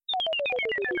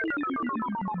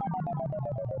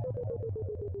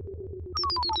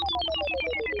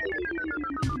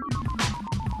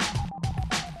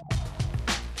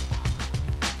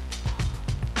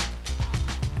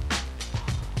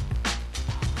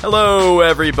Hello,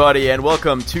 everybody, and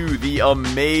welcome to the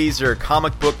Amazer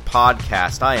Comic Book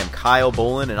Podcast. I am Kyle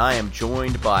Bolin, and I am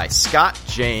joined by Scott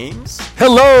James.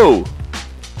 Hello!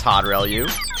 Todd Relu.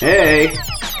 Hey!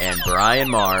 And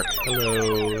Brian Mark.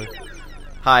 Hello.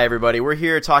 Hi, everybody. We're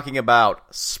here talking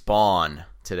about Spawn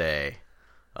today.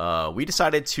 We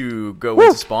decided to go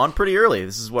into Spawn pretty early.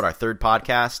 This is, our third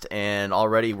podcast, and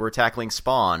already we're tackling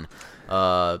Spawn.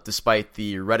 Despite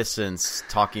the reticence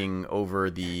talking over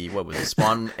the,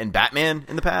 Spawn and Batman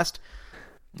in the past.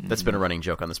 That's been a running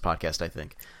joke on this podcast, I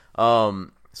think.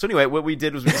 So anyway, what we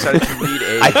did was we decided to read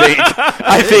a...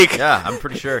 I think. Yeah, I'm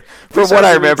pretty sure. From what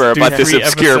I remember about this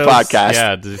obscure podcast.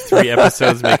 Yeah, do 3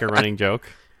 episodes make a running joke?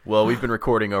 Well, we've been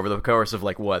recording over the course of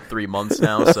 3 months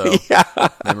now, so yeah.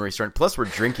 Memory's starting. Plus, we're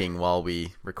drinking while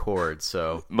we record,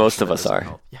 so... Most of us are.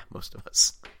 Help. Yeah, most of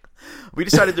us. We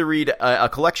decided to read a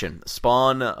collection,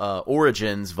 Spawn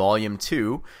Origins Volume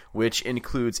 2, which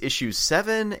includes issues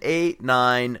 7, 8,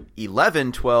 9,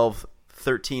 11, 12,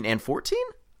 13, and 14?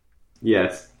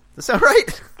 Yes. Does that sound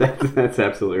right? That's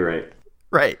absolutely right.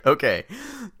 Right, okay.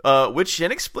 Which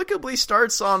inexplicably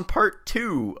starts on part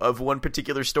 2 of one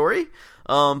particular story.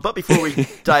 But before we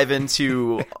dive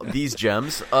into these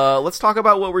gems, let's talk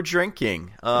about what we're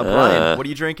drinking. Brian, what are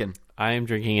you drinking? I am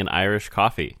drinking an Irish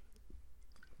coffee.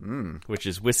 Which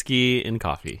is whiskey and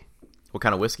coffee. What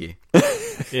kind of whiskey?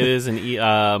 It is an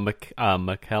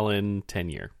Macallan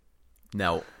 10-year.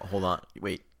 Now, hold on.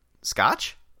 Wait,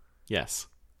 Scotch? Yes.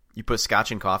 You put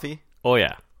Scotch in coffee? Oh,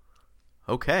 yeah.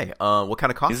 Okay. What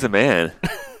kind of coffee? He's the man.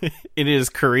 It is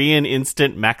Korean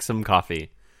instant Maxim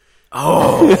coffee.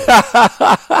 Oh!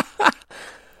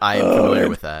 I am familiar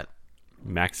with that.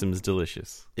 Maxim's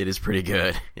delicious. It is pretty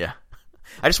good, yeah.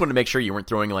 I just wanted to make sure you weren't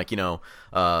throwing,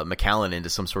 Macallan into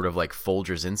some sort of,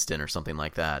 Folgers Instant or something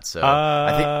like that. So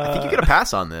I think you get a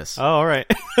pass on this. Oh, all right.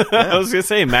 Yeah. I was going to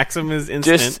say, Maxim is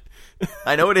instant.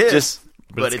 I know it is,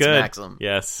 but it's good. Maxim.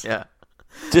 Yes. Yeah.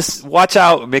 Just watch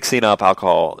out mixing up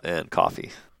alcohol and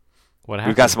coffee. What happened?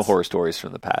 We've got some horror stories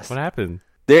from the past. What happened?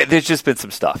 There's just been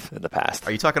some stuff in the past.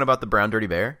 Are you talking about the Brown Dirty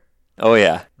Bear? Oh,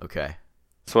 yeah. Okay.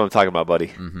 That's what I'm talking about, buddy.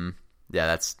 Mm-hmm. Yeah,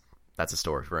 that's a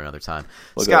story for another time.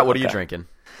 We'll Scott, what are you drinking?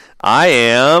 I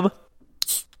am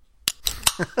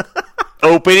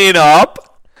opening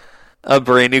up a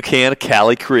brand new can of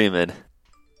Cali Creamin'.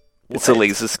 It's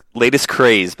the latest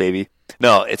craze, baby.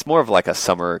 No, it's more of like a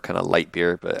summer kind of light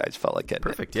beer, but I just felt like getting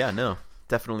Perfect. Yeah, no.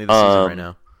 Definitely the season right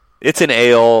now. It's an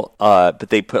ale,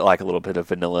 but they put like a little bit of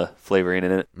vanilla flavoring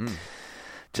in it.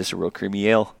 Just a real creamy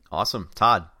ale. Awesome.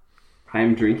 Todd?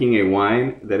 I'm drinking a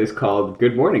wine that is called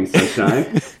Good Morning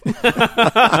Sunshine.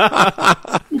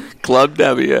 Club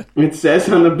W. It says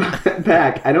on the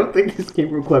back, I don't think this came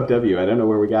from Club W. I don't know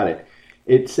where we got it.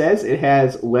 It says it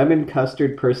has lemon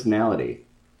custard personality.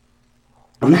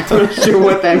 I'm not really sure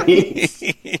what that means.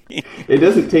 It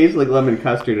doesn't taste like lemon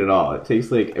custard at all. It tastes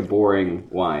like a boring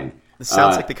wine. This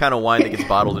sounds like the kind of wine that gets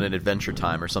bottled in an Adventure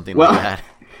Time or something like that.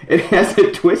 It has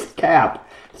a twist cap,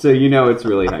 so you know it's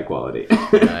really high quality.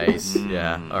 Nice.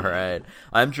 Yeah. All right.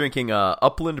 I'm drinking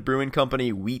Upland Brewing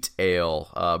Company Wheat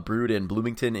Ale, brewed in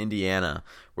Bloomington, Indiana,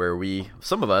 where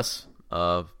some of us,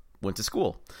 went to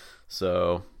school.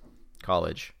 So,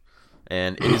 college.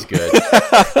 And it is good.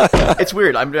 It's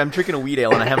weird. I'm drinking a wheat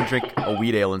ale, and I haven't drank a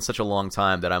wheat ale in such a long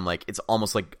time that I'm like, it's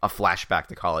almost like a flashback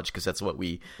to college because that's what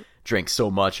we drank so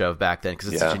much of back then because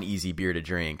it's such an easy beer to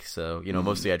drink. So,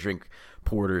 mostly I drink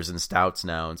porters and stouts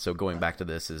now, and so going back to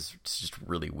this is just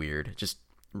really weird. Just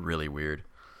really weird.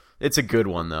 It's a good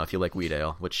one, though, if you like wheat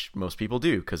ale, which most people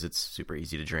do because it's super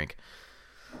easy to drink.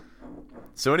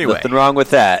 So anyway. Nothing wrong with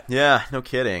that. Yeah, no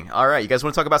kidding. All right, you guys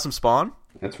want to talk about some Spawn?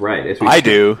 That's right. I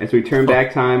do. As we turn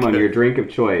back time on your drink of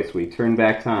choice, we turn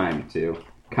back time to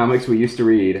comics we used to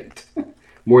read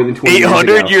more than 20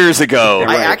 800 years ago.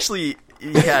 I actually...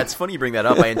 Yeah, it's funny you bring that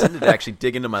up. I intended to actually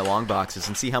dig into my long boxes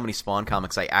and see how many Spawn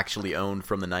comics I actually owned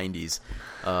from the 90s.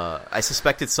 I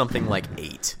suspect it's something like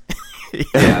 8.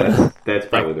 Yeah, that's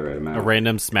probably the right amount. A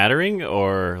random smattering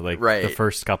or the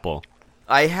first couple?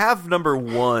 I have number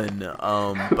 1, but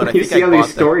I you think see I how bought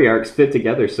these story arcs fit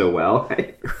together so well.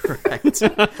 Right.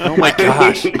 Oh my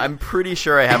gosh. I'm pretty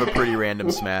sure I have a pretty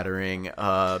random smattering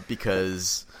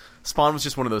because Spawn was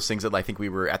just one of those things that I think we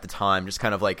were at the time just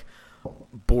kind of like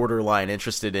borderline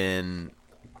interested in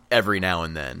every now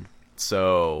and then.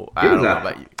 So I don't know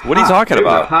about you. What are you talking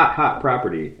about? It was a hot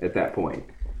property at that point.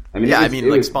 I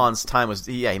mean, Spawn's time was...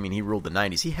 Yeah, I mean, he ruled the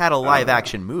 90s. He had a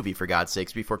live-action movie, for God's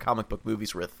sakes, before comic book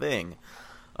movies were a thing.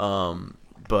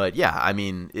 But, yeah, I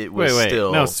mean, it was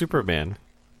still... No, Superman.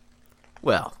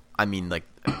 Well, I mean, like,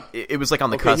 it was, like, on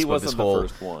the cusp of this whole,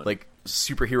 like,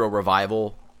 superhero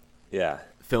revival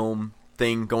film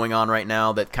thing going on right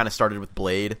now that kind of started with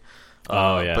Blade.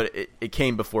 But it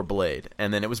came before Blade,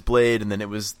 and then it was Blade, and then it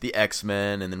was the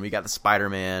X-Men, and then we got the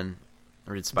Spider-Man.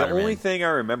 The only thing I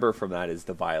remember from that is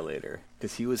the Violator,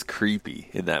 because he was creepy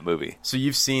in that movie. So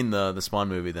you've seen the Spawn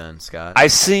movie then, Scott?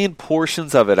 I've seen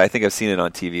portions of it. I think I've seen it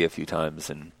on TV a few times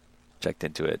and checked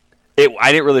into it.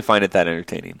 I didn't really find it that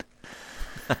entertaining.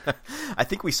 I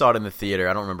think we saw it in the theater.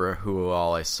 I don't remember who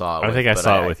all I saw it with. I think I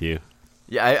saw it with you.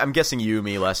 Yeah, I'm guessing you,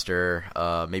 me, Lester,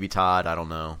 maybe Todd. I don't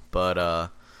know.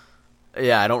 But,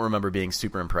 yeah, I don't remember being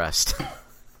super impressed.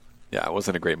 Yeah, it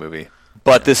wasn't a great movie.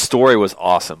 But this story was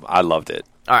awesome. I loved it.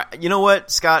 All right, you know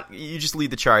what, Scott? You just lead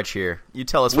the charge here. You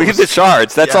tell us. Lead the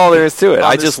charge. That's all there is to it.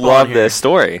 I just love this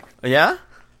story. Yeah?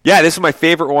 Yeah, this is my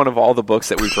favorite one of all the books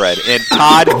that we've read. And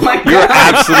Todd, you're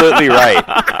absolutely right.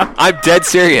 I'm dead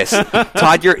serious.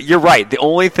 Todd, you're right. The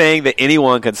only thing that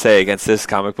anyone can say against this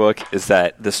comic book is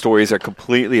that the stories are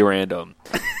completely random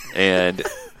and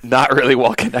not really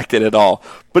well connected at all.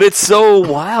 But it's so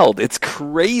wild. It's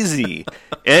crazy.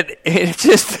 And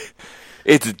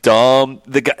it's dumb.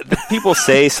 The people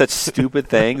say such stupid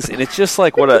things, and it's just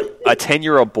like what a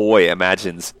 10-year-old boy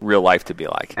imagines real life to be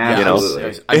like. Absolutely. You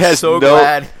know, I'm so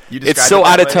glad you described it's so it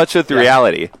that out of way. touch with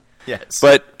reality. Yes,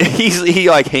 but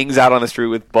he like hangs out on the street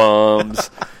with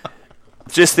bums.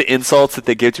 Just the insults that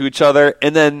they give to each other,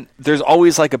 and then there's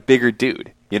always like a bigger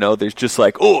dude. You know, there's just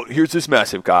like, oh, here's this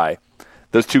massive guy.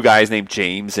 Those two guys named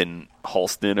James and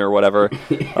Halston or whatever.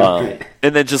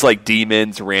 And then just like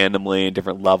demons randomly in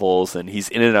different levels, and he's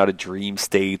in and out of dream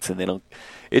states, and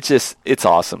it's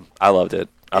awesome. I loved it.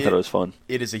 I thought it was fun.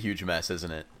 It is a huge mess,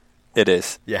 isn't it? It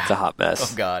is. Yeah. It's a hot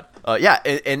mess. Oh, God. Yeah,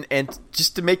 and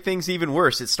just to make things even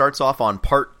worse, it starts off on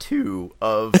part 2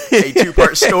 of a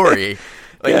 2-part story.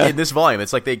 In this volume.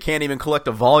 It's like they can't even collect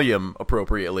a volume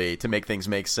appropriately to make things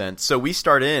make sense. So we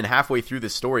start in halfway through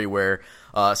this story where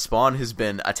Spawn has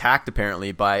been attacked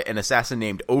apparently by an assassin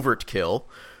named Overkill,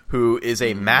 who is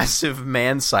a massive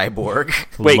man cyborg.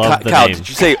 Wait, Kyle, did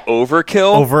you say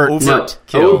Overkill?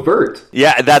 Overt.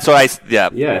 Yeah, that's what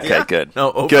Yes. Okay, good.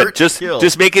 No, Overt good.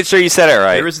 Just making sure you said it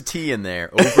right. There is a T in there.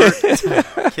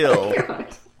 Overt Kill.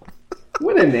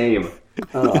 What a name.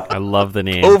 I love the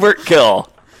name. Overkill.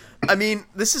 I mean,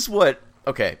 this is what...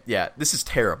 Okay, yeah, this is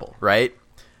terrible, right?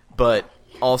 But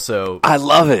also... I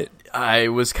love it. I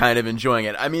was kind of enjoying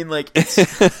it. I mean, like, it's,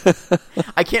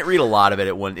 I can't read a lot of it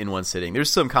in one sitting. There's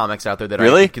some comics out there that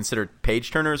I consider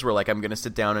page turners where, like, I'm going to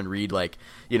sit down and read, like,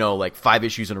 5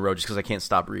 issues in a row just because I can't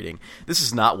stop reading. This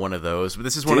is not one of those, but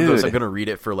this is one of those I'm going to read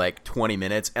it for, like, 20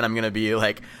 minutes, and I'm going to be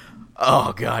like,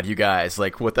 oh, God, you guys,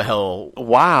 like, what the hell?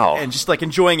 Wow. And just, like,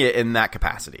 enjoying it in that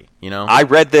capacity, you know? I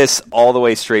read this all the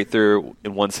way straight through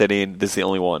in one sitting. This is the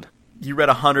only one. You read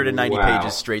 190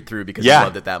 pages straight through because you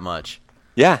loved it that much.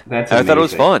 Yeah, I thought it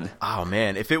was fun. Oh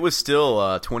man, if it was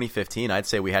still 2015, I'd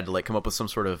say we had to like come up with some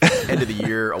sort of end of the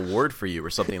year award for you or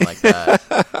something like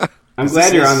that. I'm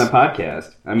glad you're on the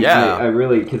podcast. I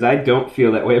really, because I don't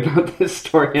feel that way about this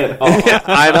story at all.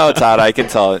 I know, Todd. I can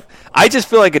tell it. I just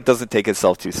feel like it doesn't take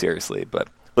itself too seriously. But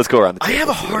let's go around the table. I have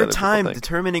a hard time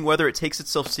determining whether it takes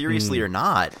itself seriously or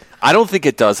not. I don't think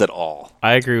it does at all.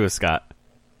 I agree with Scott.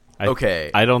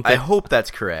 I hope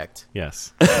that's correct.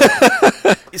 Yes.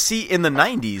 See, in the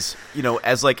 90s,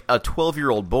 as like a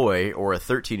 12-year-old boy or a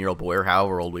 13-year-old boy or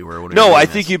however old we were when we were I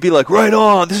think you'd be like, right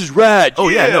on, this is rad. Oh,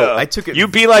 yeah, no, I took it.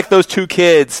 You'd be like those 2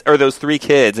 kids or those 3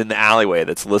 kids in the alleyway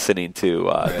that's listening to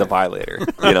the Violator.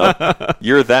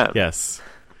 You're them. Yes.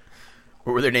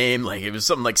 What were their name? Like, it was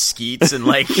something like Skeets and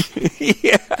like...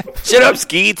 Yeah. Shut up,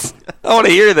 Skeets. I want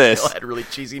to hear this. They all had really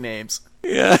cheesy names.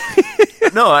 Yeah.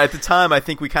 No, at the time, I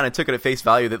think we kind of took it at face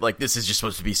value that, like, this is just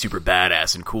supposed to be super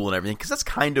badass and cool and everything, because that's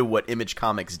kind of what Image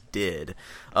Comics did.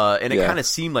 And it kind of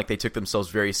seemed like they took themselves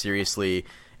very seriously,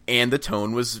 and the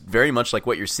tone was very much like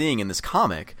what you're seeing in this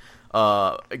comic.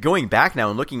 Going back now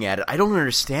and looking at it, I don't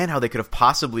understand how they could have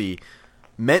possibly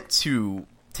meant to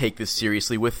take this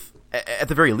seriously with, at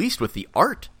the very least, with the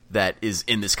art that is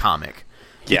in this comic.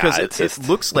 Because it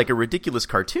looks like a ridiculous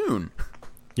cartoon.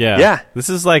 Yeah. This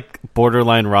is like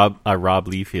borderline Rob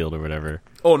Liefeld or whatever.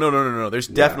 Oh, no. There's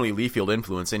definitely Liefeld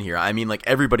influence in here. I mean, like,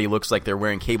 everybody looks like they're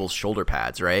wearing Cable's shoulder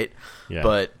pads, right? Yeah.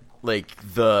 But, like,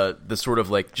 the sort of,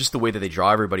 like, just the way that they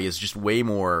draw everybody is just way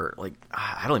more, like,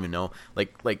 I don't even know,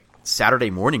 like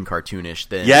Saturday morning cartoonish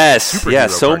than superhero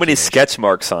so many cartoonish. sketch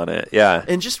marks on it, yeah.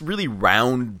 And just really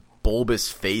round,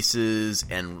 bulbous faces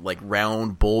and, like,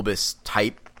 round, bulbous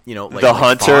type, like... The like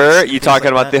Hunter? fonts, You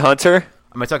talking about the Hunter?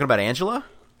 Am I talking about Angela?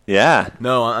 Yeah.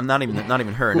 No, I'm not even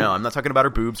her. No, I'm not talking about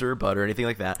her boobs or her butt or anything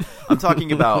like that. I'm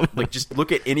talking about like just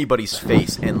look at anybody's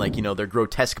face and like their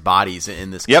grotesque bodies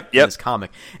in this in this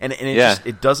comic, and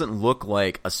it doesn't look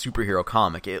like a superhero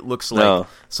comic. It looks like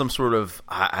some sort of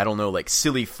I don't know, like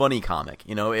silly funny comic.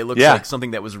 It looks like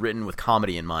something that was written with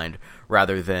comedy in mind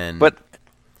rather than. But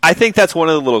I think that's one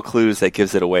of the little clues that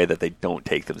gives it away that they don't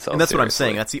take themselves and that's seriously. what I'm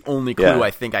saying. That's the only clue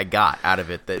I think I got out of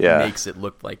it that makes it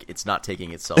look like it's not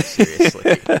taking itself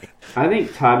seriously. I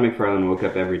think Todd McFarlane woke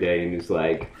up every day and was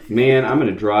like, man, I'm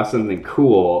going to draw something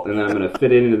cool and then I'm going to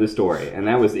fit it into the story. And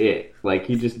that was it. Like,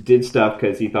 he just did stuff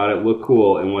because he thought it looked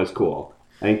cool and was cool.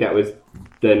 I think that was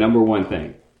the number one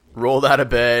thing. Rolled out of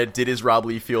bed, did his Rob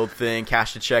Liefeld thing,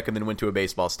 cashed a check, and then went to a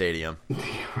baseball stadium.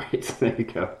 Right, there you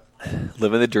go.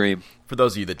 Living the dream. For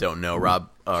those of you that don't know, not Rob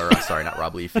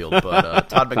Liefeld, but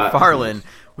Todd McFarlane,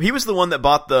 he was the one that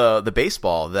bought the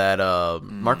baseball that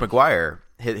Mark McGuire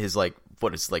hit his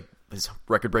his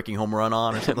record-breaking home run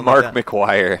on or something Mark like that.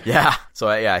 McGuire. Yeah. So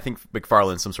I think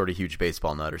McFarlane's some sort of huge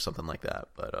baseball nut or something like that.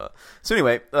 But so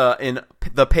anyway, in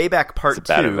the Payback Part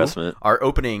 2, our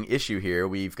opening issue here,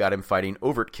 we've got him fighting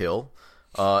Overkill,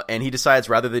 and he decides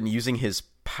rather than using his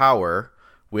power,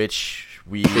 which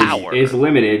is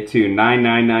limited to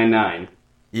 9999.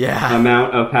 Yeah.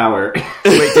 Amount of power. Wait,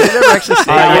 did it ever actually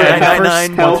say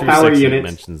 999 power units?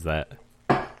 Mentions that.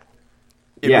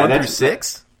 In 1 through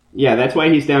 6? Yeah, that's why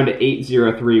he's down to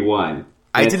 8031.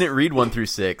 I didn't read 1 through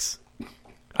 6.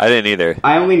 I didn't either.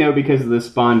 I only know because of the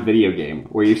Spawn video game,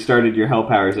 where you started your hell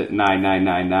powers at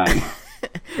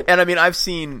 9999. And I mean, I've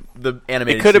seen the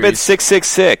animated It could have been series.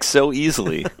 666 so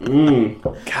easily.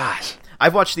 Gosh.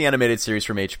 I've watched the animated series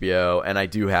from HBO, and I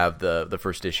do have the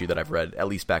first issue that I've read, at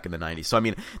least back in the 90s. So, I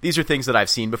mean, these are things that I've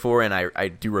seen before, and I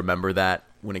do remember that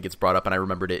when it gets brought up, and I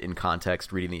remembered it in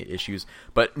context reading the issues.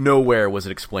 But nowhere was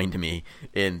it explained to me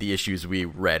in the issues we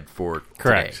read for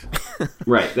Correct. today.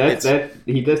 Right. That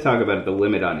he does talk about the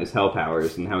limit on his hell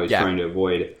powers and how he's trying to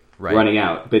avoid running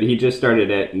out. But he just started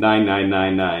at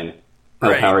 9999.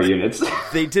 Power units.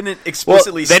 They didn't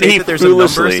explicitly state that there's a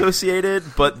number associated,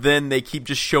 but then they keep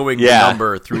just showing the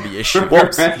number through the issue.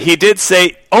 Well, he did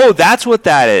say, "Oh, that's what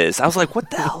that is." I was like, "What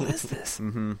the hell is this?"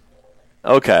 Mm-hmm.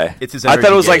 Okay, it's his I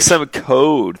thought it was gauge. like some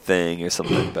code thing or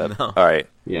something. But No. all right,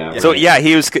 yeah. So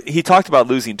he talked about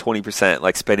losing 20%,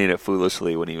 like spending it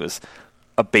foolishly when he was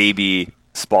a baby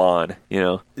Spawn.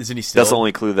 Isn't he still? That's the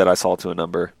only clue that I saw to a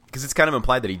number. Because it's kind of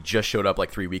implied that he just showed up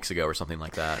like 3 weeks ago or something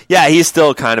like that. Yeah, he's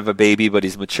still kind of a baby, but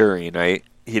he's maturing, right?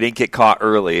 He didn't get caught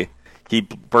early. He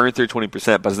burned through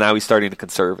 20%, but now he's starting to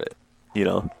conserve it,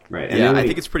 Right. And yeah, I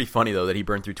think it's pretty funny, though, that he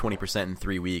burned through 20% in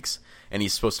 3 weeks, and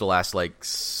he's supposed to last like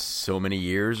so many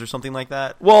years or something like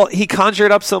that. Well, he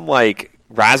conjured up some like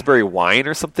raspberry wine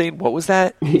or something. What was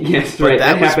that? Yes, right.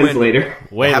 That happens later.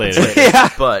 Way later. Yeah.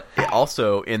 But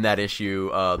also in that issue,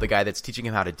 the guy that's teaching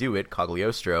him how to do it,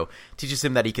 Cagliostro, teaches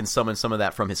him that he can summon some of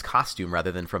that from his costume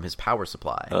rather than from his power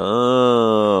supply.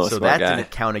 Oh, so smart that guy.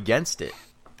 didn't count against it.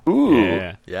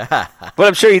 Ooh. Yeah. But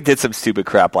I'm sure he did some stupid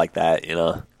crap like that,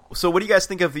 So what do you guys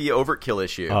think of the Overkill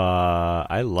issue?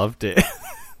 I loved it.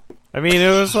 I mean,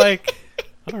 it was like,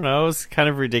 I don't know, it was kind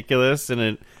of ridiculous,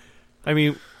 and I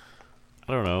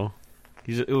don't know.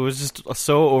 It was just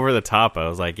so over the top. I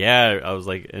was like,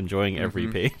 enjoying every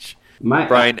page.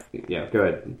 Brian, yeah, go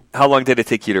ahead. How long did it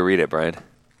take you to read it, Brian?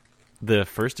 The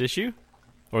first issue?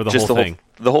 Or Just whole thing?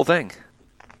 The whole thing.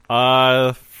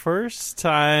 First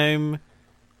time,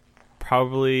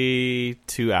 probably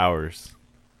 2 hours.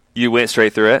 You went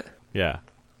straight through it? Yeah.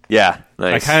 Yeah,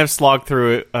 nice. I kind of slogged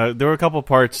through it. There were a couple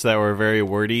parts that were very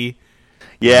wordy.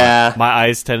 Yeah. My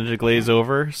eyes tended to glaze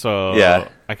over, so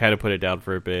I kind of put it down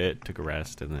for a bit, took a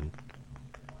rest, and then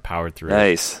powered through it.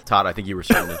 Nice. Todd, I think you were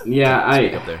starting to speak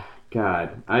up there.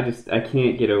 God, I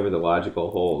can't get over the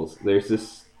logical holes. There's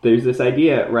this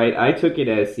idea, right? I took it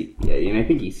as, and I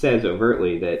think he says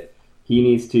overtly that he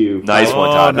needs to... Nice one,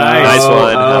 Todd. Nice. Nice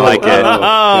one. I like it. Oh,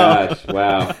 gosh,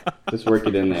 wow. Just work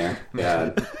it in there.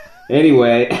 God.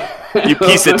 Anyway... You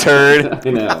piece of turd.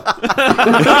 I know.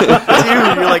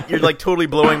 Dude, you're like totally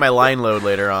blowing my line load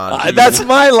later on. That's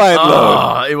my line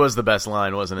load. It was the best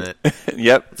line, wasn't it?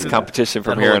 Yep, it's competition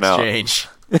from here on out. Exchange.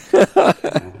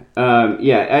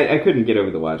 I couldn't get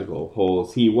over the logical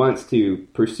holes. He wants to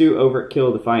pursue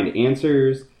Overkill to find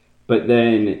answers, but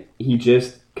then he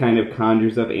just kind of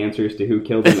conjures up answers to who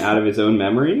killed him out of his own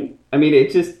memory. I mean,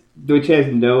 which has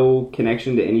no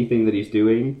connection to anything that he's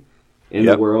doing in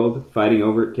the world, fighting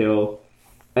Overkill.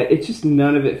 It's just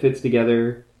none of it fits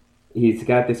together. He's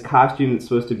got this costume that's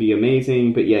supposed to be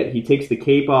amazing, but yet he takes the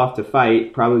cape off to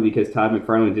fight, probably because Todd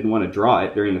McFarlane didn't want to draw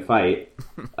it during the fight.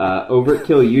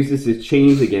 Overkill uses his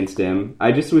chains against him.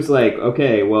 I just was like,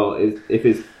 okay, well, if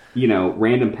his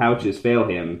random pouches fail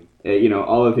him,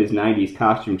 all of his 90s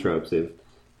costume tropes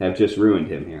have just ruined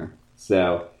him here.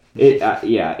 So, I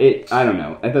don't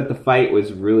know. I thought the fight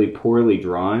was really poorly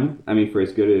drawn. I mean, for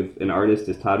as good of an artist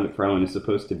as Todd McFarlane is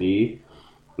supposed to be,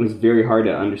 it was very hard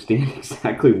to understand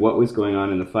exactly what was going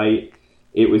on in the fight.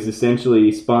 It was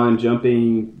essentially Spawn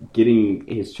jumping, getting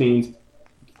his chains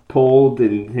pulled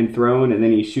and him thrown, and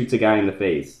then he shoots a guy in the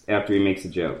face after he makes a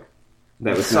joke.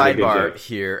 That was not a good Sidebar joke.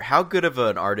 here. How good of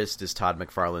an artist is Todd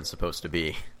McFarlane supposed to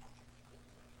be?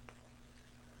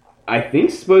 I think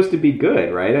it's supposed to be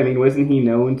good, right? I mean, wasn't he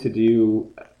known to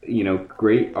do,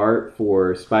 great art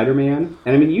for Spider-Man?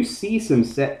 And I mean, you see some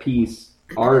set-piece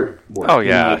artwork. Oh,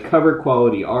 yeah. Cover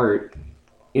quality art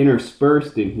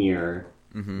interspersed in here.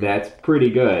 That's pretty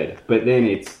good. But then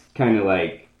it's kind of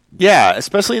like... Yeah,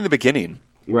 especially in the beginning.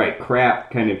 Right,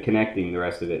 crap kind of connecting the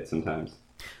rest of it sometimes.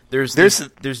 There's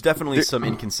definitely some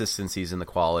inconsistencies in the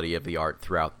quality of the art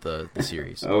throughout the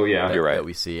series. Oh, yeah. You're right. That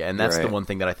we see. And that's the one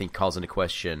thing that I think calls into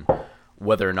question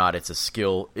whether or not it's a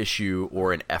skill issue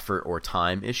or an effort or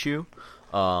time issue.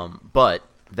 But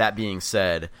that being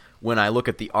said, when I look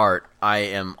at the art, I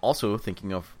am also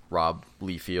thinking of Rob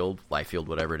Liefeld,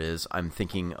 whatever it is. I'm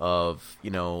thinking of,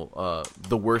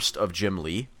 the worst of Jim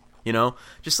Lee.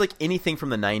 Just like anything from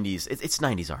the 90s. It's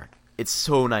 90s art. It's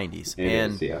so 90s. It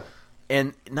is, yeah.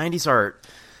 And 90s art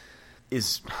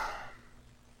it's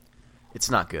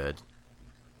not good.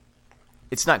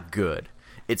 It's not good.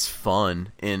 It's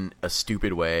fun in a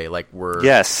stupid way, like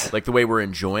the way we're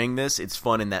enjoying this. It's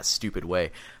fun in that stupid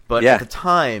way. But at the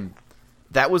time,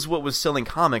 that was what was selling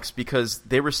comics because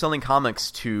they were selling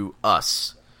comics to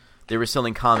us. They were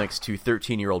selling comics to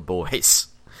 13-year-old boys.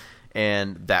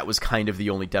 And that was kind of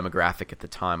the only demographic at the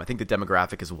time. I think the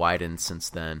demographic has widened since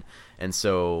then. And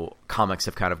so comics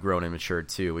have kind of grown and matured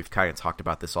too. We've kind of talked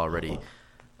about this already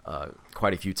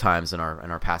quite a few times in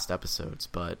our past episodes.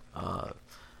 But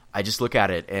I just look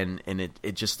at it and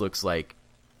it just looks like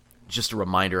just a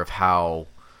reminder of how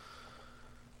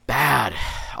bad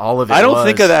all of it was. I don't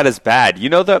think of that as bad. You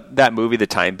know that movie, The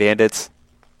Time Bandits?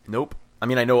 Nope. I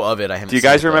mean, I know of it. I haven't Do you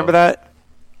guys seen it, remember though. that?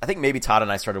 I think maybe Todd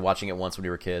and I started watching it once when we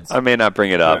were kids. I may not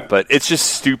bring it up, but it's just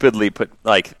stupidly put.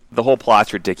 Like the whole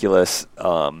plot's ridiculous.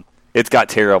 It's got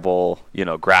terrible,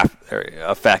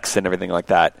 effects and everything like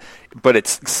that. But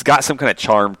it's got some kind of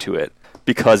charm to it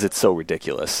because it's so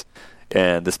ridiculous,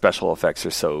 and the special effects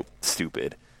are so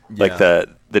stupid. Yeah. Like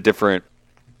the different.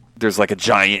 There's like a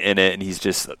giant in it, and he's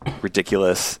just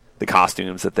ridiculous. The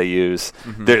costumes that they use,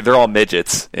 they're all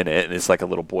midgets in it, and it's like a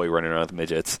little boy running around with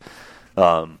midgets.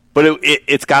 But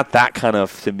it's got that kind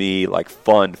of, to me, like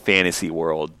fun fantasy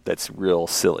world that's real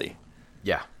silly.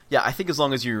 Yeah. Yeah, I think as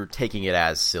long as you're taking it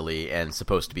as silly and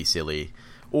supposed to be silly,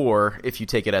 or if you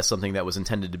take it as something that was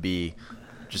intended to be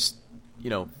just,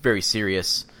 very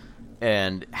serious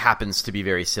and happens to be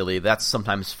very silly, that's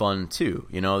sometimes fun too.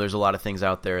 There's a lot of things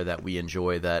out there that we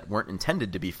enjoy that weren't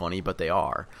intended to be funny, but they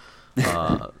are.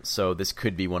 So this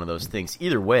could be one of those things.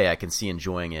 Either way, I can see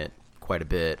enjoying it quite a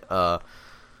bit.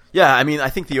 Yeah, I mean, I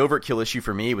think the overkill issue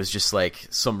for me was just like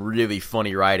some really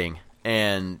funny writing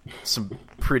and some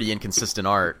pretty inconsistent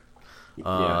art.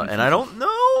 And I don't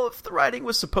know if the writing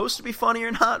was supposed to be funny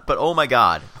or not, but oh my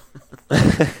god,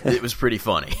 it was pretty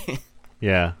funny.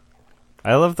 Yeah.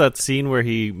 I love that scene where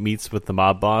he meets with the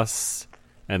mob boss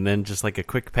and then just like a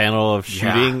quick panel of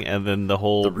shooting and then the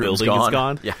whole building is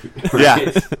gone. Yeah.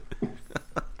 Yeah.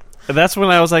 And that's when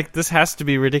I was like, this has to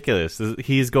be ridiculous.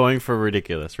 He's going for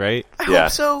ridiculous, right? I hope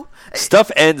so.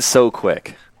 Stuff ends so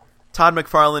quick. Todd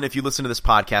McFarlane, if you listen to this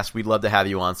podcast, we'd love to have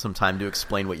you on sometime to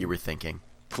explain what you were thinking.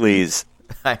 Please.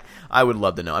 I would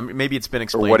love to know. I mean, maybe it's been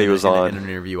explained what he was in on. an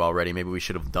interview already. Maybe we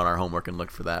should have done our homework and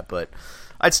looked for that. But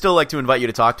I'd still like to invite you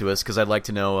to talk to us because I'd like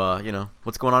to know,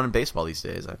 what's going on in baseball these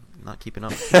days. I'm not keeping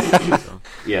up. So.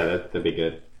 Yeah, that'd be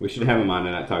good. We should have him on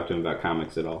and not talk to him about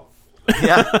comics at all.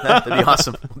 Yeah, that'd be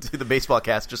awesome. We'll do the baseball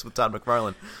cast just with Todd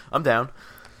McFarlane. I'm down.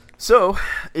 So,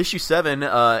 issue 7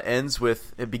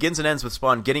 begins and ends with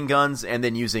Spawn getting guns and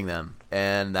then using them.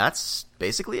 And that's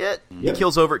basically it. Yep. He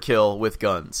kills Overkill with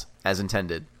guns, as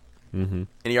intended. Mm-hmm.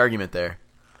 Any argument there?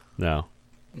 No.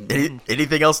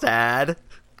 Anything else to add?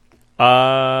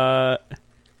 Yeah,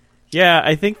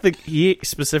 I think he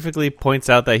specifically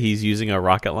points out that he's using a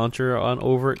rocket launcher on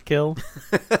Overkill.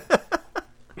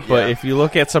 But if you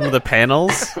look at some of the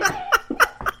panels,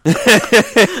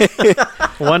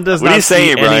 one does not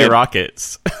see any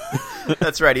rockets.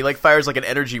 That's right. He fires like an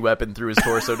energy weapon through his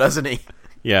torso, doesn't he?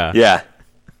 Yeah. Yeah.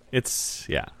 It's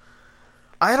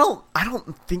I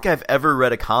don't think I've ever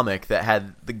read a comic that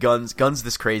had the guns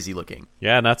this crazy looking.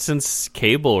 Yeah, not since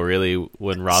Cable, really,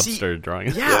 when Rob See, started drawing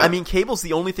it. Yeah, I mean, Cable's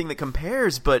the only thing that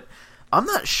compares, but I'm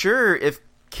not sure if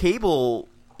Cable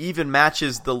even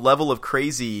matches the level of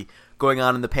crazy going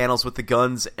on in the panels with the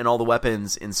guns and all the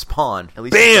weapons in Spawn. At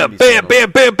least Bam, bam,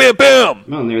 bam, bam, bam, bam.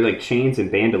 Well, and there are like chains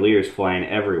and bandoliers flying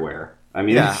everywhere. I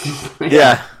mean, Yeah. it's just like,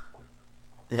 Yeah.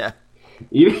 Yeah.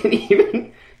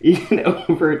 Even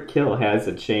Overkill has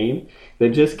a chain that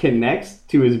just connects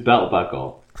to his belt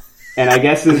buckle. And I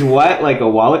guess is what? Like a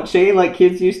wallet chain like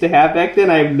kids used to have back then?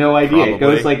 I have no idea. Probably. It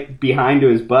goes like behind to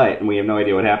his butt and we have no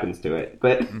idea what happens to it.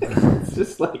 But it's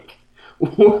just like,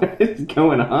 what is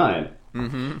going on?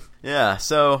 Mm-hmm. Yeah.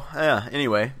 So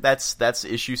anyway, that's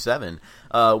issue 7.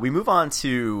 We move on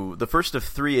to the first of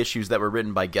 3 issues that were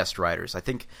written by guest writers. I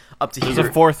think up to There's here.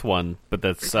 a 4th one, but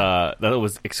that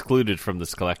was excluded from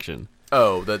this collection.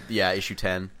 Oh, issue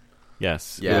 10.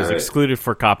 Yes, Yeah. it was Right. excluded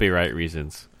for copyright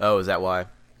reasons. Oh, is that why?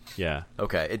 Yeah.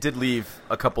 Okay, it did leave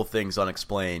a couple things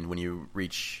unexplained when you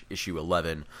reach issue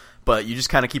 11, but you just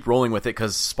kind of keep rolling with it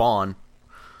because Spawn.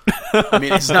 I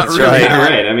mean, it's not really right. that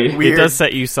Right, I mean, weird. It does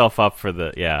set yourself up for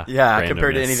the Compared to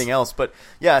randomness. anything else. But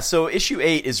yeah, so issue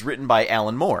 8 is written by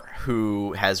Alan Moore,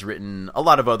 who has written a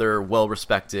lot of other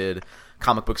well-respected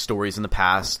comic book stories in the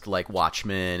past, like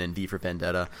Watchmen and V for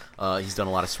Vendetta. He's done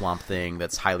a lot of Swamp Thing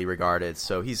that's highly regarded.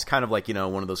 So he's kind of like,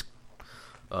 one of those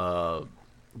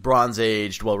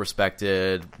bronze-aged,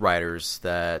 well-respected writers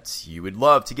that you would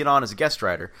love to get on as a guest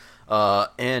writer.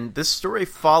 And this story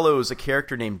follows a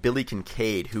character named Billy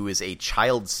Kincaid, who is a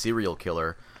child serial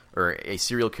killer, or a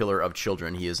serial killer of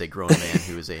children. He is a grown man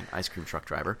who is an ice cream truck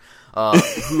driver,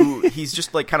 who he's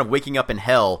just like kind of waking up in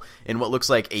hell in what looks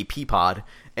like a pea pod,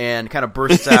 and kind of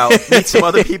bursts out, meets some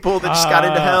other people that just got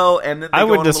into hell, and then they I go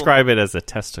would on describe it as a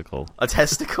testicle. a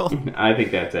testicle. I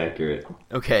think that's accurate.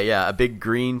 Okay, yeah, a big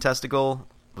green testicle.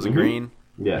 Was it green?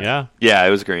 Yes. Yeah. Yeah, it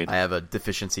was green. I have a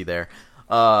deficiency there.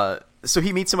 So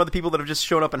he meets some other people that have just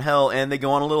shown up in hell, and they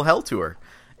go on a little hell tour.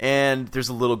 And there's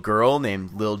a little girl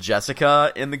named Lil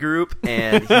Jessica in the group,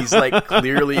 and he's like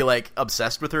clearly like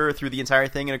obsessed with her through the entire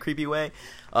thing in a creepy way.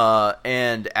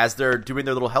 And as they're doing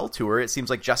their little hell tour, it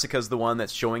seems like Jessica's the one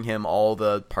that's showing him all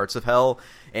the parts of hell.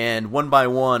 And one by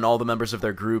one, all the members of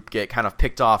their group get kind of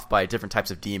picked off by different types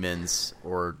of demons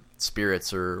or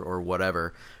spirits or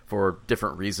whatever for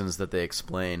different reasons that they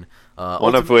explain.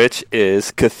 One of which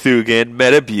is Cthulhu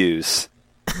Metabuse.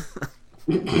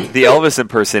 The Elvis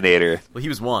impersonator. Well, he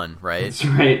was one, right? That's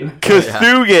right.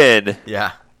 Cthulhu.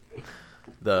 Yeah.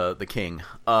 The king.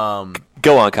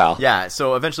 Go on, Kyle. Yeah,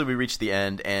 so eventually we reach the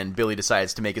end, and Billy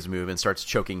decides to make his move and starts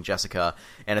choking Jessica,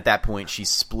 and at that point she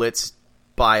splits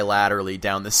bilaterally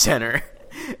down the center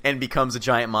and becomes a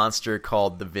giant monster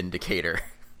called the Vindicator.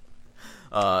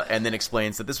 And then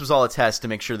explains that this was all a test to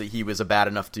make sure that he was a bad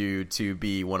enough dude to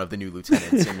be one of the new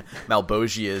lieutenants in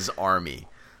Malbosia's army.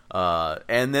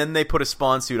 And then they put a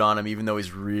Spawn suit on him, even though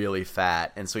he's really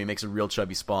fat, and so he makes a real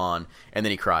chubby Spawn, and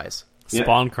then he cries.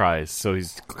 Spawn cries, so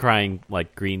he's crying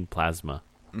like green plasma.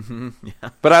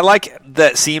 But I like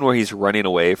that scene where he's running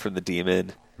away from the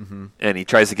demon, and he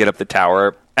tries to get up the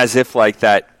tower, as if like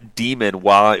that demon,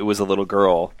 while it was a little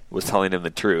girl, was telling him the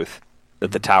truth,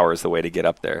 that the tower is the way to get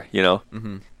up there,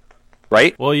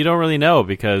 Right? Well, you don't really know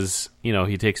because,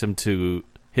 he takes him to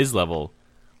his level,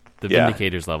 the Yeah.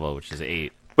 Vindicator's level, which is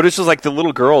 8. But it's just like the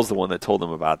little girl's the one that told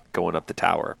him about going up the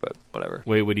tower, but whatever.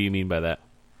 Wait, what do you mean by that?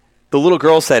 The little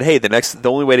girl said, hey, the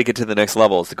only way to get to the next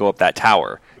level is to go up that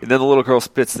tower. And then the little girl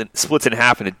splits in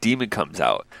half and a demon comes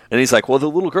out. And he's like, well, the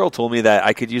little girl told me that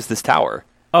I could use this tower.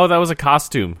 Oh, that was a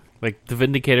costume. Like, the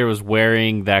Vindicator was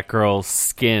wearing that girl's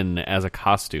skin as a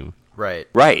costume. Right.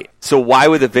 Right. So why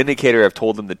would the Vindicator have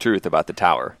told him the truth about the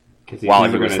tower? Because he's While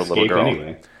never he was going to the little escape girl.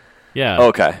 anyway. Yeah.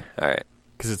 Okay. All right.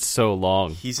 Because it's so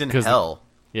long. He's in 'Cause- hell.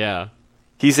 Yeah.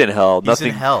 He's in hell. He's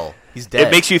in hell. He's dead.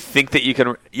 It makes you think that you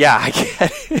can... Yeah, I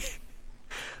get it.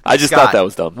 I just Scott, thought that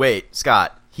was dumb. Wait,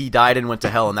 Scott. He died and went to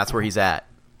hell, and that's where he's at.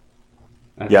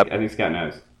 I Yep. think Scott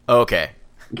knows. Okay.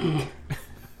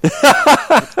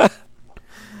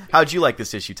 How'd you like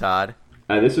this issue, Todd?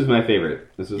 This was my favorite.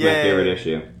 This was my Yay. favorite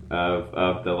issue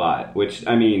of the lot. Which,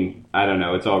 I mean, I don't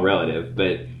know. It's all relative.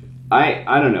 But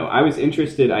I don't know. I was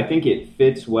interested. I think it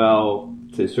fits well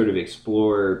to sort of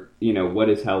explore, what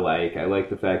is hell like. I like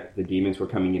the fact that the demons were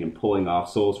coming in and pulling off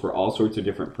souls for all sorts of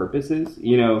different purposes,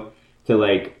 to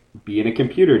like be in a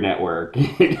computer network,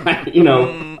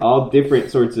 all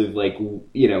different sorts of like,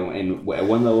 and at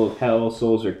one level of hell,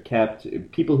 souls are kept.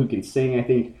 People who can sing, I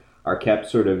think, are kept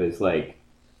sort of as like,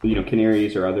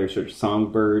 canaries or other sort of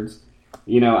songbirds.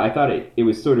 I thought it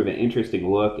was sort of an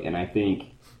interesting look, and I think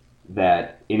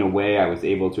that in a way I was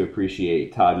able to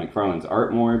appreciate Todd McFarlane's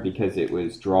art more because it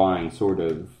was drawing sort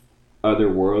of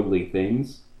otherworldly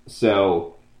things.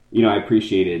 So, I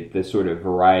appreciated the sort of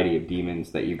variety of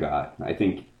demons that you got. I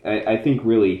think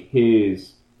really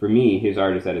for me, his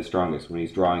art is at his strongest when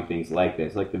he's drawing things like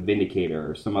this, like the Vindicator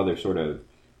or some other sort of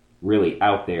really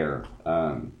out there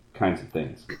kinds of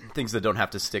things. Things that don't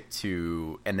have to stick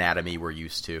to anatomy we're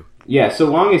used to. Yeah, so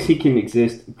long as he can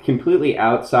exist completely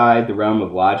outside the realm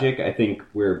of logic, I think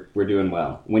we're doing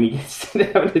well. When he gets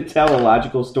to tell a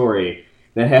logical story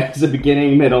that has a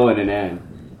beginning, middle, and an end,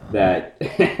 that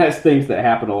has things that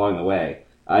happen along the way,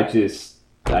 I can't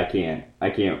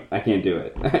do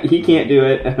it. He can't do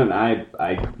it, and I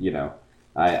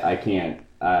can't.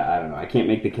 I don't know. I can't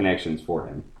make the connections for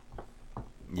him.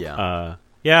 Yeah.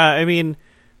 Yeah. I mean,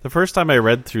 the first time I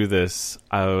read through this,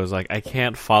 I was like, I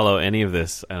can't follow any of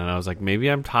this, and I was like, maybe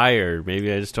I'm tired.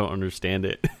 Maybe I just don't understand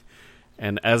it.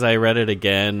 And as I read it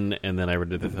again, and then I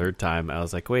read it the third time, I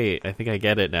was like, wait, I think I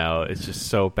get it now. It's just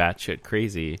so batshit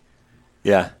crazy.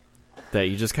 Yeah. That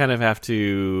you just kind of have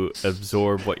to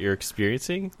absorb what you're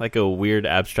experiencing, like a weird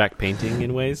abstract painting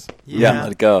in ways. Yeah,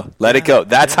 let it go. Let it go.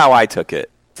 That's how I took it.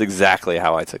 It's exactly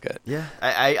how I took it. Yeah,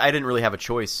 I didn't really have a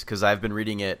choice because I've been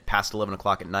reading it past 11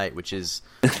 o'clock at night, which is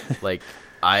like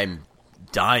I'm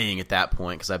dying at that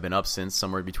point because I've been up since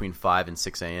somewhere between 5 and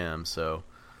 6 a.m. So,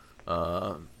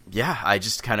 yeah, I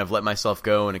just kind of let myself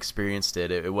go and experienced it.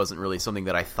 It wasn't really something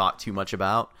that I thought too much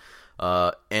about.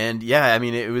 And yeah, I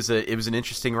mean, it was an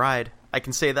interesting ride. I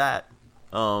can say that.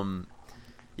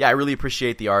 Yeah, I really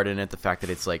appreciate the art in it. The fact that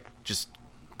it's like just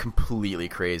completely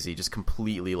crazy, just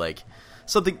completely like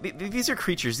something. These are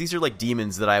creatures. These are like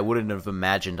demons that I wouldn't have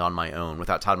imagined on my own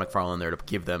without Todd McFarlane there to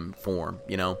give them form.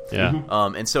 Yeah.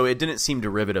 And so it didn't seem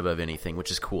derivative of anything,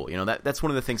 which is cool. That's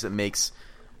one of the things that makes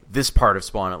this part of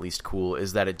Spawn at least cool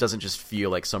is that it doesn't just feel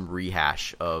like some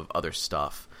rehash of other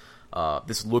stuff.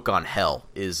 This look on hell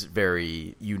is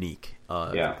very unique,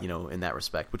 in that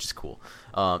respect, which is cool.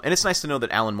 And it's nice to know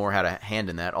that Alan Moore had a hand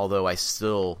in that, although I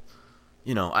still,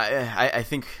 I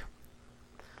think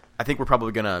we're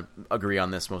probably going to agree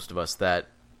on this, most of us, that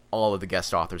all of the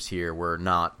guest authors here were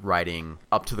not writing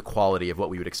up to the quality of what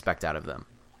we would expect out of them.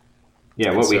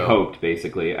 Yeah, we hoped,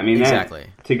 basically. I mean, exactly.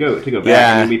 To go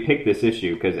back, I mean, we picked this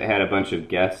issue because it had a bunch of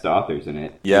guest authors in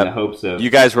it. Yeah. In the hopes of... You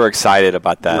guys were excited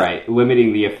about that. Right,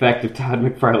 limiting the effect of Todd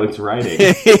McFarlane's writing.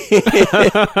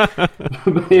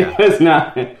 But it was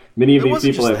not... Many of these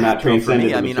people have not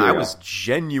transcended the material. I was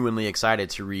genuinely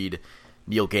excited to read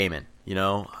Neil Gaiman.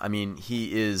 I mean,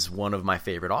 he is one of my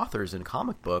favorite authors in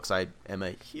comic books. I am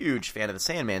a huge fan of the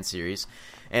Sandman series.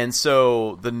 And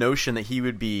so the notion that he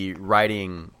would be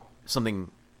writing something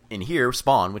in here,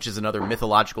 Spawn, which is another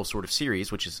mythological sort of series,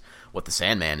 which is what the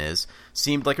Sandman is,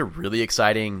 seemed like a really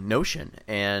exciting notion.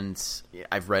 And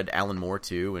I've read Alan Moore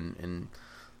too, and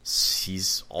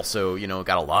he's also,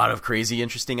 got a lot of crazy,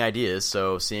 interesting ideas.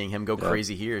 So seeing him go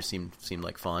crazy here seemed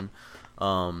like fun.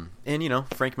 And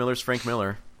Frank Miller's Frank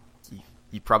Miller.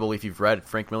 You probably, if you've read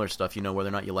Frank Miller stuff, you know whether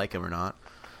or not you like him or not.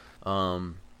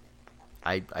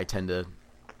 I tend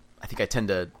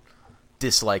to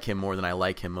dislike him more than I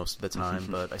like him most of the time,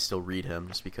 but I still read him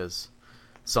just because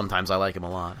sometimes I like him a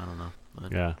lot. I don't know.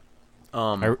 But,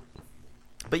 yeah.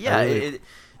 But yeah,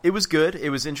 it was good. It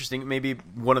was interesting. Maybe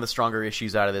one of the stronger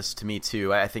issues out of this to me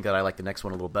too. I think that I like the next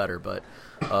one a little better, but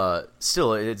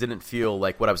still, it didn't feel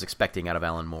like what I was expecting out of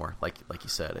Alan Moore. Like you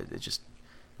said, it just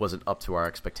wasn't up to our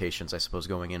expectations, I suppose,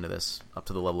 going into this, up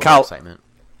to the level of excitement.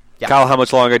 Yeah. Kyle, how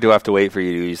much longer do I have to wait for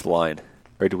you to use the line?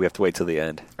 Or do we have to wait till the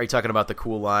end? Are you talking about the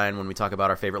cool line when we talk about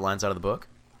our favorite lines out of the book?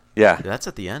 Yeah. That's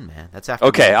at the end, man. That's after.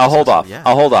 Okay, I'll hold off. Yeah.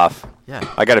 I'll hold off. Yeah.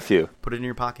 I got a few. Put it in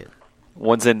your pocket.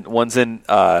 One's in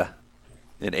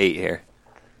 8 here.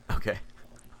 Okay.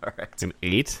 All right. An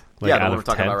 8? Yeah, the one we're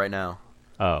talking about right now.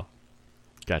 Oh.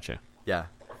 Gotcha. Yeah.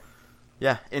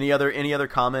 Yeah. Any other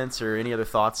comments or any other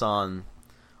thoughts on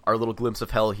our little glimpse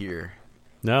of hell here?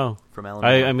 No. From Alan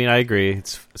Moore? I mean, I agree.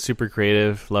 It's super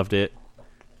creative. Loved it.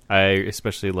 I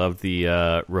especially loved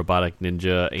the robotic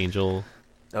ninja angel.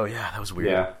 Oh yeah, that was weird.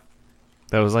 Yeah.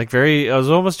 That was it was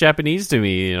almost Japanese to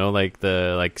me, like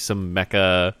some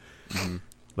mecha,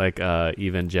 like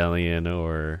Evangelion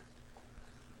or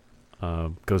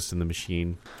Ghost in the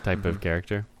Machine type of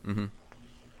character. Mm-hmm.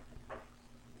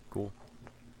 Cool.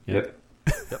 Yep.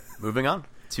 Moving on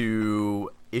to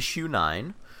issue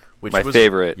 9, which My was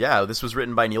favorite. Yeah, this was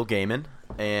written by Neil Gaiman,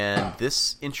 and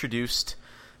this introduced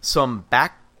some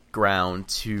background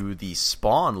to the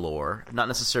Spawn lore, not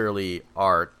necessarily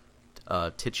our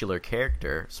titular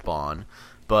character Spawn,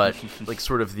 but like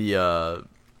sort of the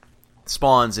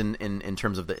spawns in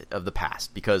terms of the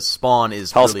past, because Spawn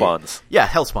is Hellspawns. Yeah,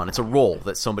 Hellspawn. It's a role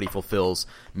that somebody fulfills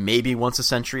maybe once a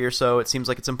century or so. It seems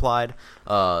like it's implied.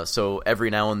 So every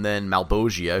now and then,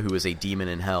 Malbogia, who is a demon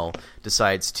in hell,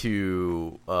 decides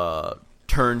to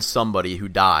turn somebody who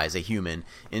dies, a human,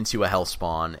 into a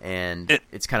Hellspawn, and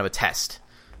it's kind of a test.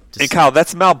 And Kyle,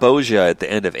 that's Malbogia at the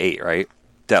end of 8, right?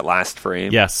 That last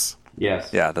frame. Yes.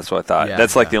 Yes. Yeah, that's what I thought. Yeah,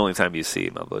 That's like the only time you see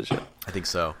Malbogia. I think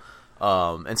so.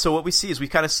 And so what we see is we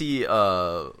kind of see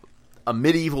a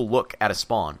medieval look at a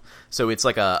Spawn. So it's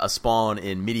like a Spawn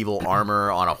in medieval armor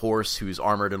on a horse who's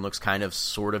armored and looks kind of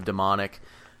sort of demonic.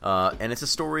 And it's a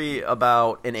story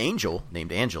about an angel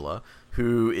named Angela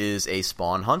who is a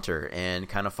Spawn hunter and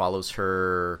kind of follows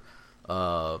her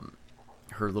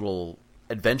little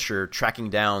adventure tracking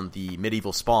down the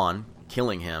medieval Spawn,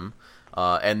 killing him.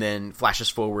 And then flashes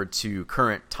forward to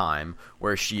current time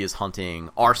where she is hunting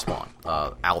our Spawn,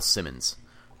 Al Simmons,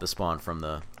 the Spawn from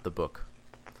the book.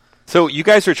 So you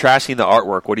guys are trashing the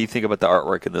artwork. What do you think about the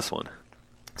artwork in this one?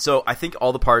 So I think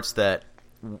all the parts that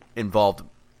involved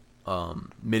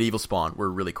medieval Spawn were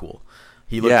really cool.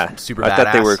 He looked super badass. I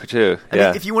thought they were too. I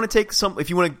mean, if you want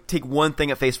to take one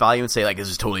thing at face value and say like this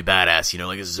is totally badass,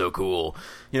 like this is so cool,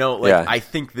 I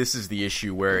think this is the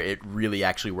issue where it really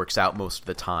actually works out most of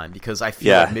the time, because I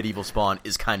feel like medieval Spawn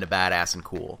is kind of badass and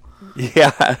cool.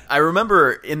 Yeah, I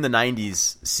remember in the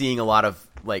 90s seeing a lot of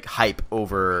like hype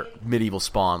over medieval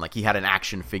Spawn. Like he had an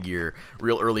action figure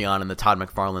real early on in the Todd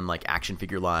McFarlane like action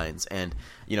figure lines, and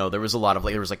there was a lot of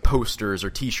there was posters or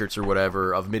T-shirts or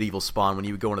whatever of medieval Spawn when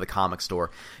you would go into the comic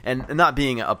store. And not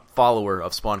being a follower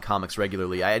of Spawn comics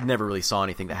regularly, I had never really saw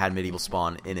anything that had medieval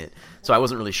Spawn in it, so I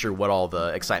wasn't really sure what all the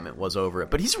excitement was over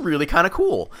it. But he's really kind of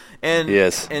cool, and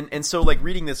yes, and so like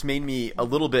reading this made me a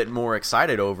little bit more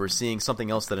excited over seeing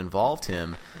something else that involved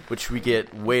him, which we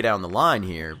get way down the line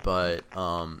here. But it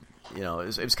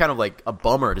was kind of like a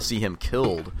bummer to see him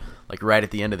killed like right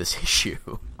at the end of this issue.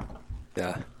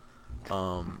 Yeah.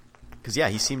 Because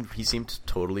he seemed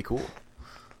totally cool.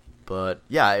 But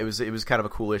yeah, it was kind of a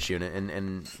cool issue,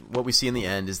 and what we see in the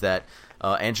end is that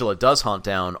Angela does hunt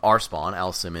down our Spawn,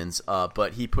 Al Simmons,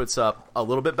 but he puts up a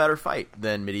little bit better fight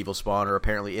than medieval Spawn, or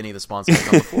apparently any of the Spawns that have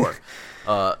come before.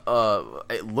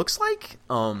 It looks like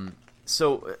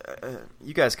So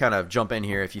you guys kind of jump in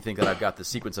here if you think that I've got the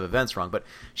sequence of events wrong, but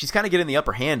she's kind of getting the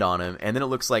upper hand on him, and then it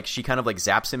looks like she kind of like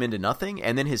zaps him into nothing,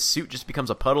 and then his suit just becomes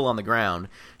a puddle on the ground.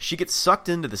 She gets sucked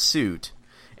into the suit,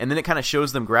 and then it kind of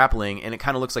shows them grappling, and it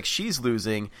kind of looks like she's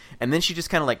losing, and then she just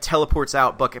kind of like teleports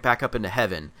out, back up into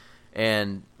heaven.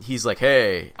 And he's like,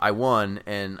 hey, I won.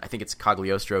 And I think it's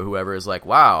Cagliostro, whoever, is like,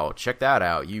 wow, check that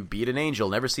out. You beat an angel.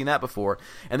 Never seen that before.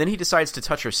 And then he decides to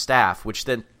touch her staff, which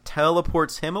then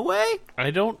teleports him away?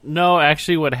 I don't know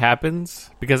actually what happens,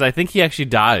 because I think he actually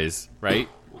dies, right?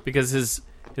 Because his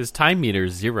time meter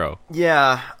is 0.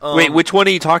 Yeah. Wait, which one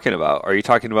are you talking about? Are you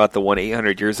talking about the one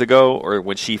 800 years ago, or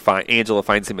when Angela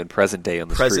finds him in present day on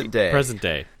the street? Present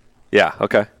day. Yeah,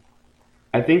 okay.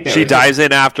 I think that she dives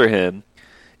in after him.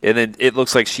 And then it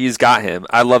looks like she's got him.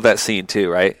 I love that scene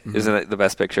too, right? Mm-hmm. Isn't it the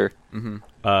best picture? Mm-hmm.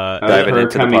 Diving her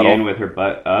into coming the puddle. in with her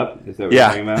butt up. Is that what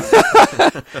you're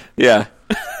talking about? Yeah.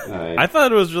 I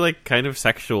thought it was really kind of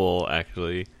sexual,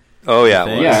 actually. Oh yeah.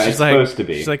 Yeah, it's supposed to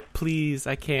be. She's like, please,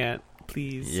 I can't,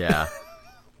 please. Yeah.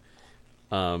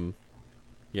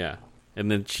 Yeah.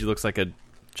 And then she looks like a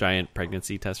giant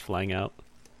pregnancy test flying out.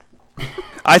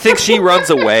 I think she runs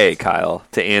away, Kyle,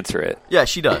 to answer it. Yeah,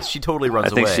 she does. She totally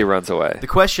runs away. I think she runs away. The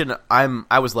question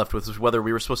I was left with was whether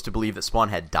we were supposed to believe that Spawn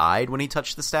had died when he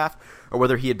touched the staff, or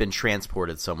whether he had been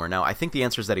transported somewhere. Now, I think the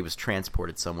answer is that he was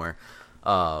transported somewhere.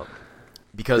 Because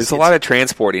there's a lot of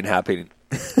transporting happening.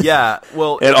 Yeah,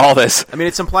 well, in all this. I mean,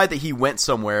 it's implied that he went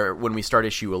somewhere when we start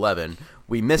issue 11.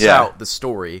 We miss out the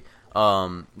story.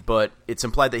 But it's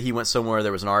implied that he went somewhere.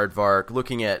 There was an aardvark.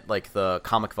 Looking at like the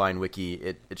Comic Vine wiki,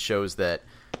 it shows that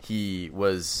he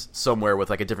was somewhere with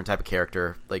like a different type of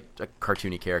character, like a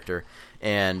cartoony character,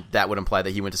 and that would imply that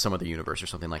he went to some other universe or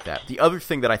something like that. The other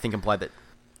thing that I think implied that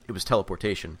it was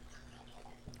teleportation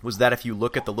was that if you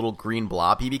look at the little green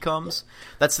blob he becomes,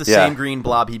 that's the same green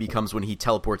blob he becomes when he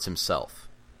teleports himself.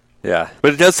 Yeah,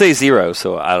 but it does say 0,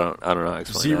 so I don't know how to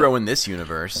explain 0 that. in this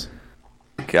universe.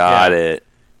 Got it.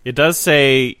 It does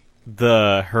say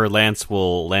her lance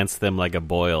will lance them like a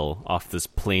boil off this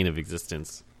plane of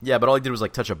existence. Yeah, but all he did was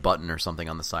like touch a button or something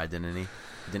on the side, didn't he?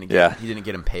 He didn't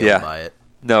get impaled by it.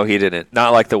 No, he didn't.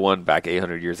 Not like the one back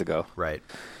 800 years ago. Right.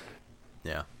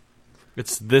 Yeah.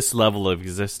 It's this level of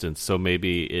existence, so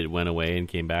maybe it went away and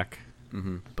came back.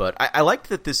 Mm-hmm. But I liked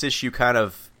that this issue kind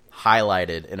of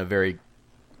highlighted in a very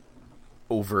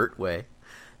overt way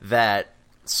that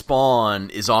Spawn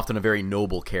is often a very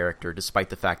noble character, despite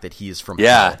the fact that he is from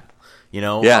hell. You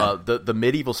know, the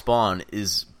medieval Spawn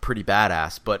is pretty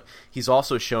badass, but he's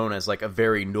also shown as like a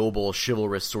very noble,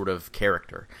 chivalrous sort of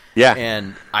character. Yeah,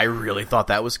 and I really thought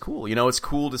that was cool. You know, it's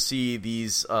cool to see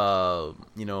these,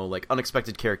 like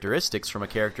unexpected characteristics from a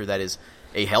character that is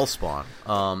a hellspawn.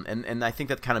 And I think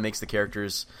that kind of makes the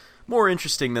characters more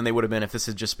interesting than they would have been if this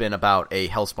had just been about a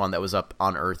hellspawn that was up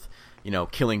on Earth, you know,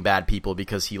 killing bad people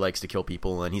because he likes to kill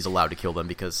people and he's allowed to kill them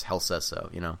because hell says so,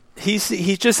 you know. He's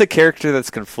just a character that's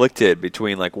conflicted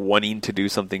between like wanting to do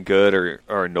something good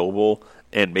or noble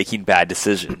and making bad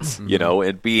decisions, you know,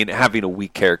 and having a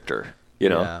weak character, you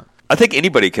know. Yeah. I think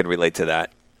anybody can relate to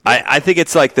that. I think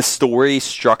it's like the story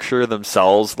structure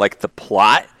themselves, like the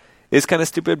plot is kind of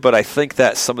stupid, but I think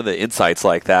that some of the insights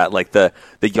like that, like the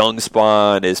young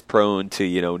Spawn is prone to,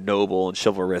 you know, noble and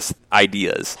chivalrous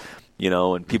ideas, you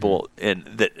know, and people and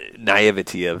the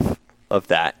naivety of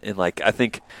that. And like, I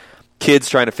think kids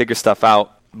trying to figure stuff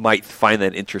out might find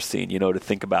that interesting, you know, to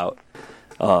think about.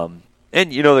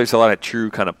 And, you know, there's a lot of true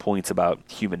kind of points about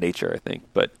human nature, I think,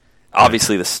 but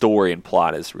obviously the story and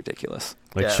plot is ridiculous.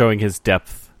 Like showing his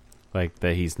depth, like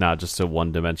that he's not just a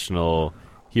one-dimensional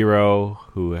hero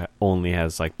who only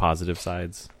has like positive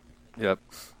sides. Yep.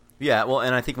 Yeah, well,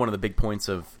 and I think one of the big points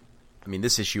of, I mean,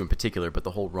 this issue in particular, but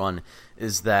the whole run,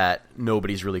 is that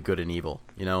nobody's really good and evil.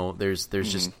 You know, there's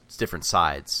just different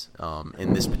sides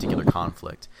in this particular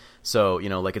conflict. So, you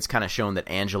know, like it's kind of shown that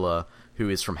Angela, who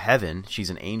is from heaven, she's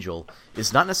an angel,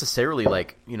 is not necessarily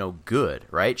like, you know, good,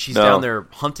 right? She's down there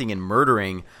hunting and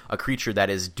murdering a creature that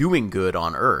is doing good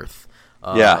on Earth.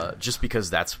 Just because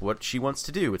that's what she wants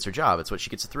to do. It's her job. It's what she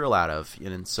gets a thrill out of.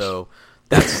 And so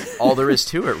that's all there is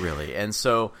to it, really. And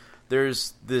so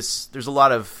there's a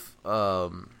lot of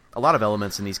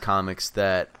elements in these comics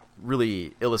that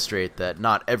really illustrate that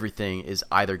not everything is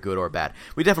either good or bad.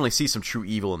 We definitely see some true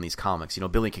evil in these comics. You know,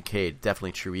 Billy Kincaid,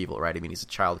 definitely true evil, right? I mean, he's a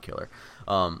child killer.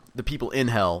 The people in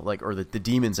hell, like, or the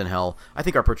demons in hell, I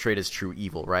think are portrayed as true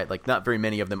evil, right? Like, not very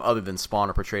many of them, other than Spawn,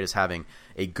 are portrayed as having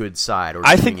a good side. Or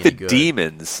I think the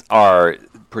demons are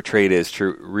portrayed as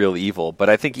true, real evil, but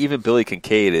I think even Billy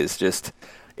Kincaid is just,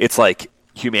 it's like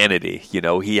humanity, you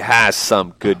know? He has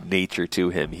some good nature to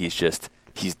him.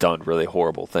 He's done really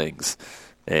horrible things,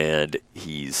 and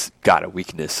he's got a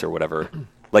weakness or whatever.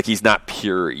 Like, he's not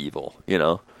pure evil, you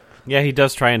know? Yeah, he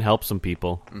does try and help some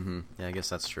people. Mm-hmm. Yeah, I guess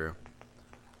that's true.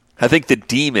 I think the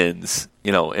demons,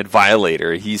 you know, and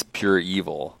Violator, he's pure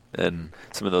evil, and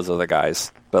some of those other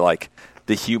guys. But, like,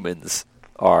 the humans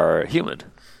are human.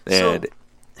 And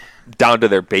down to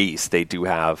their base, they do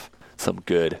have some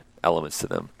good elements to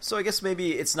them. So I guess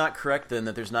maybe it's not correct, then,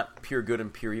 that there's not pure good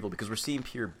and pure evil, because we're seeing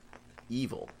pure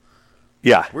evil.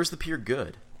 Yeah. Where's the pure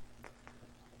good?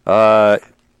 I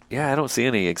don't see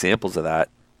any examples of that.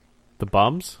 The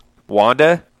bums?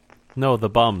 Wanda? No, the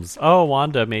bums. Oh,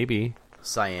 Wanda, maybe.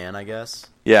 Cyan, I guess.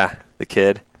 Yeah, the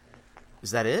kid.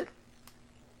 Is that it?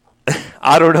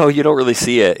 I don't know. You don't really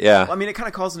see it. Yeah. Well, I mean, it kind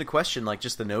of calls into question, like,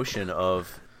 just the notion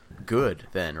of good,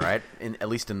 then, right? At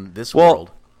least in this world.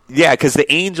 Yeah, because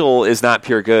the angel is not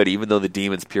pure good, even though the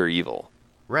demon's pure evil.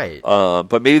 Right.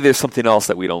 But maybe there's something else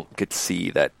that we don't get to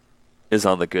see that is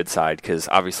on the good side, because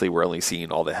obviously we're only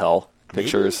seeing all the hell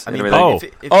pictures. Maybe? And I mean,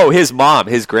 everything. His mom,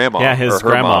 his grandma. Yeah, his or her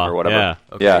grandma. mom or whatever. Yeah.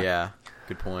 Okay, yeah.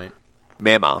 Good point.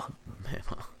 Mama.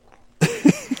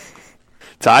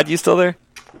 Todd, you still there?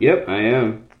 Yep, I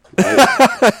am.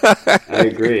 I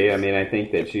agree. I mean, I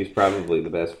think that she's probably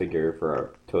the best figure for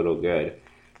our total good.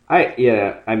 I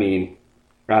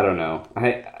don't know.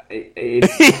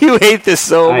 You hate this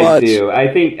so much. I do.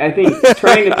 I think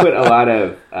trying to put a lot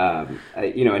of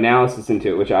analysis into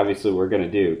it, which obviously we're going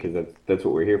to do because that's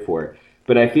what we're here for.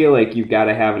 But I feel like you've got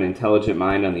to have an intelligent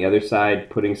mind on the other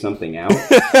side putting something out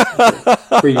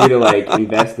for you to like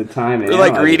invest the time. We're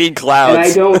like reading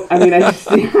clouds. And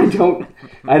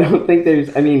I don't think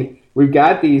there's. I mean, we've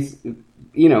got these,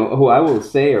 who I will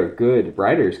say are good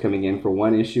writers coming in for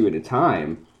one issue at a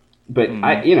time. But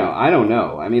I don't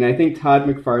know. I mean, I think Todd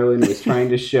McFarlane was trying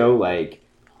to show like,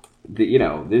 this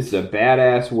is a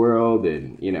badass world,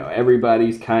 and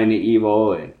everybody's kind of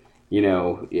evil, and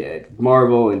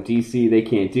Marvel and DC, they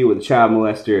can't deal with a child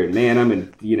molester, and man,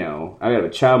 I got a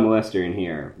child molester in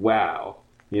here. Wow,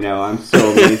 I'm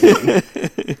so amazing.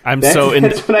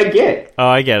 That's what I get. Oh,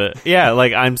 I get it. Yeah,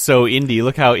 like I'm so indie.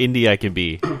 Look how indie I can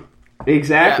be.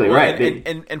 Exactly, Yeah, well,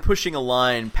 right. and pushing a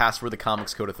line past where the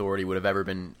Comics Code Authority would have ever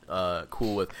been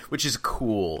cool with, which is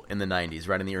cool in the 90s,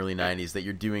 right in the early 90s, that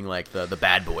you're doing like the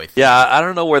bad boy thing. Yeah, I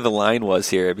don't know where the line was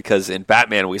here, because in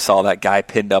Batman we saw that guy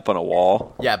pinned up on a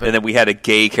wall. Yeah, but and then we had a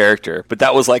gay character, but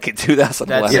that was like in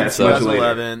 2011. That's so-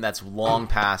 2011. That's long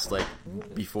past, like,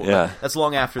 before. Yeah. That's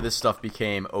long after this stuff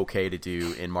became okay to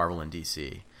do in Marvel and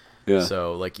DC. Yeah.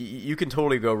 So, like, you can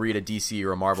totally go read a DC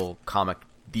or a Marvel comic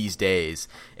these days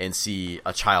and see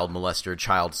a child molester,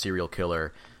 child serial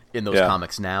killer in those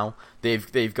comics now.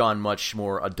 They've gone much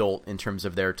more adult in terms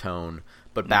of their tone,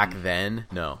 but back then,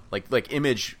 no. Like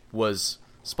Image was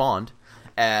spawned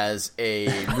as a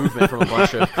movement from a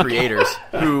bunch of creators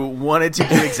who wanted to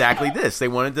do exactly this. They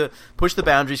wanted to push the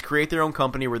boundaries, create their own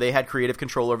company where they had creative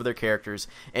control over their characters,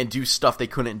 and do stuff they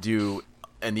couldn't do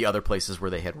in the other places where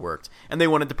they had worked. And they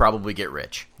wanted to probably get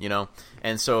rich, you know?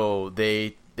 And so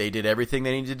they did everything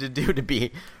they needed to do to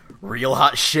be real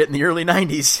hot shit in the early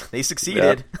 90s. They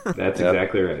succeeded. Yep. That's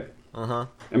exactly right. Uh-huh.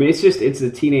 I mean, it's a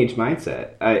teenage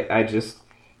mindset.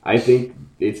 I think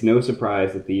it's no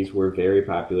surprise that these were very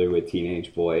popular with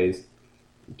teenage boys,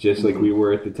 just like we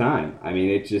were at the time. I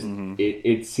mean,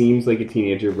 it seems like a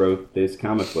teenager wrote this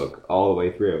comic book all the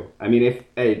way through. I mean,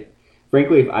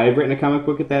 frankly, if I had written a comic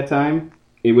book at that time,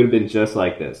 it would have been just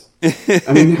like this.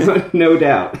 I mean, no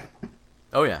doubt.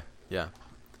 Oh, yeah. Yeah.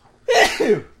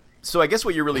 So I guess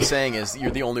what you're really saying is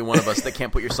you're the only one of us that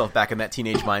can't put yourself back in that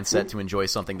teenage mindset to enjoy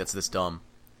something that's this dumb.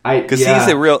 Because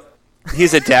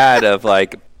he's a dad of,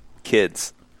 like,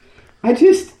 kids. I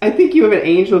think you have an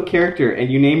angel character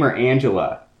and you name her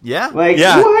Angela. Yeah. Like,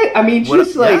 Yeah. what? I mean,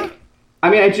 just yeah.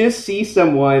 I just see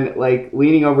someone, like,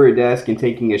 leaning over a desk and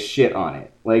taking a shit on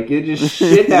it. Like, you just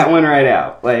shit that one right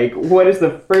out. Like, what is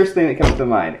the first thing that comes to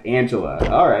mind? Angela.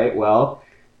 All right, well,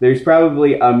 there's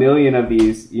probably 1 million of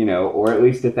these, you know, or at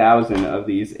least 1,000 of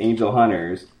these angel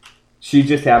hunters. She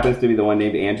just happens to be the one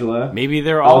named Angela. Maybe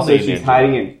they're all also named she's Angela.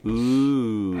 hiding in.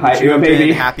 Ooh. Would you have Maybe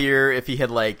been happier if he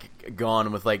had, like,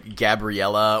 gone with, like,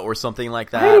 Gabriella or something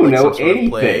like that? I don't like know some sort of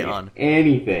play anything. on...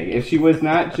 Anything. If she was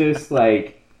not just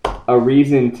like a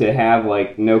reason to have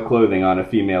like no clothing on a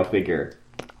female figure.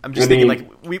 I'm just thinking, like,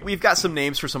 we've got some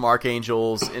names for some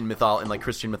archangels in like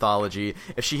Christian mythology.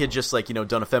 If she had just, like, you know,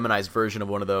 done a feminized version of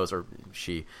one of those, or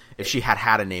if she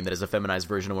had a name that is a feminized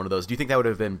version of one of those, do you think that would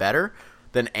have been better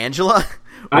than Angela?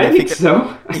 I think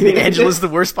so. You think Angela's the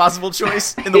worst possible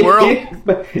choice in the world?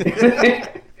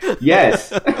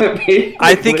 Yes.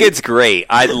 I think it's great.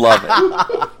 I love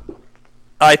it.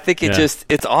 I think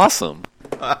it's awesome.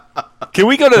 Can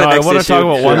we go to the next I want to issue? talk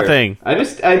about one thing. I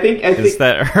think Is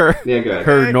that go ahead.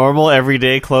 her normal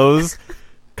everyday clothes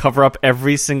cover up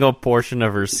every single portion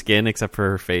of her skin except for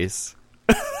her face.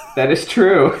 That is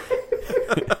true.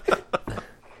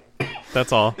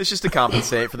 That's all. It's just to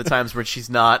compensate for the times where she's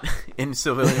not in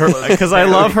civilian clothes. Because I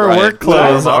love her Right. work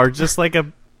clothes Well, are just like a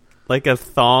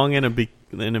thong and a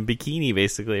bikini,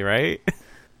 basically, right?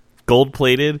 Gold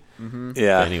plated.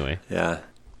 Yeah. Anyway. Yeah.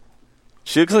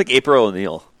 She looks like April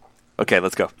O'Neil. Okay,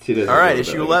 let's go. She does All right, a little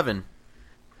issue bit. 11.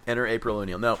 Enter April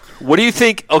O'Neil. No, What do you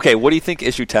think? Okay, what do you think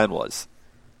issue 10 was?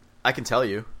 I can tell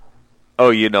you. Oh,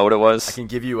 you know what it was? I can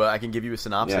give you a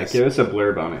synopsis. Yeah, give us a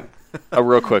blurb on it. A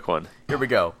real quick one. Here we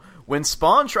go. When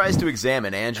Spawn tries to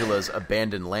examine Angela's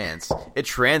abandoned lands, it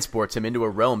transports him into a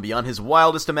realm beyond his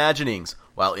wildest imaginings.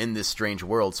 While in this strange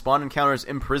world, Spawn encounters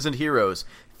imprisoned heroes,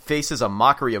 faces a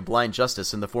mockery of blind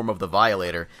justice in the form of the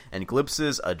Violator, and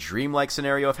glimpses a dreamlike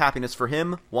scenario of happiness for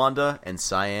him, Wanda, and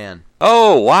Cyan.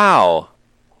 Oh, wow.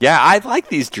 Yeah, I like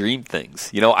these dream things.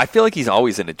 You know, I feel like he's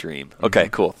always in a dream. Okay,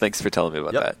 cool. Thanks for telling me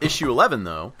about that. Issue 11,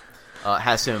 though,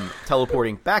 has him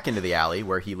teleporting back into the alley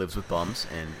where he lives with bums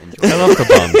and enjoys. I love the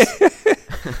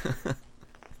bums.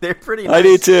 They're pretty nice. I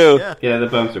do too. Yeah, Yeah, the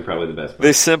bumps are probably the best They're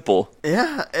part. simple.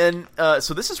 yeah. And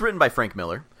so this is written by Frank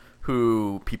Miller,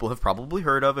 who people have probably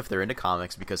heard of if they're into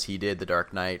comics, because he did The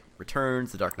Dark Knight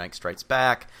Returns, The Dark Knight Strikes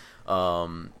Back,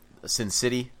 Sin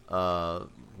City.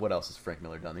 What else has Frank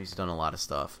Miller done? He's done a lot of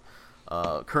stuff.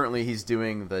 Currently, he's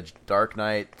doing The Dark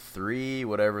Knight 3,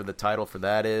 whatever the title for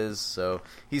that is. So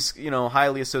he's, you know,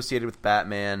 highly associated with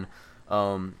Batman.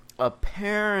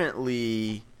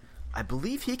 Apparently, I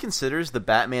believe he considers the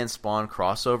Batman Spawn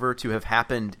crossover to have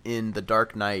happened in the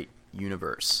Dark Knight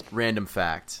universe. Random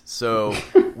fact. So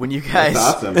when you guys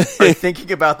awesome. are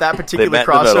thinking about that particular met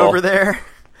in the middle. crossover there,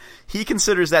 he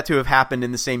considers that to have happened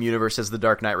in the same universe as The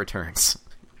Dark Knight Returns.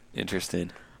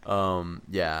 Interesting.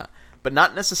 Yeah. But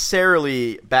not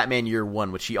necessarily Batman Year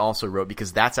One, which he also wrote,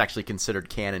 because that's actually considered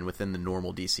canon within the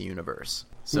normal DC universe.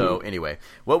 So anyway,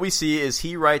 what we see is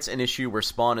he writes an issue where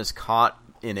Spawn is caught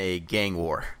in a gang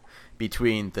war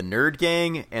between the nerd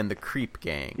gang and the creep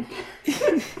gang.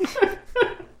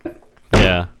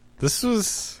 Yeah. This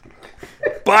was...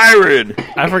 Byron!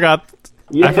 I forgot...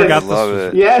 Yes. I forgot Love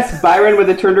this. it. Yes, Byron with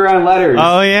the turned around letters.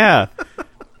 Oh, yeah.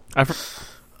 I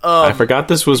forgot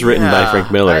this was written by yeah,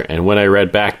 Frank Miller, and when I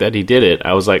read back that he did it,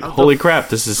 I was like, holy crap,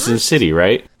 this is Sin City,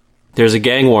 right? There's a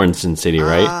gang war in Sin City,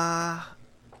 right?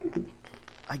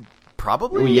 I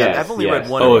probably. Oh, yes, I've only yes. read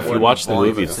one. Oh, if you one watch the volume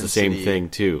movie, of it's Sin the same City. thing,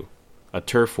 too. A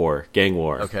turf war, gang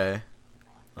war. Okay.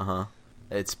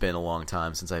 It's been a long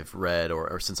time since I've read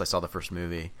or since I saw the first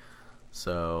movie,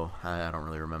 so I don't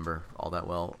really remember all that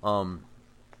well.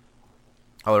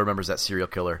 All I remember is that serial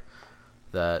killer.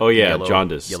 That Oh, yeah,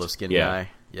 Jaundice. yellow skin Yeah. guy.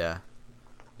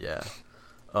 Yeah.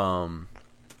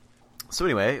 So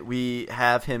anyway, we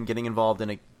have him getting involved in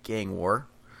a gang war.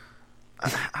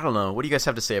 I don't know. What do you guys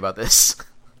have to say about this?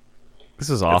 This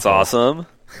is awful. It's awesome.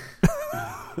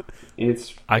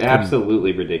 It's I couldn't-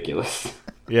 absolutely ridiculous.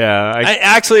 Yeah.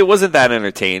 Actually, it wasn't that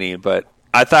entertaining, but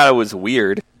I thought it was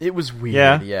weird. It was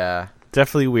weird. Yeah.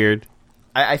 Definitely weird.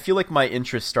 I feel like my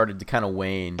interest started to kind of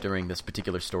wane during this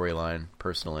particular storyline,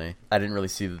 personally. I didn't really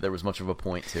see that there was much of a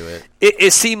point to it.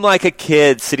 It seemed like a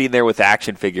kid sitting there with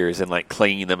action figures and like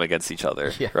clanging them against each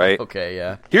other, Yeah. right? Okay,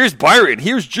 yeah. Here's Byron.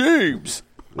 Here's James.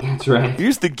 That's right.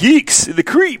 Here's the geeks and the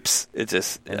creeps. It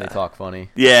just And they talk funny.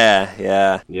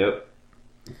 yeah. Yep.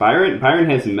 Byron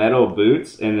has metal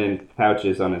boots and then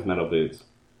pouches on his metal boots.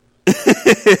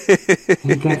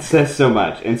 That says so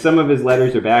much. And some of his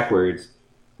letters are backwards,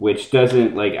 which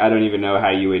doesn't, like, I don't even know how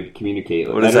you would communicate.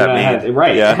 What does that mean?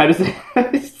 Right. Yeah. How does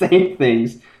it say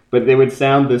things, but they would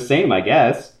sound the same, I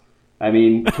guess. I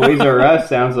mean, Toys R Us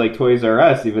sounds like Toys R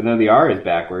Us, even though the R is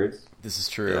backwards. This is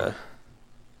true. Yeah.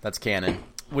 That's canon.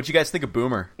 What'd you guys think of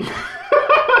Boomer?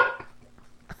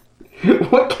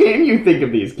 What can you think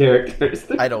of these characters?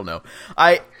 I don't know.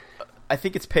 I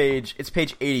think it's page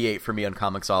 88 for me on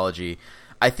Comixology.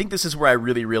 I think this is where I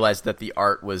really realized that the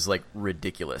art was like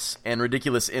ridiculous, and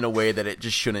ridiculous in a way that it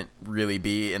just shouldn't really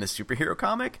be in a superhero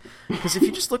comic. Because if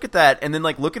you just look at that and then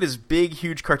like look at his big,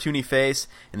 huge cartoony face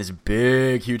and his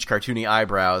big, huge cartoony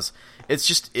eyebrows, it's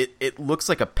just it looks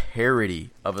like a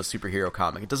parody of a superhero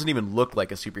comic. It doesn't even look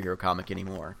like a superhero comic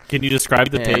anymore. Can you describe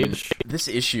the And page? this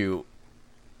issue,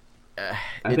 I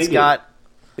it's think got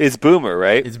It's Boomer,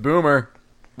 right? it's Boomer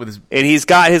with his And he's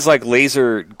got his like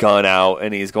laser gun out,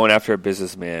 and he's going after a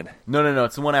businessman. no.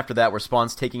 It's the one after that where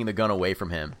Spawn's taking the gun away from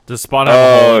him. Does Spawn have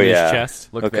a hole in yeah. his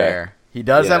chest? Look Okay. there. He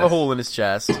does have a Yes. hole in his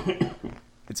chest.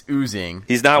 It's oozing.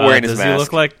 He's not wearing his does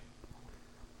mask.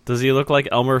 Does he look like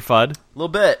Elmer Fudd? A little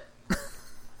bit.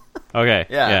 Okay.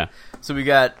 Yeah. So we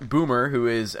got Boomer, who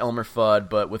is Elmer Fudd,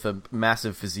 but with a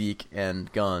massive physique and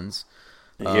guns.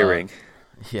 The earring.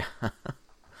 Yeah.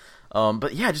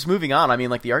 But yeah, just moving on. I mean,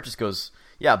 like the art just goes.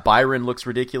 Yeah, Byron looks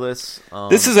ridiculous.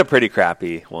 This is a pretty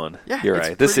crappy one. Yeah, You're it's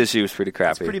right. This pretty- issue is pretty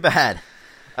crappy. It's pretty bad.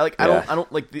 I Yeah.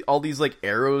 don't like all these like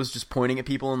arrows just pointing at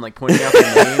people and like pointing out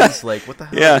their names. Like, what the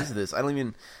hell Yeah. is this? I don't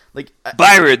even like.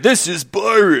 Byron, this is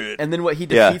Byron. And then what he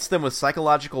Yeah. defeats them with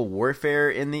psychological warfare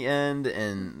in the end,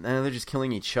 and they're just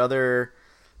killing each other.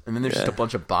 And then there's just a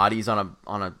bunch of bodies on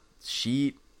a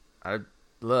sheet. And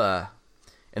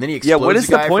then he explodes what is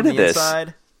the guy the point from of the this?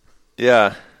 inside.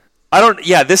 Yeah. I don't.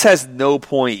 Yeah, this has no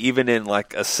point, even in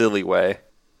like a silly way.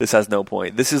 This has no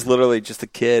point. This is literally just a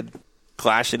kid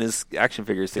clashing his action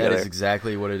figures together. That is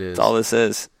exactly what it is. That's all this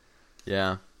is.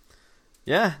 Yeah.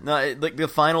 Yeah, no, like the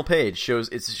final page shows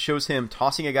him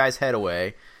tossing a guy's head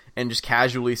away and just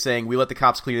casually saying, "We let the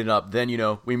cops clean it up. Then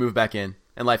we move back in,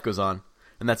 and life goes on."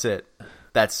 And that's it.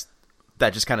 That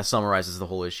just kind of summarizes the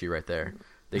whole issue right there.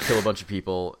 They kill a bunch of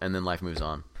people, and then life moves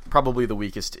on. Probably the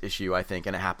weakest issue, I think,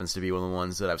 and it happens to be one of the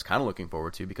ones that I was kind of looking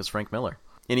forward to because Frank Miller.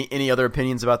 Any other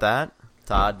opinions about that,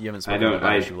 Todd? You haven't spoken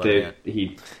about issue 11 yet.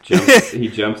 He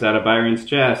jumps out of Byron's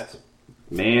chest.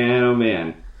 Man, oh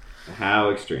man,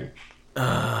 how extreme!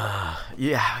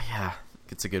 Yeah,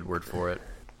 it's a good word for it.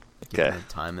 Okay. The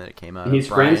time that it came out. He's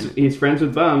of Brian. friends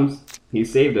with bums. He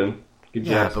saved him. Good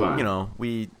Yeah, job, but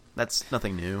Spawn. that's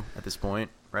nothing new at this point,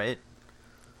 right?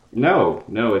 No,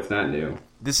 it's not new.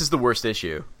 This is the worst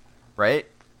issue, right?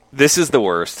 This is the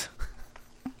worst.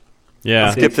 Yeah.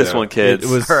 I think Skip this so. one, kids.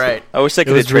 It was. All right. I wish I It could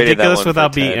have was traded that ridiculous one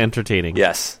without for being 10. entertaining.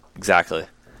 Yes, exactly.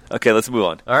 Okay, let's move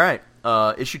on. All right.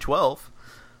 Issue 12.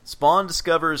 Spawn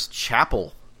discovers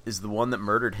Chapel is the one that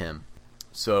murdered him.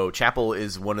 So Chapel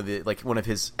is one of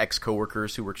his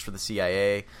ex-coworkers who works for the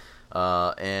CIA,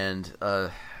 and I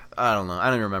don't know. I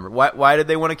don't even remember. Why did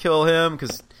they want to kill him?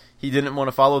 Because he didn't want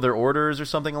to follow their orders or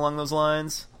something along those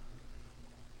lines?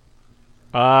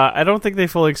 I don't think they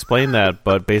fully explained that,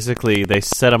 but basically they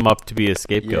set him up to be a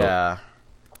scapegoat. Yeah.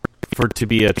 to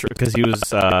be because he was.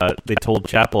 They told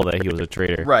Chapel that he was a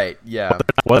traitor. Right. Yeah.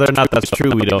 Whether or not that's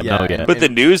true, we don't know yet. But the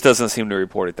news doesn't seem to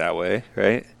report it that way,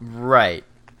 right? Right.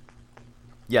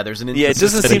 Yeah, there's an it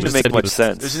doesn't seem to make much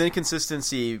sense. There's an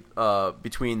inconsistency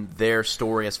between their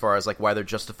story as far as like why they're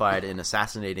justified in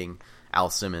assassinating Al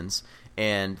Simmons,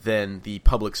 and then the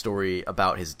public story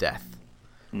about his death,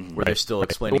 where they're still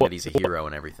explaining that he's a hero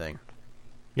and everything.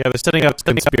 Yeah, they're setting up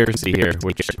conspiracy here,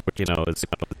 which is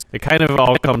it kind of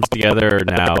all comes together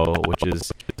now. Which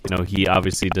is he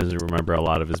obviously doesn't remember a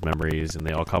lot of his memories, and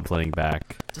they all come flooding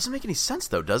back. Doesn't make any sense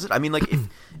though, does it? I mean, like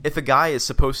if a guy is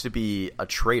supposed to be a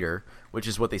traitor, which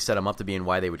is what they set him up to be and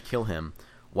why they would kill him,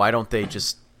 why don't they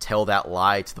just tell that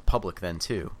lie to the public then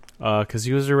too? Because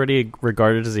he was already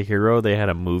regarded as a hero. They had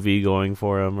a movie going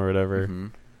for him or whatever. Mm-hmm.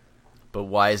 But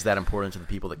why is that important to the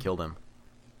people that killed him?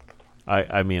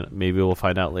 I mean, maybe we'll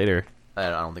find out later. I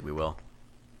don't think we will.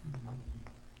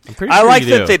 I'm pretty I sure like you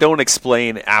that do. they don't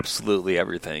explain absolutely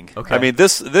everything. Okay. I mean,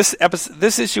 this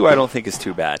issue I don't think is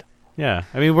too bad. Yeah,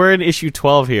 I mean, we're in issue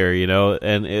 12 here,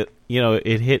 and it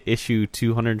hit issue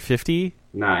 250.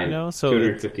 So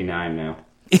 259 now.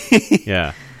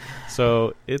 Yeah,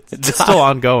 so it's still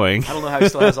ongoing. I don't know how he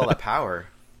still has all that power.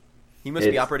 He must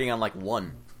be operating on like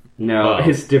one. No,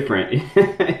 it's different.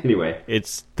 Anyway,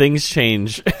 things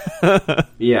change. Whatever.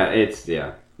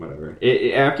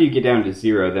 After you get down to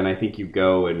 0, then I think you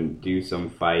go and do some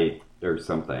fight or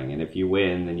something, and if you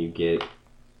win, then you get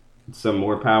some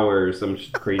more power or some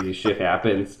crazy shit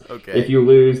happens. Okay. If you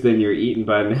lose, then you're eaten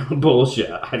by bullshit.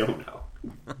 I don't know.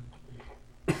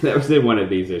 That was in one of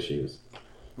these issues.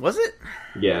 Was it?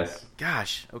 Yes.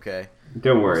 Gosh. Okay.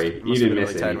 Don't worry. You Must have didn't been miss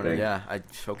really tight when anything.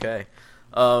 Okay.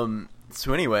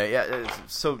 So anyway,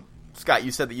 so Scott,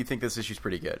 you said that you think this issue's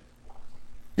pretty good.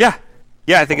 Yeah,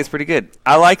 I think it's pretty good.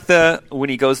 I like when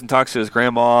he goes and talks to his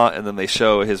grandma, and then they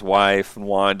show his wife and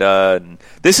Wanda. And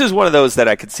this is one of those that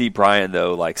I could see Brian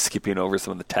though, like skipping over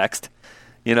some of the text.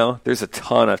 There's a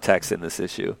ton of text in this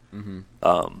issue.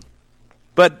 Mm-hmm.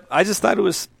 But I just thought it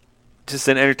was just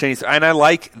an entertaining story. And I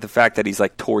like the fact that he's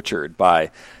like tortured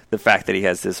by the fact that he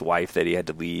has this wife that he had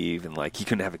to leave, and like he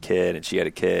couldn't have a kid, and she had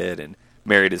a kid, and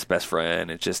married his best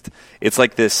friend. It's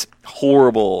like this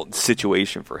horrible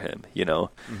situation for him,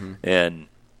 Mm-hmm. And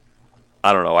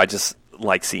I don't know. I just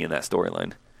like seeing that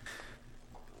storyline.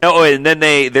 Oh, and then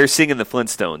they're singing the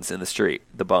Flintstones in the street,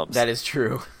 the bums. That is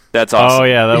true. That's awesome. Oh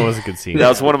yeah, that was a good scene. That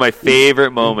was one of my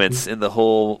favorite moments in this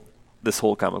whole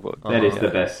comic book. That is the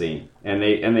best scene. And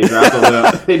they drop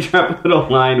a little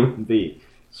line with the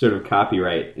sort of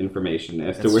copyright information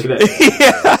as to where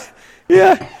that.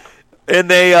 Yeah. And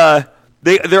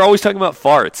they're always talking about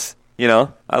farts.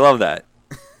 I love that.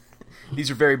 These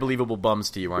are very believable bums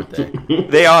to you, aren't they?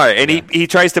 They are, and he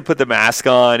tries to put the mask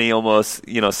on. He almost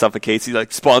suffocates. He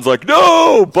like Spawn's like,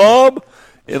 "No, bum,"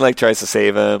 and like tries to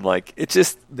save him. Like it's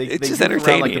just They just around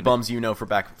entertaining. like the bums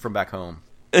from back home.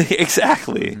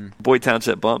 Exactly, Boyd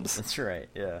Township bums. That's right.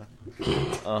 Yeah.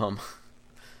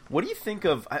 What do you think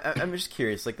of? I'm just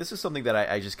curious. Like this is something that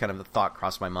I just kind of the thought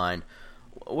crossed my mind.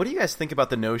 What do you guys think about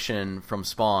the notion from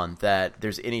Spawn that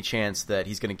there's any chance that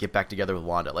he's going to get back together with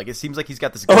Wanda? Like, it seems like he's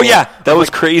got this goal Oh yeah, that of, was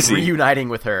like, crazy. reuniting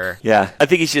with her. Yeah, I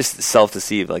think he's just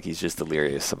self-deceived. Like he's just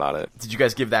delirious about it. Did you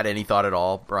guys give that any thought at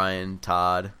all, Brian,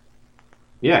 Todd?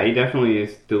 Yeah, he definitely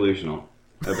is delusional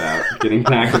about getting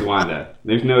back with Wanda.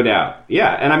 There's no doubt.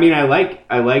 Yeah, and I mean, I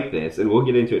like this, and we'll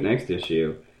get into it next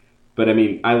issue. But I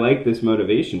mean, I like this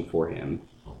motivation for him.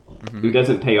 Mm-hmm. It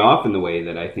doesn't pay off in the way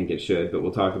that I think it should, but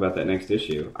we'll talk about that next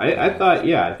issue. I thought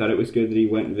it was good that he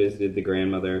went and visited the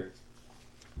grandmother.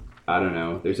 I don't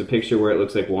know. There's a picture where it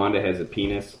looks like Wanda has a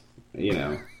penis.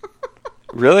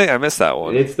 Really? I missed that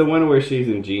one. It's the one where she's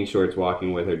in jean shorts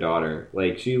walking with her daughter.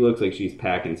 Like, she looks like she's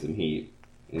packing some heat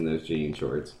in those jean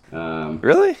shorts.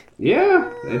 Really?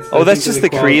 Yeah. That's just the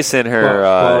crease in her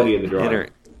quality of the drawing.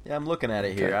 Yeah, I'm looking at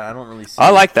it here. I don't really see. I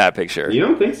like that picture. You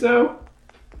don't think so?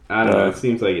 I don't know. It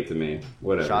seems like it to me.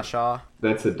 Whatever. Shasha.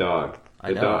 That's a dog.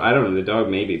 I know. I don't know. The dog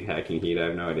may be packing heat. I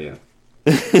have no idea.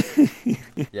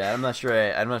 Yeah, I'm not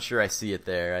sure. I see it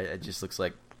there. It just looks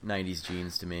like '90s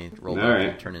jeans to me. Rolled All up right.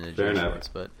 and turned into Fair jean enough. shorts,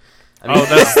 but. I mean,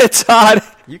 That's Todd.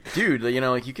 dude,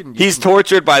 like you can. He's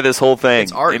tortured by this whole thing.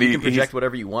 It's art. And You can project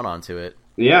whatever you want onto it.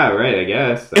 Yeah, right. I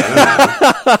guess. I don't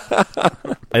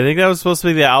know. I think that was supposed to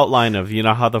be the outline of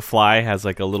how the fly has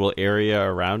like a little area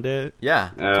around it. Yeah,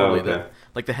 Oh, totally. okay.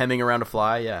 Like the hemming around a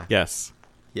fly. Yeah. Yes.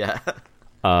 Yeah.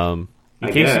 In I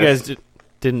case you guess. guys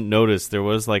didn't notice, there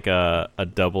was like a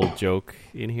double joke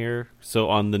in here. So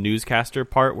on the newscaster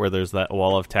part where there's that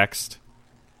wall of text,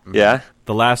 Yeah.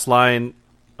 the last line,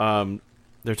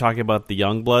 they're talking about the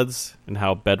Youngbloods and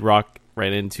how Bedrock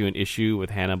right into an issue with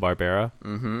Hanna-Barbera.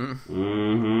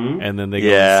 Mm-hmm. And then they go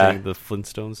and sing the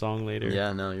Flintstone song later.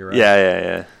 Yeah, no, you're right.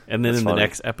 Yeah. And then That's in funny. the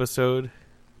next episode,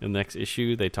 in the next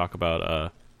issue, they talk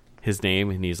about his name,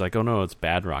 and he's like, "Oh no, it's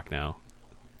Bad Rock now."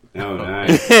 Oh,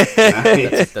 nice.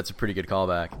 That's a pretty good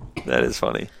callback. That is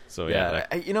funny. So Yeah,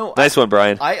 yeah, Nice one,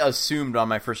 Brian. I assumed on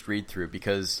my first read through,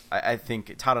 because I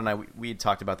think Todd and I, we had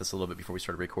talked about this a little bit before we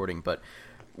started recording, but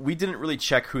we didn't really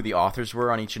check who the authors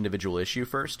were on each individual issue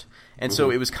first. And so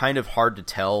it was kind of hard to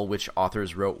tell which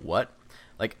authors wrote what.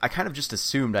 Like, I kind of just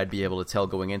assumed I'd be able to tell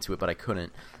going into it, but I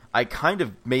couldn't. I kind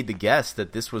of made the guess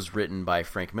that this was written by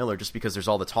Frank Miller just because there's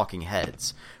all the talking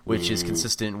heads, which is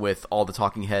consistent with all the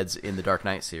talking heads in the Dark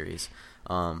Knight series.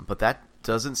 But that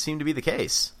doesn't seem to be the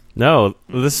case. No,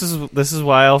 this is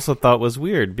why I also thought was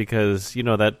weird, because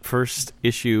that first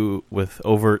issue with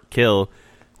Overkill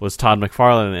was Todd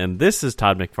McFarlane, and this is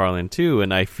Todd McFarlane too,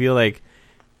 and I feel like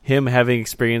him having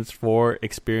experience for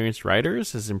experienced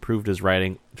writers has improved his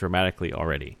writing dramatically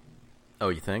already. Oh,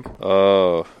 you think?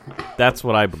 Oh, That's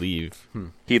what I believe.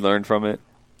 he learned from it.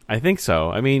 I think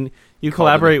so. I mean, you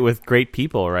collaborate with great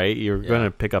people, right? You're going to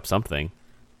pick up something.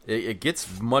 It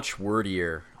gets much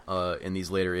wordier in these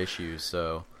later issues,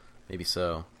 so maybe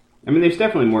so. I mean, there's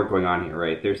definitely more going on here,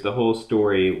 right? There's the whole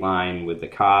storyline with the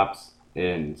cops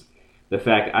and the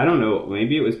fact, I don't know,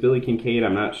 maybe it was Billy Kincaid,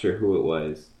 I'm not sure who it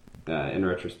was in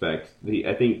retrospect.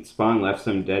 I think Spawn left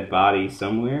some dead body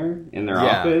somewhere in their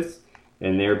office,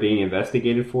 and they're being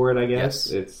investigated for it, I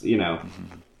guess. Yes.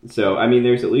 It's, so, I mean,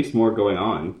 there's at least more going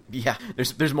on. Yeah,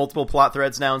 there's multiple plot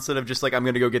threads now instead of just like, I'm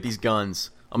going to go get these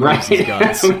guns. I'm going to use these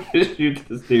guns. I'm going to shoot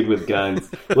this dude with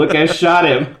guns. Look, I shot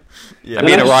him. Yeah. I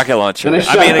mean a rocket launcher. Then I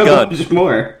shot I mean a him gun. much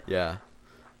more. Yeah.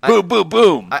 Boom, boom,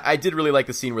 boom. I did really like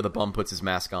the scene where the bum puts his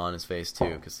mask on his face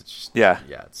too, because it's just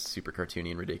it's super cartoony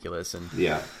and ridiculous, and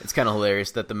it's kind of hilarious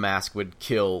that the mask would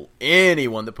kill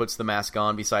anyone that puts the mask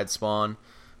on besides Spawn,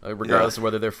 regardless of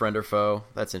whether they're friend or foe.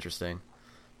 That's interesting.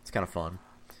 It's kind of fun.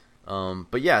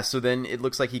 But yeah, so then it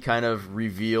looks like he kind of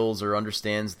reveals or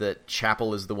understands that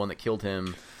Chapel is the one that killed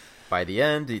him by the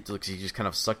end. It looks he just kind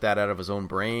of sucked that out of his own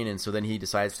brain, and so then he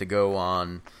decides to go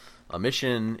on a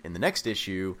mission in the next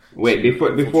issue. Wait,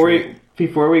 before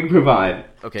we move on,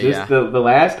 just the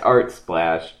last art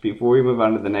splash before we move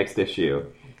on to the next issue.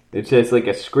 It's just like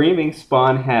a screaming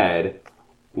Spawn head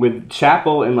with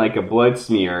Chapel in like a blood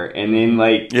smear, and then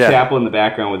Chapel in the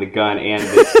background with a gun and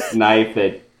this knife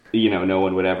that no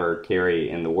one would ever carry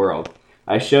in the world.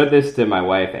 I showed this to my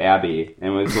wife Abby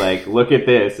and was like, "Look at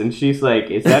this," and she's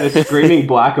like, "Is that a screaming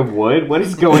block of wood? What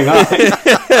is going on?"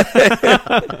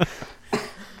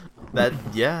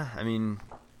 I mean,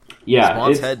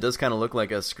 Spawn's head does kind of look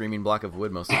like a screaming block of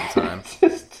wood most of the time.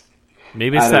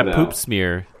 Maybe it's that poop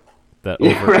smear that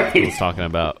Overkill was talking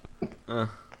about.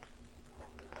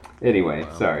 Anyway,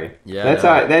 sorry. Yeah,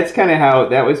 that's kind of how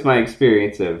that was my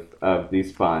experience of these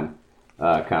Spawn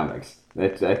comics.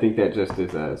 I think that just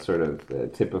is a sort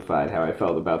of typified how I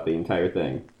felt about the entire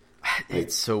thing.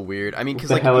 It's so weird. I mean,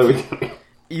 because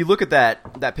you look at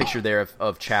that picture there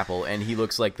of Chapel, and he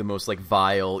looks like the most like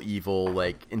vile, evil,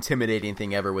 like intimidating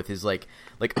thing ever, with his like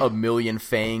a million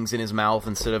fangs in his mouth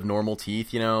instead of normal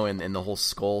teeth, and the whole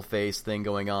skull face thing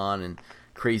going on, and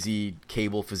crazy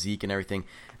Cable physique and everything.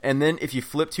 And then if you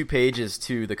flip 2 pages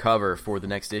to the cover for the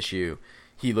next issue,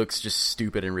 he looks just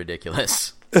stupid and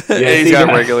ridiculous. He's got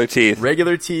regular teeth.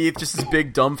 Regular teeth, just this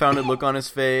big dumbfounded look on his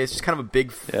face, just kind of a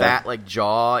big fat like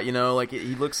jaw, like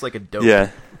he looks like a dope. Yeah.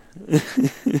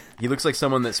 He looks like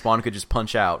someone that Spawn could just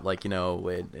punch out, like,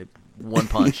 one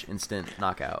punch, instant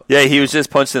knockout. Yeah, he was just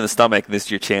punched in the stomach, and this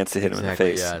is your chance to hit him in the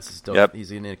face. Yeah, it's just dope. Yep.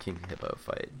 He's in a King Hippo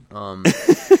fight.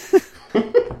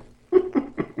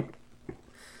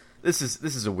 This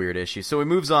is a weird issue. So it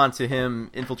moves on to him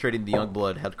infiltrating the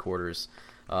Youngblood headquarters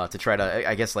to try to,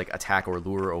 I guess, like attack or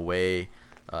lure away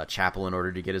Chapel in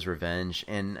order to get his revenge.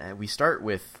 And we start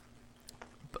with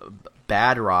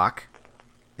Bad Rock.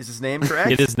 Is his name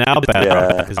correct? It is now Bad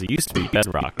Rock, because it used to be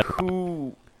Bedrock.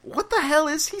 What the hell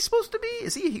is he supposed to be?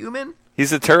 Is he a human?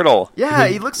 He's a turtle. Yeah,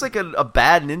 he looks like a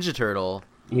bad Ninja Turtle.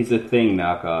 He's a Thing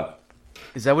knockoff.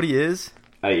 Is that what he is?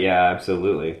 Yeah,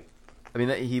 absolutely. I mean,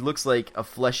 he looks like a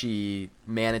fleshy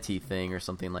manatee thing or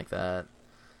something like that.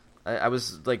 I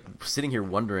was like sitting here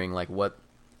wondering like what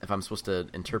if I'm supposed to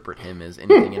interpret him as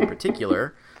anything in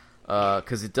particular,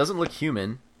 because it doesn't look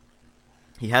human.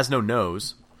 He has no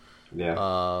nose. Yeah.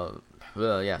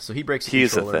 So he breaks the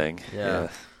He's controller. a thing. Yeah.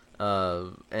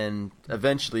 And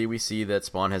eventually we see that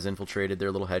Spawn has infiltrated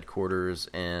their little headquarters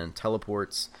and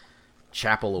teleports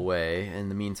Chapel away. In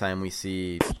the meantime, we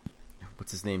see,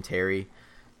 what's his name, Terry,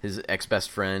 his ex-best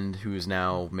friend, who is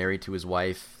now married to his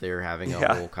wife. They're having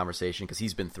a whole conversation because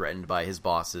he's been threatened by his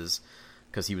bosses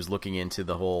because he was looking into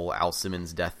the whole Al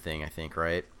Simmons death thing, I think,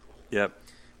 right? Yep.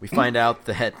 We find out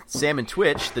that Sam and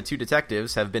Twitch, the two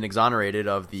detectives, have been exonerated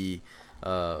of the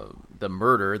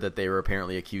murder that they were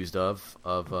apparently accused of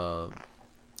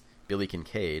Billy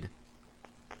Kincaid.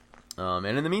 And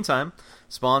in the meantime,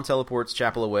 Spawn teleports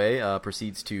Chapel away,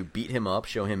 proceeds to beat him up,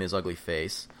 show him his ugly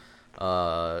face,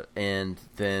 and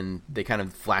then they kind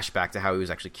of flash back to how he was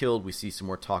actually killed. We see some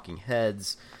more talking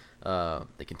heads.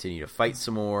 They continue to fight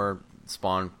some more.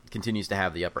 Spawn continues to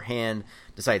have the upper hand,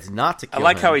 decides not to kill him. I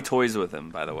like how he toys with him,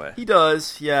 by the way. He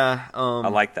does, yeah. I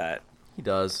like that. He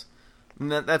does. And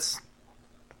that's...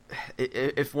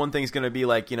 If one thing's going to be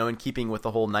like, in keeping with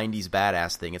the whole 90s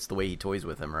badass thing, it's the way he toys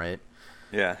with him, right?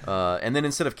 Yeah. And then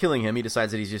instead of killing him, he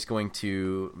decides that he's just going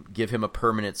to give him a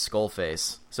permanent skull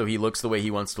face, so he looks the way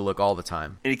he wants to look all the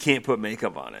time. And he can't put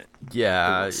makeup on it.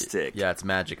 Yeah. It will stick. Yeah, it's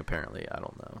magic, apparently. I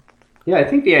don't know. Yeah, I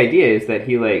think the idea is that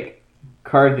he,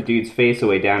 carved the dude's face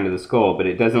away down to the skull, but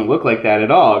it doesn't look like that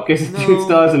at all, because the dude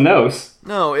still has a nose.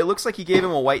 No, it looks like he gave him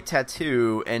a white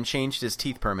tattoo and changed his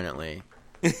teeth permanently.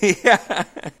 Yeah.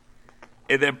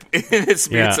 And then it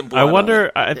smeared some blood. I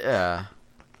wonder... Yeah.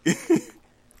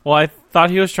 Well, I thought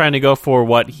he was trying to go for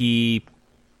what he...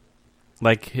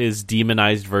 his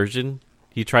demonized version.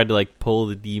 He tried to, pull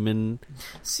the demon...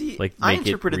 See, make I it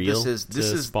interpreted real this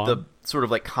is Spawn. the sort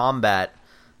of combat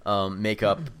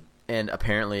makeup and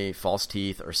apparently false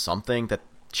teeth or something that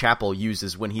Chapel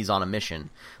uses when he's on a mission.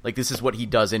 This is what he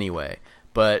does anyway.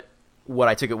 But what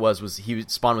I took it was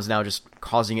Spawn was now just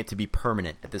causing it to be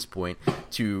permanent at this point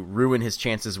to ruin his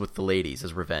chances with the ladies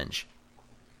as revenge.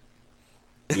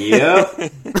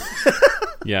 Yep.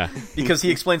 Yeah. Because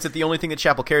he explains that the only thing that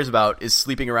Chapel cares about is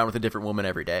sleeping around with a different woman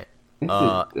every day.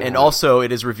 And also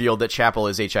it is revealed that Chapel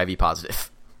is HIV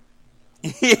positive.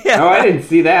 Yeah. Oh, I didn't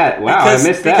see that. Wow, I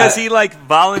missed that. Because he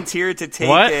volunteered to take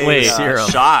a serum.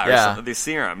 shot or Yeah. something. The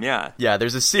serum, yeah. Yeah,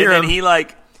 there's a serum. And then he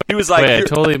was like, Wait, I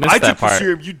totally missed I that took part. the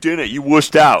serum, you didn't. You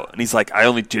wussed out. And he's like, I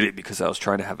only did it because I was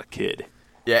trying to have a kid.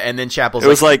 Yeah, and then Chapel's It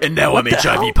was like, and now what I'm the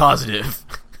HIV hell? positive.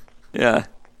 Yeah.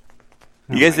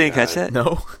 You guys didn't catch that?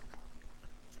 No.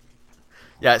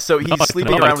 Yeah, so he's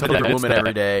sleeping no, I around with a totally different missed woman that.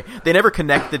 every day. They never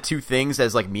connect the two things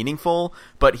as meaningful,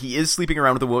 but he is sleeping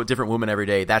around with a different woman every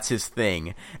day. That's his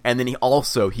thing. And then he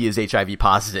is HIV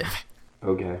positive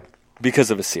Okay.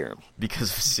 Because of a serum. because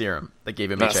of serum that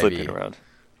gave him Not HIV sleeping around.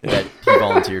 that he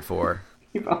volunteered for.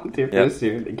 He volunteered for Yep. this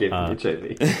serum to give him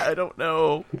HIV. I don't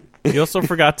know. You also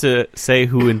forgot to say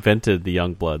who invented the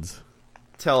Youngbloods.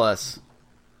 Tell us.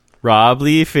 Rob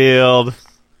Liefeld.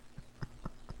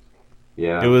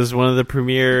 Yeah. It was one of the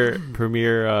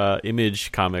premier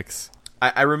Image comics.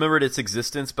 I remembered its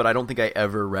existence, but I don't think I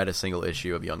ever read a single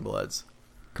issue of Youngbloods.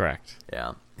 Correct.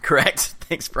 Yeah. Correct.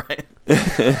 Thanks, Brian.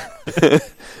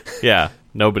 Yeah,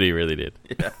 nobody really did.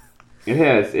 Yeah.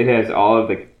 It has all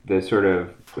of the sort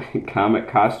of comic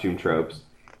costume tropes.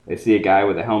 I see a guy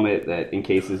with a helmet that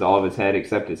encases all of his head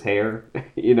except his hair. I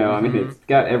mean, it's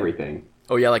got everything.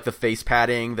 Oh, yeah, the face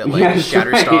padding that, Yes,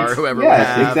 Shatterstar, right. whoever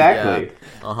Yes, would have. exactly.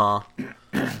 Yeah. Uh-huh.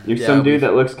 There's Yeah, some we've- dude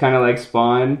that looks kind of like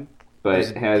Spawn, but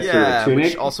has sort of a tunic.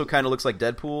 which also kind of looks like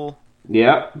Deadpool.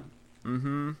 Yep.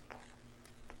 Mm-hmm.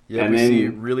 Yeah, And we then see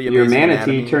really your amazing manatee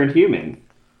anatomy. turned human.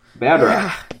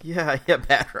 Badrock. Yeah,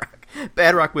 Badrock.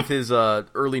 Badrock with his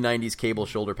early 90s cable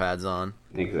shoulder pads on,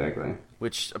 Exactly.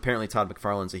 which apparently Todd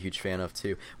McFarlane's a huge fan of,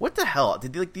 too. What the hell?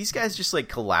 Did these guys just,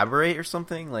 collaborate or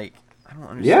something? I don't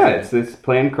understand. Yeah, it's this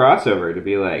planned crossover to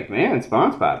be like, man,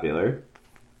 Spawn's popular.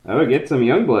 I would get some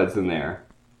Youngbloods in there.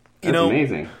 That's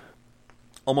amazing.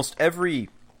 Almost every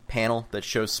panel that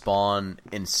shows Spawn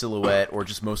in silhouette or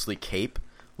just mostly cape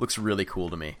looks really cool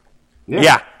to me.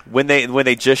 Yeah. When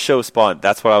they just show Spawn,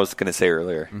 that's what I was going to say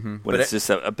earlier. When But it's just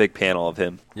a big panel of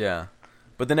him. Yeah.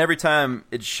 But then every time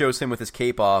it shows him with his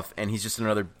cape off and he's just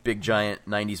another big giant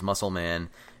 90s muscle man,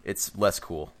 it's less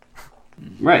cool.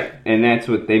 Right, and that's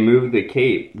what they moved the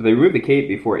cape. They moved the cape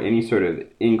before any sort of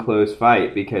in-close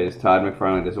fight because Todd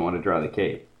McFarlane doesn't want to draw the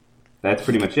cape. That's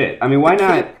pretty much it. I mean, why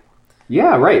not?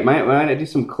 Yeah, right. Why not do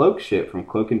some cloak shit from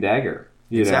Cloak and Dagger?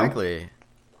 You know? Exactly.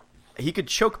 He could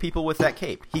choke people with that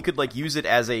cape. He could use it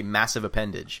as a massive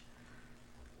appendage.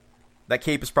 That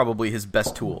cape is probably his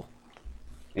best tool.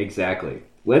 Exactly.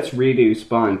 Let's redo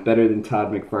Spawn better than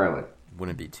Todd McFarlane.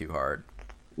 Wouldn't be too hard.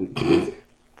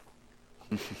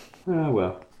 Oh,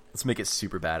 well. Let's make it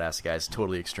super badass, guys.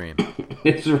 Totally extreme.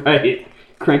 It's right.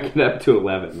 Crank it up to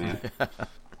 11, man.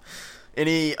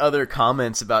 Any other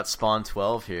comments about Spawn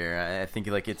 12 here? I think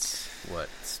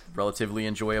it's relatively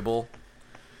enjoyable.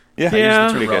 Yeah. Yeah. Use the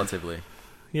term Pretty good. relatively.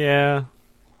 Yeah.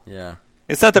 Yeah.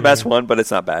 It's not the best one, but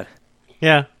it's not bad.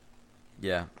 Yeah.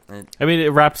 Yeah. I mean, it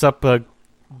wraps up the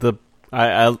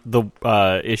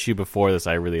issue before this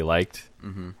I really liked.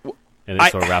 And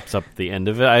it sort of wraps up the end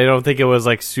of it. I don't think it was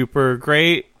like super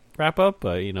great wrap up,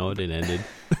 but it ended.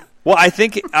 Well, I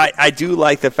think I do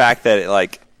like the fact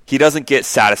that he doesn't get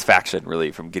satisfaction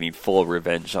really from getting full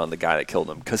revenge on the guy that killed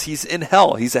him because he's in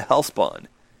hell. He's a hellspawn.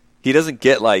 He doesn't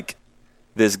get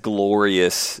this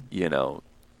glorious,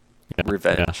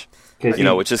 revenge.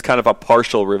 Yeah. Which is kind of a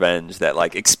partial revenge that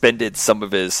expended some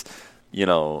of his,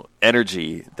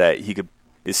 energy that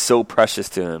is so precious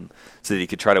to him so that he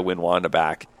could try to win Wanda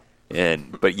back.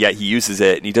 But yet he uses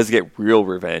it and he doesn't get real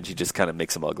revenge. He just kind of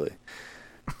makes him ugly.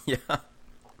 Yeah.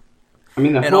 I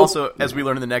mean, also, as we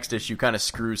learn in the next issue, kind of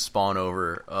screws Spawn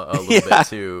over a little bit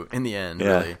too in the end.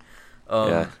 Yeah.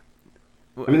 Really.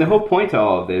 I mean, the whole point to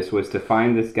all of this was to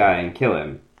find this guy and kill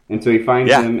him, and so he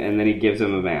finds him, and then he gives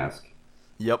him a mask.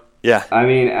 Yep. Yeah. I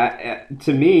mean,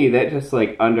 to me, that just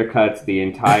undercuts the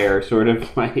entire sort of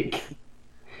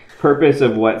purpose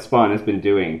of what Spawn has been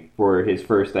doing for his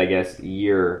first, I guess,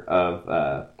 year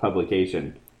of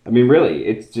publication. I mean, really,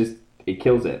 it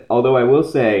kills it. Although I will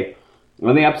say,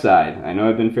 on the upside, I know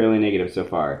I've been fairly negative so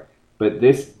far, but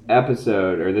this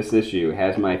episode, or this issue,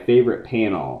 has my favorite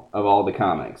panel of all the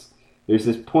comics. There's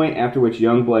this point after which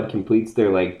Youngblood completes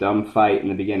their, dumb fight in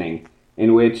the beginning,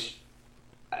 in which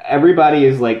everybody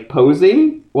is,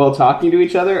 posing while talking to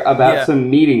each other about some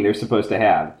meeting they're supposed to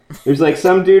have. There's,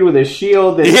 some dude with a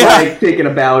shield that's, taking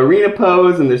a ballerina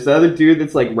pose, and there's the other dude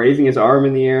that's, raising his arm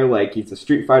in the air like he's a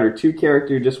Street Fighter 2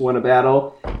 character who just won a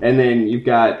battle. And then you've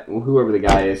got whoever the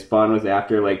guy is Spawn was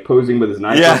after, posing with his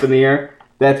knife up in the air.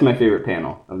 That's my favorite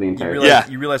panel of the entire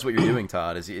thing. You realize what you're doing,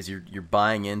 Todd, is you're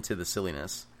buying into the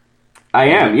silliness. I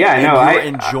am, You're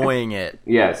enjoying it.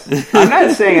 Yes. I'm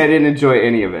not saying I didn't enjoy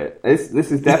any of it.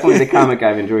 This is definitely the comic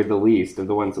I've enjoyed the least of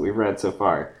the ones that we've read so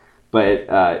far. But,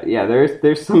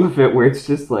 there's some of it where it's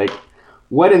just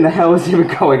what in the hell is even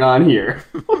going on here?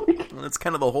 Well, that's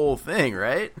kind of the whole thing,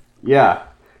 right? Yeah,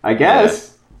 I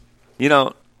guess. Yeah.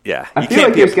 I feel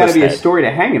like there's got to be a story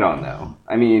to hang it on, though.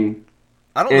 I mean...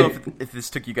 I don't know if this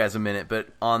took you guys a minute, but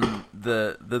on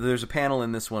there's a panel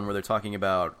in this one where they're talking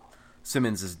about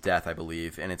Simmons' death, I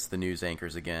believe, and it's the news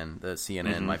anchors again, the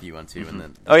CNN, My View on 2, and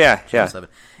then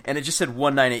and it just said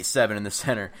 1987 in the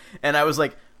center, and I was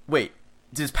like, wait,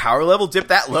 did his power level dip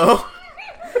that low?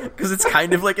 Because it's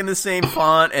kind of in the same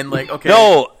font, and okay,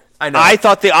 no, I know. I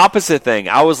thought the opposite thing.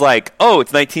 I was like, oh,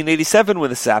 it's 1987 when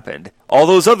this happened. All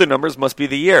those other numbers must be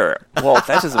the year. Well,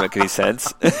 that doesn't make any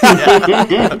sense. Okay.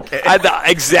 I had the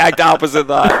exact opposite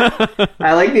thought.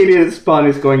 I like the idea that Spawn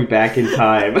is going back in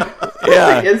time.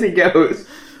 As he goes.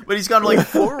 But he's gone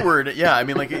forward. Yeah, I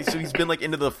mean, so he's been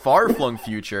into the far-flung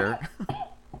future,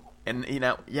 and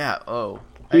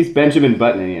he's Benjamin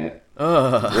Buttoning it.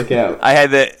 Look out! I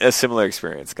had a similar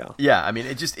experience, Kyle. Yeah, I mean,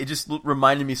 it just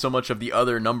reminded me so much of the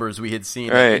other numbers we had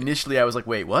seen. Right. Initially, I was like,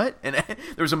 "Wait, what?" And there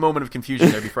was a moment of confusion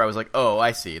there before I was like, "Oh,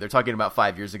 I see. They're talking about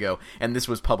 5 years ago, and this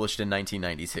was published in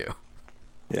 1992."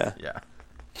 Yeah. Yeah.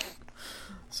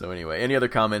 So anyway, any other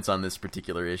comments on this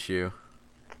particular issue?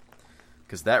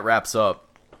 Because that wraps up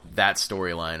that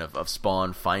storyline of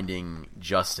Spawn finding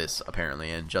justice, apparently,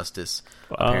 and justice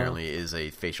apparently is a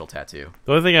facial tattoo.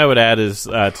 The only thing I would add is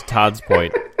to Todd's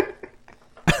point.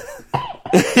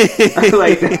 I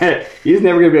like that. He's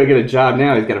never going to be able to get a job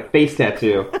now. He's got a face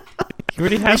tattoo. He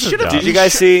already has a job. Did you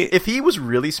guys see? If he was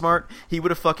really smart, he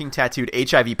would have fucking tattooed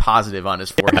HIV positive on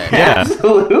his forehead. Yeah.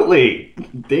 Absolutely.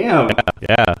 Damn.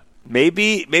 Yeah.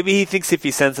 Maybe he thinks if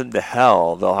he sends them to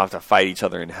hell, they'll have to fight each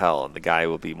other in hell, and the guy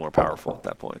will be more powerful at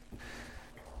that point.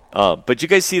 But you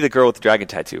guys see the girl with the dragon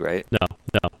tattoo, right? No.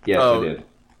 Yes, I did.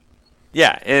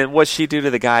 Yeah, and what's she do to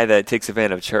the guy that takes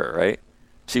advantage of her, right?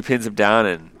 She pins him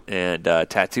down and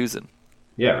tattoos him.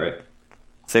 Yeah, right.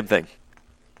 Same thing.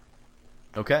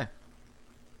 Okay.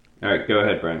 All right, go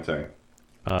ahead, Brian. Sorry.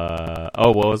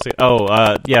 What was it?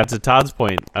 Yeah. To Todd's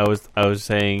point, I was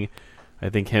saying, I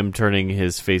think him turning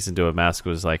his face into a mask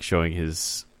was showing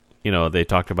his. They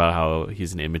talked about how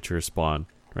he's an immature Spawn,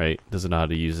 right? Doesn't know how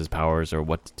to use his powers or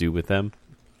what to do with them.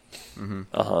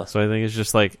 Mm-hmm. So I think it's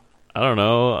just I don't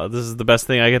know. This is the best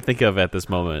thing I can think of at this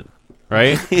moment,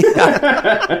 right?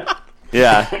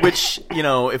 Yeah. Which,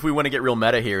 if we want to get real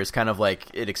meta here, is kind of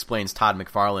it explains Todd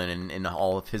McFarlane and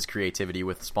all of his creativity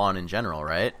with Spawn in general,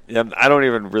 right? Yeah, I don't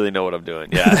even really know what I'm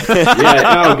doing. Yeah.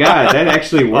 Yeah. Oh God, that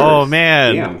actually works. Oh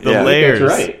man, damn. the layers.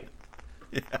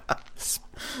 That's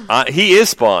Yeah. He is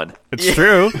Spawn. It's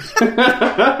true.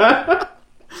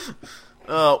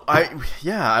 Oh,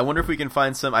 I wonder if we can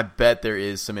find some. I bet there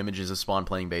is some images of Spawn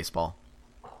playing baseball.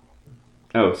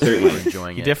 Oh, certainly.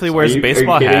 enjoying He it. definitely So- wears a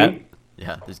baseball hat.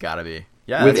 Yeah, there's got to be.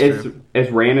 Yeah, With that's true. as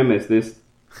random as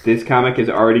this comic has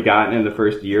already gotten in the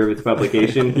first year of its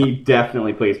publication, he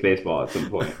definitely plays baseball at some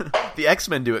point. The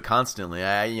X-Men do it constantly.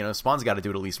 Spawn's got to do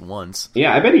it at least once.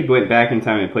 Yeah, I bet he went back in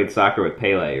time and played soccer with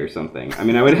Pele or something. I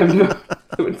mean, I would have no.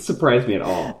 It would surprise me at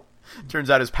all. Turns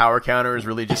out his power counter is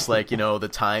really just like, the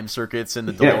time circuits in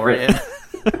the Yeah,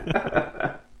 DeLorean.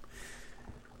 right.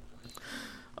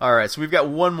 All right, so we've got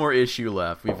one more issue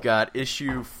left. We've got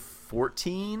issue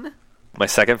 14. My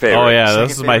second favorite. Oh yeah, Second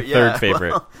this is my favorite. third Yeah.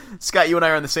 favorite. Well, Scott, you and I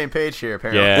are on the same page here,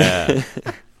 apparently. Yeah.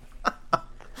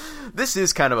 This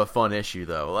is kind of a fun issue,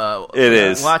 though. It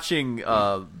is. Watching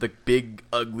the big,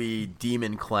 ugly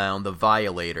demon clown, the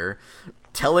Violator,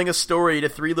 telling a story to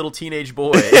three little teenage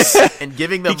boys and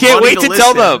giving them He can't money wait to listen.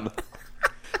 tell them.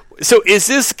 So is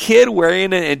this kid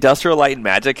wearing an Industrial Light and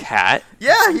Magic hat?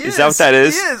 Yeah, he is. Is that what that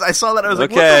is? He is. I saw that. I was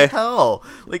like, Okay. what the hell?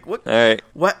 Like, what? All right.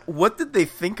 What did they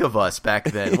think of us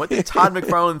back then? What did Todd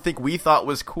McFarlane think we thought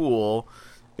was cool?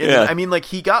 And, Yeah. I mean, like,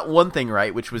 he got one thing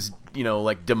right, which was,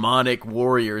 like demonic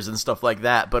warriors and stuff like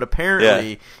that. But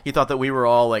apparently, he thought that we were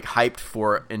all, like, hyped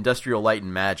for Industrial Light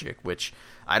and Magic, which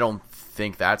I don't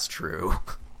think that's true.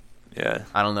 Yeah.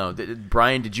 I don't know.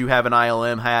 Brian, did you have an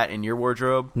ILM hat in your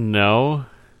wardrobe? No.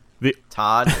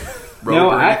 Todd? No,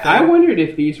 Rogue or I anything? wondered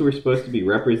if these were supposed to be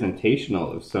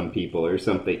representational of some people or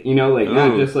something. Not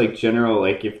Ooh. just like general.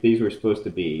 Like if these were supposed to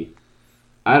be.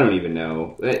 I don't even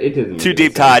know. It doesn't. Too make deep,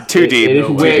 any Todd. sense. Too It deep. is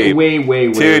Too way, deep. way,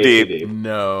 way, Too way deep. too deep.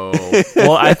 No.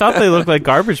 Well, I thought they looked like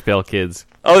Garbage Pail Kids.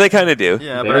 Oh, they kind of do.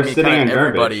 Yeah, They but are I mean, sitting kinda on garbage.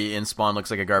 everybody in Spawn looks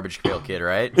like a Garbage Pail Kid,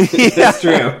 right? That's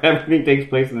true. Everything takes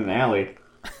place in an alley.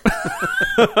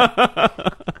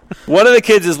 One of the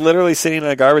kids is literally sitting on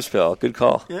a garbage pail. Good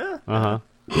call. Yeah. Uh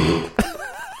huh.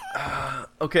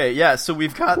 Okay, yeah, so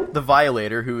we've got the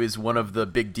Violator, who is one of the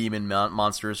big demon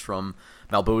monsters from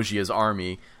Malbosia's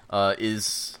army,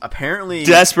 is apparently...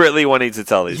 Desperately wanting to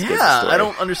tell these kids a Yeah, story. I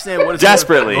don't understand what his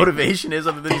Desperately. motivation is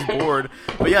other than he's bored.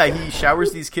 But yeah, he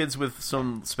showers these kids with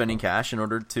some spending cash in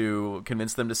order to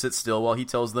convince them to sit still while he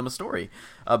tells them a story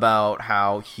about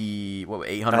how he...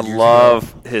 800 I years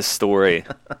love ago... his story.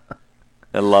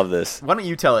 I love this. Why don't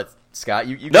you tell it, Scott?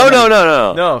 You No, go no, ahead. no,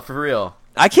 no. No, for real.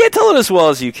 I can't tell it as well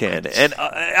as you can, and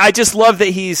I just love that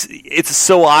it's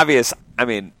so obvious. I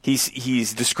mean,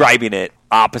 he's describing it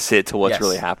opposite to what's Yes.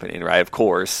 really happening, right? Of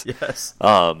course, Yes.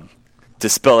 to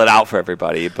spell it out for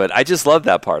everybody. But I just love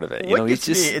that part of it. What He's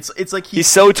gets just me, it's like he's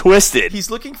so twisted.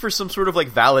 He's looking for some sort of like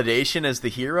validation as the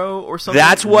hero or something.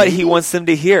 That's what he wants them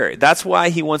to hear. That's why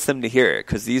he wants them to hear it,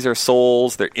 because these are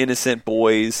souls. They're innocent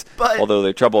boys, But- although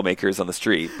they're troublemakers on the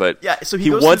street. But Yeah, so he he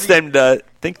goes wants through them to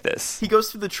think this. He goes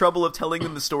through the trouble of telling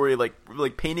them the story, like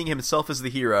painting himself as the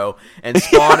hero and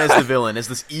Spawn as the villain, as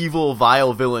this evil,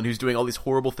 vile villain who's doing all these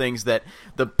horrible things that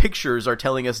the pictures are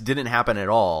telling us didn't happen at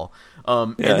all.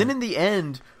 And then in the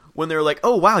end, when they're like,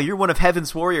 "Oh wow, you're one of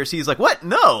Heaven's warriors," he's like, "What?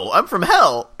 No, I'm from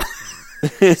Hell."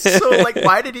 So like,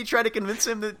 why did he try to convince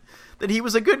him that he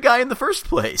was a good guy in the first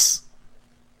place?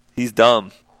 He's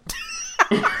dumb.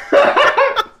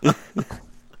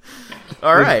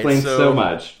 All This right, explains so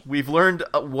much. We've learned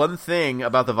one thing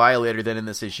about the Violator then in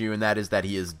this issue, and that is that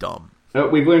he is dumb. Oh,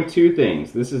 we've learned two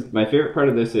things. This is my favorite part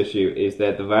of this issue is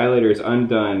that the Violator is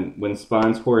undone when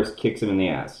Spawn's horse kicks him in the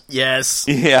ass. Yes.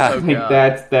 Yeah. Oh, Like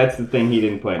God. that's the thing he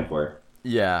didn't plan for.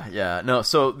 Yeah. No,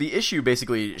 so the issue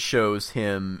basically shows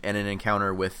him in an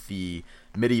encounter with the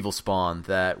medieval Spawn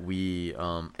that we,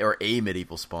 or a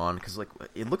medieval Spawn, because like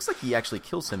it looks like he actually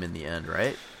kills him in the end,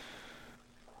 right?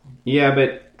 Yeah,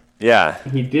 but Yeah.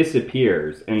 he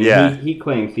disappears, and Yeah. he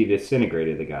claims he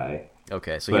disintegrated the guy.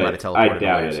 Okay, so But he might have teleported I away or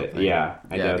doubted it. something. Yeah,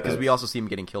 I doubt because we that's- also see him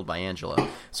getting killed by Angela.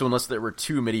 So unless there were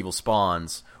two medieval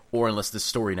Spawns, or unless this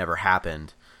story never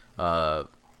happened,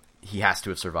 he has to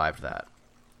have survived that.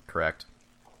 Correct?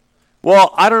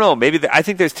 Well, I don't know. Maybe I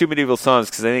think there's two medieval Spawns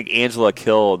because I think Angela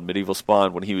killed medieval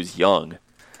Spawn when he was young,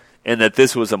 and that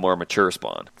this was a more mature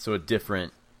Spawn. So a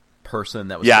different person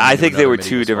that was. Yeah, turned I into think they another were medieval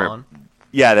two different. Spawn?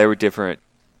 Yeah, they were different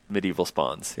medieval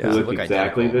Spawns. Who Yeah, look Look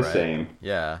exactly identical, the right? same.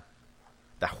 Yeah.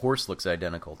 That horse looks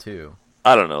identical too.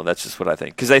 I don't know. That's just what I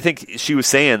think because I think she was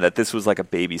saying that this was like a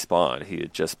baby Spawn. He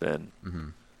had just been.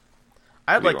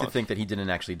 I'd Could be like to wrong. think that he didn't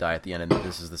actually die at the end and that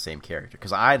this is the same character.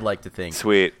 Because I'd like to think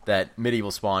Sweet. that medieval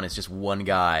Spawn is just one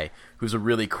guy who's a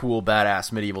really cool,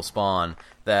 badass medieval Spawn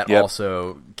that Yep.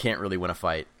 also can't really win a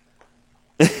fight.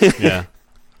 Yeah.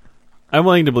 I'm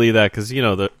willing to believe that because,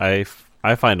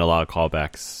 I find a lot of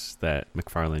callbacks that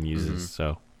McFarlane uses,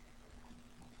 so.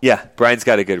 Yeah, Brian's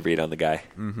got a good read on the guy.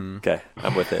 Mm-hmm. Okay,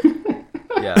 I'm with it.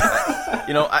 Yeah.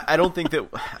 I don't think that...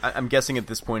 I'm guessing at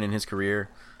this point in his career,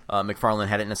 McFarlane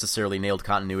hadn't necessarily nailed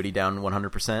continuity down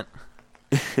 100%.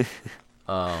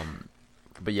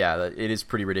 But yeah, it is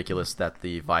pretty ridiculous that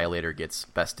the Violator gets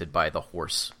bested by the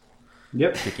horse.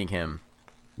 Yep. Kicking him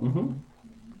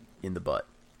in the butt.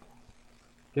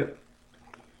 Yep.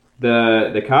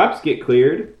 The cops get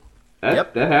cleared.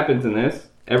 That happens in this.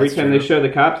 Every time they show the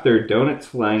cops, there are donuts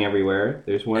flying everywhere.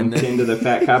 There's one pinned to the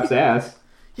fat cop's ass.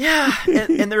 Yeah,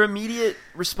 and their immediate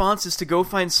response is to go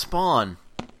find Spawn.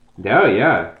 Oh,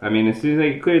 yeah. I mean, as soon as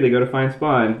they get cleared, they go to find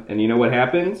Spawn. And you know what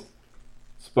happens?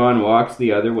 Spawn walks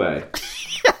the other way.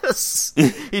 Yes!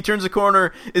 He turns a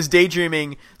corner, is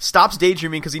daydreaming, stops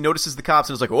daydreaming because he notices the cops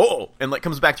and is like, whoa! And like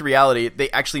comes back to reality. They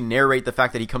actually narrate the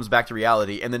fact that he comes back to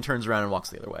reality and then turns around and walks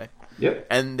the other way. Yep.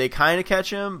 And they kind of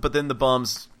catch him, but then the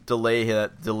bums delay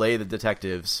the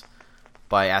detectives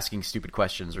by asking stupid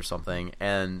questions or something,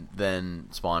 and then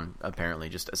Spawn apparently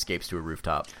just escapes to a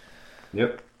rooftop.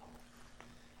 Yep.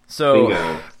 So,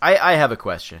 Bingo. I have a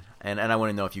question, and I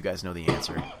want to know if you guys know the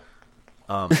answer.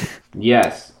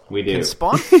 Yes, we do. Can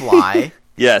Spawn fly?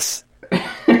 Yes.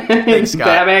 Thanks,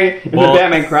 Scott. The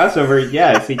Batman crossover,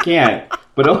 yes, he can.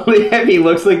 But only if he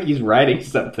looks like he's riding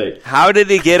something. How did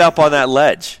he get up on that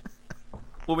ledge?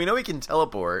 Well, we know he can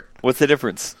teleport. What's the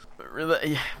difference?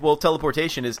 Well,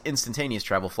 teleportation is instantaneous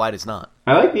travel. Flight is not.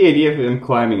 I like the idea of him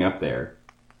climbing up there.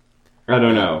 I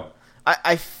don't know.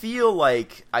 I feel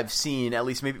like I've seen, at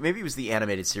least maybe it was the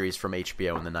animated series from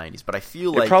HBO in the 90s, but I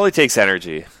feel like... It probably takes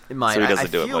energy, in mine, so he I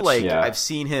doesn't do it feel much. like Yeah. I've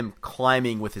seen him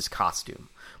climbing with his costume.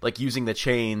 Like using the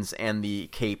chains and the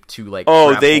cape to like... Oh,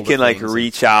 grab they hold of can like things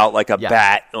reach out like a Yeah.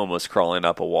 bat almost crawling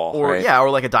up a wall, or right? yeah, or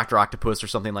like a Dr. Octopus or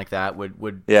something like that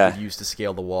would use to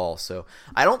scale the wall. So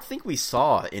I don't think we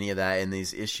saw any of that in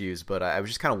these issues, but I was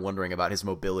just kind of wondering about his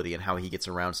mobility and how he gets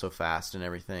around so fast and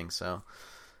everything. So,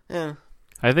 yeah.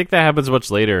 I think that happens much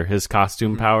later. His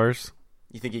costume powers.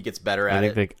 You think he gets better at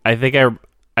it? I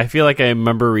feel like I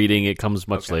remember reading it comes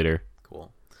much later.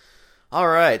 Cool. All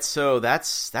right, so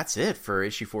that's it for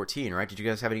issue 14, right? Did you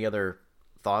guys have any other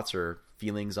thoughts or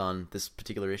feelings on this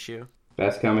particular issue?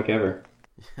 Best comic ever.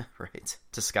 Right.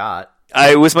 To Scott.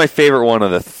 It was my favorite one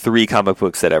of the 3 comic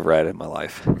books that I've read in my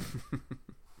life.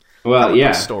 Well, Comic yeah.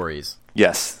 book stories.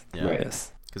 Yes. Yeah. Right.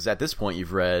 Yes. Because at this point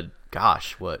you've read,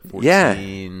 gosh, what, 14,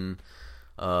 Yeah.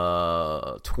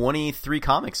 23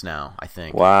 comics now, I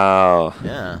think. Wow.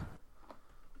 Yeah.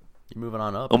 You're moving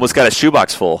on up. Almost got a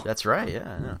shoebox full. That's right,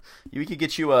 yeah. I know. We could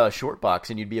get you a short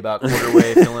box and you'd be about quarter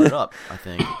way filling it up, I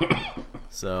think.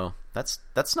 So that's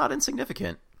not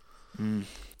insignificant.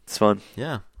 It's fun.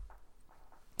 Yeah.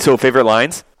 So, favorite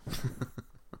lines?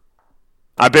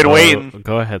 I've been waiting.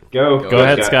 Go ahead. Go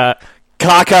ahead, Scott.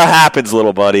 Caca happens,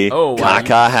 little buddy. Oh, wow. Caca You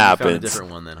found a happens.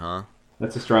 different one then, huh?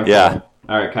 That's a strong Yeah. call.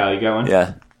 All right, Kyle, you got one?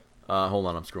 Yeah. Hold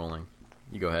on, I'm scrolling.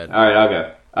 You go ahead. All right, I'll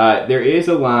go. There is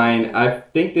a line, I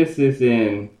think this is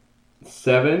in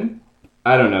 7.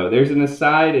 I don't know. There's an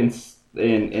aside in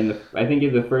the I think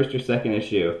in the first or second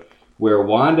issue where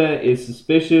Wanda is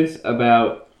suspicious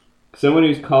about someone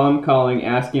who's calling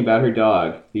asking about her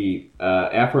dog, the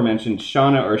aforementioned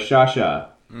Shauna or Shasha.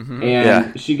 Mm-hmm.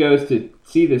 And she goes to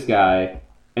see this guy,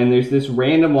 and there's this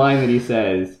random line that he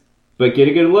says, "But get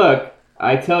a good look.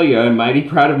 I tell you, I'm mighty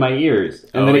proud of my ears."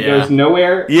 And then it goes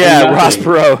nowhere. Yeah, and Ross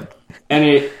nothing. Perot.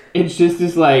 And it's just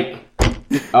this like,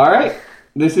 all right,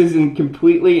 this isn't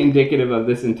completely indicative of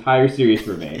this entire series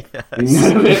for me.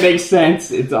 None of it makes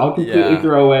sense. It's all completely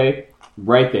throwaway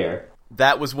right there.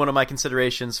 That was one of my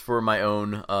considerations for my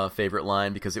own favorite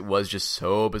line because it was just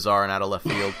so bizarre and out of left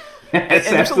field. Yes,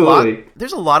 and absolutely.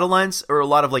 there's a lot of lines or a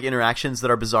lot of like interactions that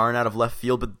are bizarre and out of left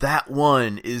field, but that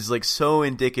one is like so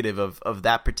indicative of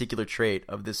that particular trait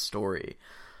of this story.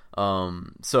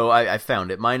 So I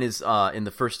found it. Mine is in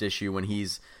the first issue when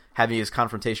he's having his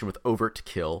confrontation with Overt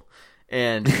Kill,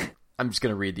 and I'm just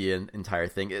gonna read the entire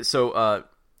thing. So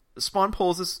Spawn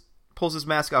pulls his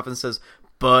mask off and says,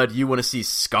 "Bud, you want to see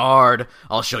scarred?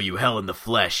 I'll show you hell in the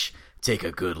flesh. Take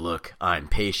a good look. I'm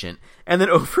patient." And then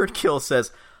Overt Kill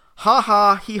says, "Ha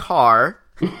ha, he har.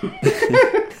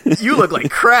 You look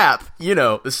like crap." You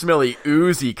know, the smelly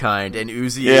oozy kind, and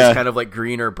oozy is kind of like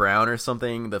green or brown or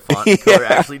something. The font color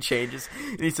actually changes.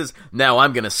 And he says, "Now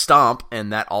I'm gonna stomp,"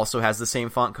 and that also has the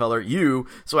same font color.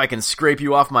 So I can scrape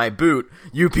you off my boot,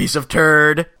 you piece of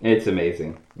turd. It's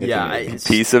amazing. It's amazing.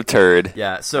 Piece of turd.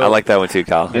 Yeah, so I like that one too,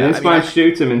 Kyle. And then Spawn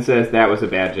shoots him and says that was a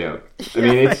bad joke. I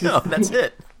mean, it's just... that's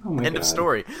it. End of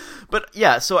story. But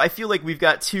yeah, so I feel like we've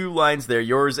got 2 lines there,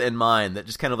 yours and mine, that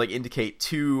just kind of like indicate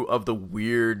 2 of the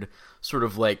weird sort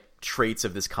of like traits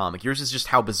of this comic. Yours is just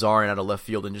how bizarre and out of left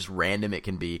field and just random it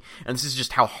can be, and this is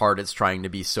just how hard it's trying to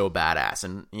be so badass.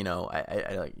 And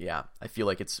I feel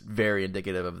like it's very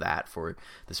indicative of that for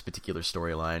this particular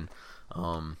storyline.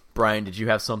 Brian, did you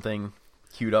have something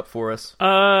queued up for us?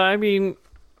 I mean,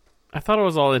 I thought it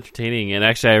was all entertaining, and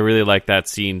actually I really liked that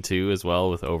scene too as well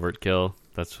with Overkill.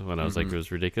 That's when I was like, it was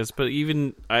ridiculous. But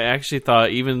I actually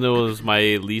thought, even though it was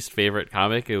my least favorite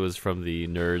comic, it was from the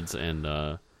Nerds and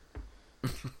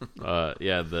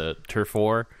the Turf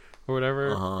War or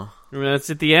whatever. I mean, that's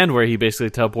at the end where he basically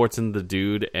teleports in the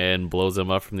dude and blows him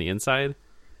up from the inside.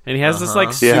 And he has this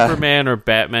like Superman or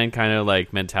Batman kind of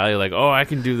like mentality, like, oh, I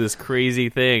can do this crazy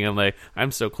thing. I'm like,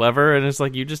 I'm so clever. And it's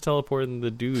like, you just teleported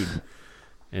the dude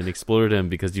and exploded him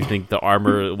because you think the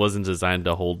armor wasn't designed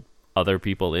to hold other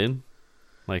people in.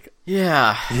 Like,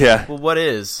 yeah. Well, what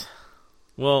is?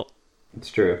 Well,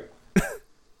 it's true.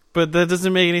 But that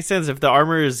doesn't make any sense. If the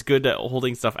armor is good at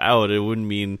holding stuff out, it wouldn't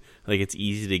mean like it's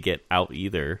easy to get out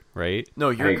either, right?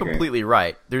 No, you're completely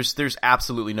right. There's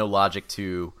absolutely no logic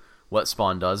to what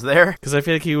Spawn does there. Because I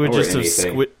feel like he would just have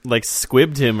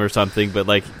squibbed him or something, but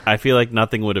like I feel like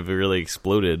nothing would have really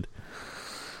exploded.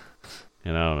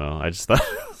 And I don't know. I just thought.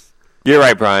 You're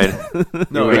right, Brian.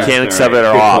 Mechanics of it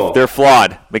are off. They're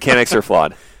flawed. Mechanics are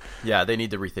flawed. Yeah, they need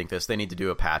to rethink this. They need to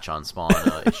do a patch on Spawn.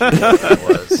 It should be what it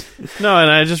was. No, and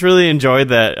I just really enjoyed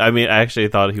that. I mean, I actually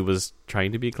thought he was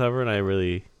trying to be clever, and I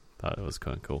really thought it was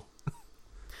kind of cool.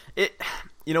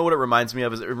 You know what it reminds me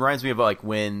of? It reminds me of like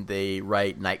when they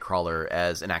write Nightcrawler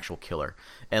as an actual killer,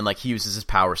 and like he uses his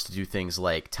powers to do things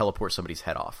like teleport somebody's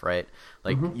head off, right?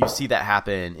 Like you see that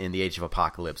happen in the Age of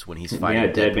Apocalypse when he's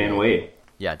fighting Dead Man Wade.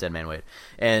 Yeah, Dead Man Wade.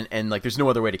 And like there's no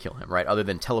other way to kill him, right? Other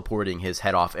than teleporting his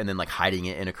head off and then like hiding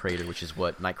it in a crater, which is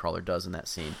what Nightcrawler does in that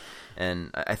scene.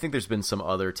 And I think there's been some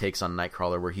other takes on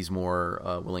Nightcrawler where he's more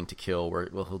willing to kill, where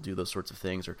he'll do those sorts of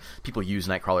things, or people use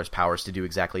Nightcrawler's powers to do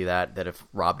exactly that have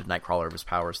robbed Nightcrawler of his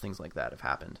powers, things like that have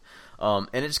happened. And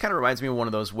it just kind of reminds me of one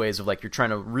of those ways of like you're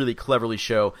trying to really cleverly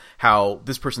show how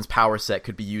this person's power set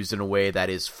could be used in a way that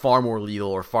is far more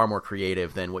lethal or far more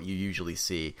creative than what you usually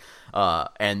see.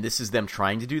 And this is them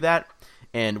trying to do that.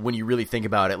 And when you really think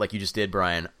about it, like you just did,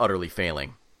 Brian, utterly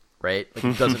failing, right? Like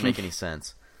it doesn't make any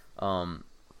sense.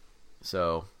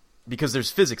 So, because there's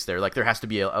physics there, like there has to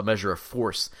be a measure of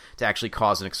force to actually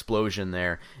cause an explosion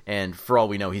there, and for all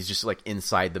we know, he's just like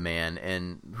inside the man,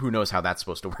 and who knows how that's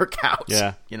supposed to work out?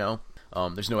 Yeah, you know,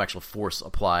 there's no actual force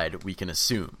applied. We can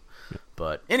assume,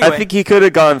 but anyway, I think he could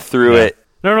have gone through it.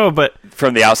 No, but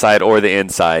from the outside or the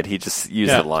inside, he just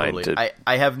used the line. Totally.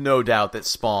 I have no doubt that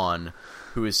Spawn,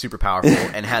 who is super powerful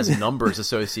and has numbers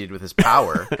associated with his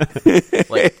power,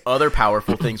 like other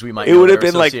powerful things we might. It would have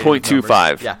been like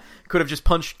 0.25. Yeah. Could have just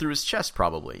punched through his chest,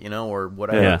 probably, you know, or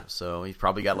whatever. Yeah. So he's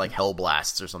probably got like hell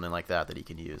blasts or something like that he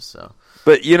can use. So,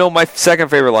 but you know, my second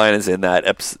favorite line is in that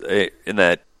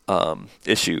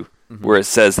issue where it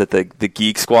says that the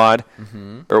Geek Squad,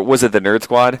 or was it the Nerd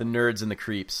Squad? The Nerds and the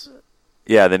Creeps.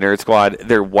 Yeah, the Nerd Squad.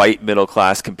 They're white middle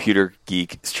class computer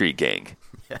geek street gang.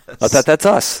 Yes. I thought that's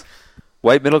us.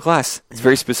 White middle class. It's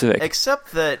very specific.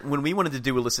 Except that when we wanted to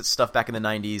do illicit stuff back in the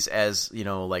 90s as, you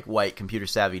know, like white computer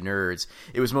savvy nerds,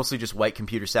 it was mostly just white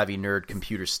computer savvy nerd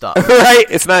computer stuff. Right?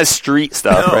 It's not street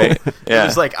stuff, right? Yeah. It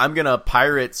was like, I'm going to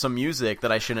pirate some music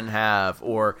that I shouldn't have,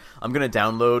 or I'm going to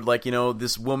download, like, you know,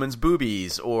 this woman's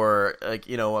boobies, or, like,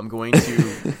 you know, I'm going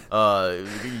to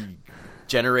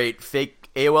generate fake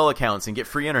AOL accounts and get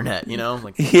free internet, you know?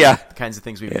 Like, the kinds of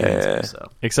things we've been into,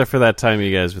 so. Except for that time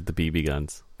you guys with the BB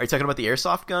guns. Are you talking about the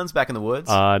airsoft guns back in the woods?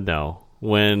 No.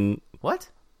 When... What?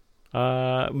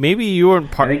 Maybe you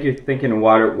weren't I think you're thinking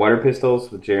water pistols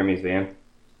with Jeremy's van.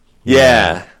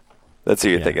 Yeah. That's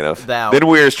what you're thinking of. Then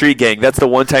we were a street gang. That's the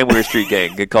one time we were a street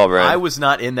gang. Good call, Brian. I was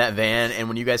not in that van, and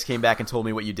when you guys came back and told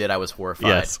me what you did, I was horrified.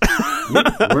 Yes.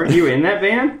 Weren't you in that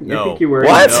van? No. I think you were.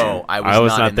 What? No, I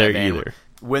was not in there that van. either.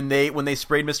 When they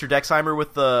sprayed Mr. Dexheimer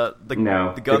with the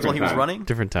guns while he was running?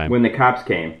 Different time. When the cops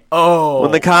came. Oh.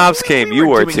 When the cops came, you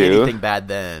were doing too. anything bad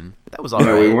then. That was all right.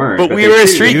 No, we weren't. But we were a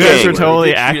street gang. You guys were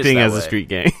totally They treated us acting that as a way. street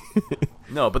gang.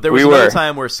 No, but there was another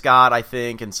time where Scott, I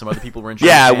think, and some other people were in.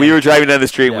 Yeah, we were driving down the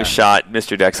street and we shot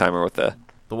Mr. Dexheimer with the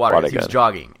water gun. He was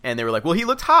jogging, and they were like, "Well, he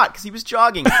looked hot because he was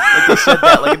jogging." Like they said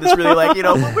that, like in this really, like, you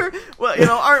know, you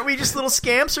know, aren't we just little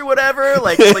scamps or whatever?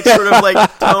 Like sort of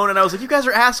like tone. And I was like, "You guys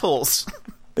are assholes."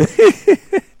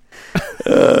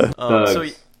 So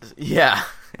yeah,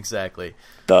 exactly.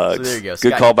 Thugs. So there you go.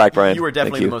 Good Scott, callback, Brian. You were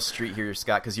definitely the most street here,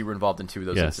 Scott, because you were involved in 2 of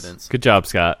those incidents. Good job,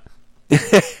 Scott.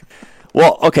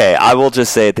 Well, okay, I will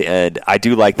just say at the end, I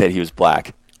do like that he was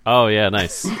black. Oh, yeah,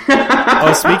 nice.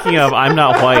 Oh, speaking of, I'm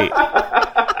not white.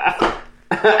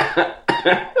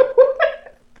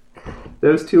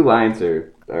 Those two lines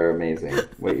are amazing.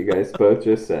 What you guys both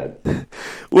just said.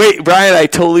 Wait, Brian, I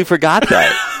totally forgot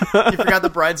that. You forgot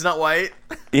that Brian's not white?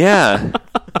 Yeah.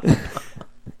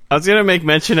 I was gonna make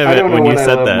mention of I it don't know when you what I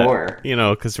said love that. more. You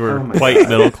know, because we're Oh my white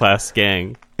middle class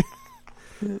gang.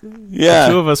 Yeah.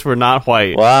 Two of us were not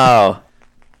white. Wow.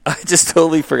 I just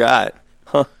totally forgot.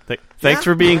 Huh. Thanks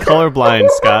for being colorblind,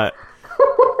 Scott.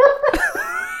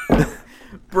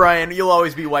 Brian, you'll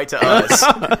always be white to us.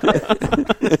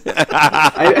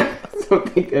 I don't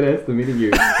think that has the meaning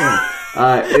you're saying.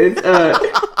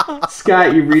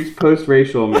 Scott, you've reached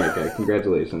post-racial America.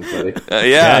 Congratulations, buddy.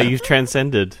 Yeah, you've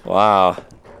transcended. Wow.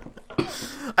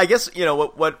 I guess, you know,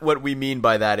 what we mean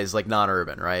by that is like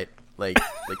non-urban, right? Like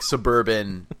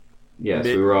suburban, Yes,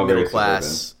 we were all very middle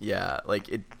class. Yeah, like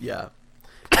it. Yeah,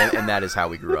 and that is how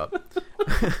we grew up.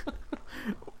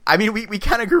 I mean, we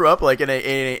kind of grew up like in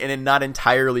a not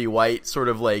entirely white sort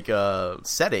of like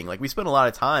setting. Like we spent a lot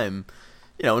of time,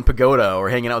 you know, in Pagoda or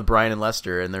hanging out with Brian and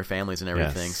Lester and their families and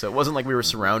everything. Yes. So it wasn't like we were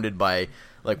surrounded by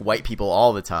like white people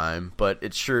all the time, but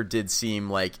it sure did seem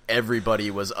like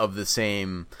everybody was of the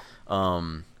same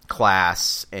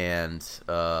class and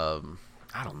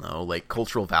I don't know, like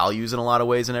cultural values in a lot of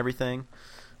ways and everything.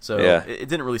 So it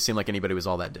didn't really seem like anybody was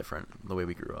all that different the way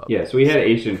we grew up. Yes, we had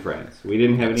Asian friends. We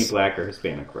didn't have any black or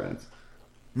Hispanic friends.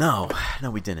 No,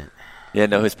 we didn't. Yeah,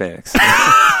 no Hispanics.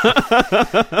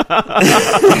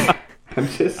 I'm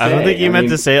just saying. I don't think you meant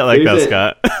to say it like that,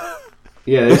 Scott.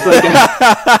 Yeah, there's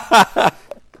like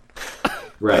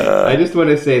right. I just want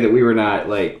to say that we were not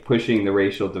like pushing the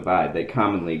racial divide that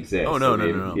commonly exists. Oh, no.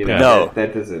 You No. know,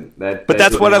 that doesn't. But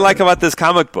that's what I like about this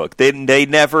comic book. They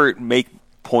never make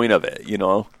point of it, you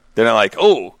know? They're not like,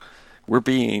 oh, we're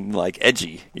being like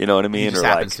edgy, you know what I mean? He just or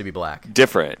happens like to be black.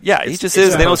 different. Yeah, he It's just a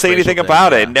is. They don't say post-racial anything thing,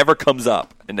 about yeah. it. It never comes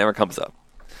up.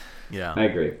 Yeah. I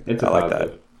agree. It's a I like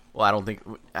positive. that. Well, I don't think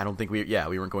we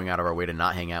weren't going out of our way to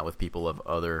not hang out with people of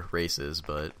other races,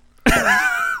 but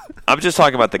I'm just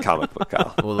talking about the comic book,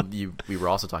 Kyle. well, we were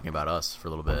also talking about us for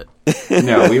a little bit.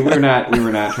 No, we were not. We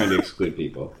were not trying to exclude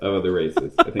people of other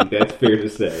races. I think that's fair to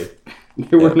say.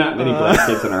 There were not many black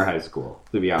kids in our high school,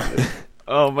 to be honest.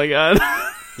 Oh my god.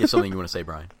 You have something you want to say,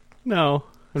 Brian? No,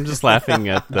 I'm just laughing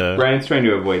at the. Brian's trying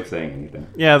to avoid saying anything.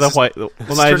 Yeah, the white. Well,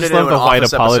 I Turned just it love into the an white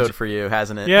Office apology. episode for you,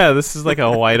 hasn't it? Yeah, this is like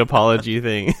a white apology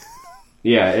thing.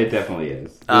 Yeah, it definitely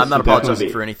is. I'm not This would apologizing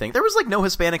definitely for anything. There was like no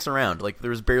Hispanics around. Like there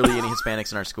was barely any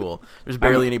Hispanics in our school. There's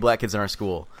barely any black kids in our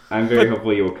school. I'm very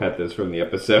hopeful you will cut this from the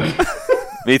episode.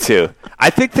 Me too. I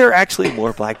think there are actually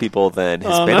more black people than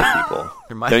Hispanic people.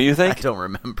 Don't you think? I don't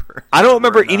remember. I don't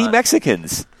remember Or any not.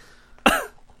 Mexicans.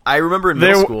 I remember in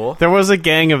middle school. There was a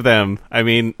gang of them. I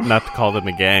mean, not to call them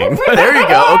a gang. But There you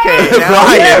go. Okay, now,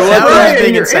 Brian, now Brian, he's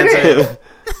being you're insensitive.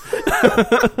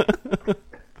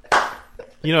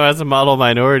 you know, as a model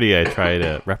minority, I try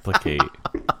to replicate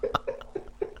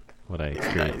what I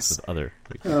experience with other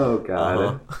people. Oh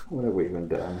God, what have we even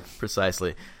done?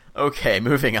 Precisely. Okay,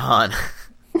 moving on.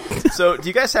 So, do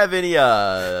you guys have any?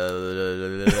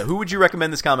 Who would you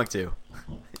recommend this comic to?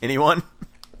 Anyone?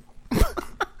 Teenagers.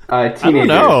 I don't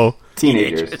know.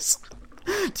 Teenagers.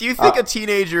 Do you think a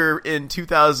teenager in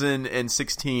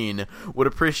 2016 would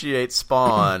appreciate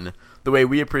Spawn the way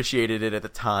we appreciated it at the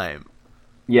time?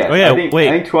 Yes. Oh, yeah, I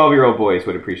think 12-year-old boys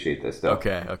would appreciate this stuff.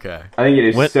 Okay. I think it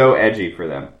is What- so edgy for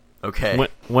them. Okay.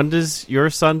 When does your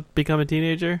son become a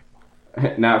teenager?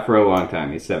 Not for a long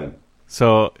time. He's 7.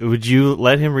 So, would you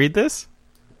let him read this?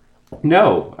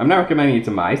 No, I'm not recommending it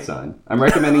to my son. I'm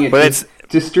recommending it But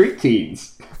to street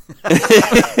teens.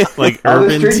 Like All the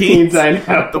urban street teens? teens I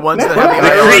know. The ones that have the The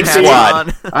iron Creep hats Squad.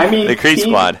 on. I mean, The Creep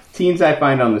Squad. Teens I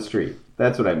find on the street.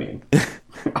 That's what I mean.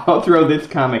 I'll throw this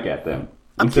comic at them.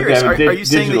 I'm Instead of curious. having Are you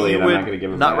saying that digitally, you and I'm not gonna would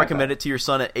give them not an recommend iPod. it to your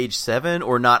son at age 7,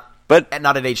 or not? But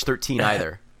Not at age 13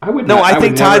 either. I would. no, not, I would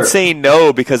think never, Todd's saying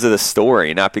no because of the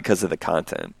story, not because of the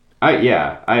content. I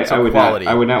would quality,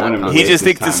 not. I would not not want him to. content. He waste just his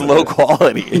thinks time it's with low this.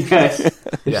 quality. Yes, there's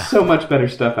Yeah. so much better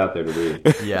stuff out there to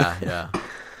read. Yeah.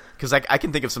 Because I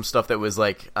can think of some stuff that was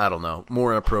like, I don't know,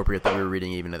 more inappropriate that we were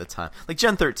reading even at the time. Like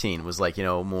Gen 13 was like, you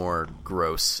know, more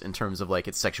gross in terms of like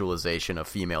its sexualization of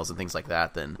females and things like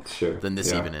that than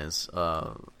this yeah. even is.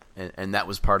 And that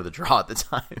was part of the draw at the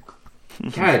time.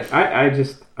 God, I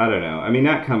don't know. I mean,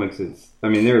 not comics is. I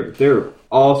mean, there are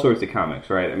all sorts of comics,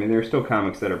 right? I mean, there are still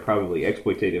comics that are probably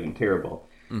exploitative and terrible,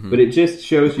 but it just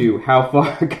shows you how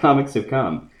far comics have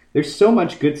come. There's so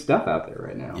much good stuff out there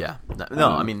right now. Yeah. No,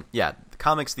 I mean, yeah, the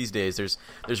comics these days, there's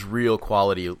real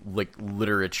quality, like,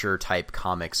 literature type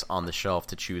comics on the shelf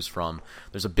to choose from.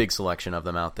 There's a big selection of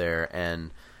them out there,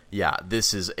 and yeah,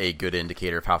 this is a good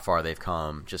indicator of how far they've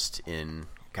come just in,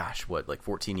 gosh, what, like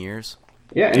 14 years?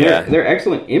 Yeah, and there are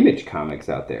excellent Image comics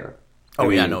out there.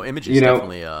 Image is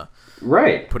definitely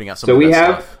right putting out some. So of we that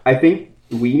have. stuff. I think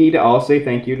we need to all say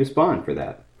thank you to Spawn for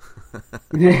that.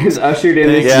 It's ushered in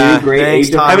this new great Thanks,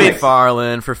 age of Todd comics.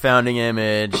 McFarlane, for founding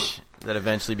Image that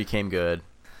eventually became good.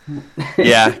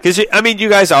 Yeah, because you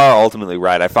guys are ultimately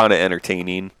right. I found it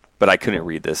entertaining, but I couldn't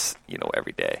read this,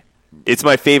 every day. It's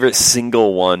my favorite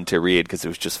single one to read because it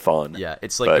was just fun. Yeah,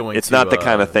 it's like but going. It's to, not the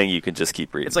kind of thing you can just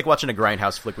keep reading. It's like watching a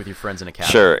grindhouse flick with your friends in a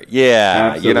cabin. Sure,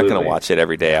 yeah, Absolutely. you're not going to watch it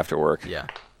every day after work. Yeah,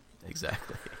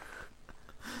 exactly.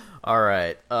 All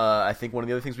right. I think one of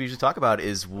the other things we usually talk about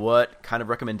is what kind of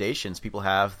recommendations people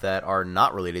have that are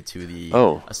not related to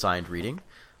the assigned reading.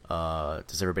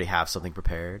 Does everybody have something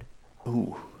prepared?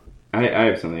 Ooh. I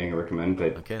have something I can recommend,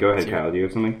 but Okay, go let's ahead, hear it. Kyle. Do you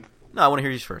have something? No, I want to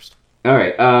hear you first. All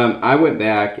right. I went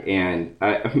back and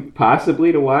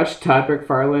possibly to wash Todd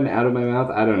McFarlane out of my mouth.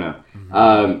 I don't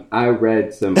know. I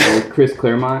read some old Chris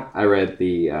Claremont. I read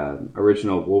the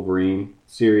original Wolverine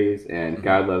series and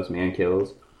God Loves Man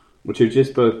Kills, which are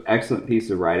just both excellent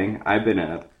pieces of writing. I've been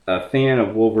a fan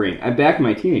of Wolverine. Back in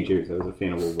my teenage years, I was a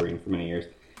fan of Wolverine for many years.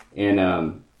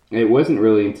 And it wasn't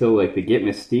really until like the Get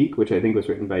Mystique, which I think was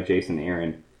written by Jason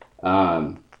Aaron,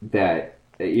 that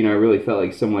I really felt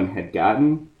like someone had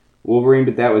gotten Wolverine.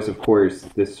 But that was, of course,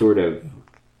 this sort of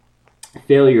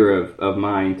failure of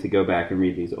mine to go back and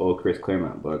read these old Chris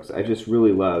Claremont books. I just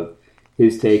really love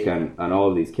his take on all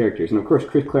of these characters. And of course,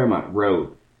 Chris Claremont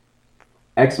wrote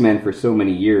X-Men for so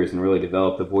many years and really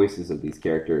developed the voices of these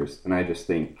characters. And I just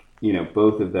think,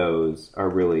 both of those are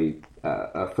really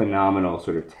a phenomenal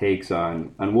sort of takes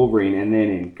on Wolverine. And then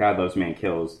in God Loves Man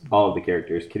Kills, all of the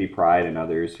characters, Kitty Pryde and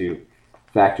others who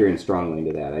factor in strongly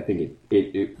into that. I think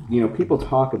it people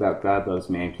talk about God Loves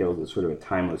Man Kills as sort of a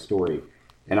timeless story.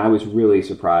 And I was really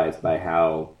surprised by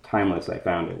how timeless I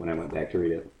found it when I went back to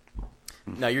read it.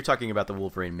 Now, you're talking about the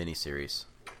Wolverine miniseries.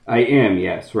 I am,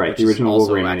 yes, right. Which The original is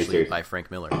also Wolverine actually miniseries. by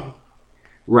Frank Miller.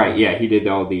 Right, yeah, he did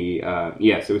all the...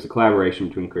 yes, it was a collaboration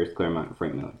between Chris Claremont and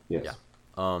Frank Miller, yes. Yeah.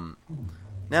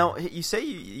 Now, you say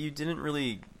you didn't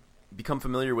really become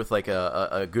familiar with like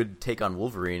a good take on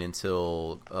Wolverine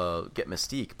until Get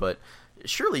Mystique, but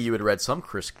surely you had read some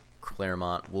Chris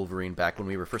Claremont Wolverine back when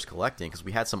we were first collecting, because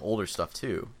we had some older stuff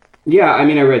too. Yeah, I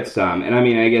read some, and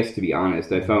I guess to be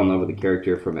honest, I fell in love with the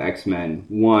character from X-Men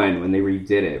 1 when they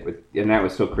redid it, and that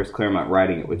was still Chris Claremont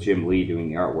writing it with Jim Lee doing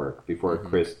the artwork before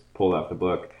Chris pulled off the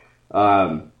book.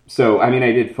 So, I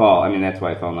did fall, that's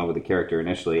why I fell in love with the character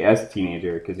initially as a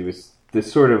teenager, because he was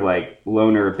this sort of like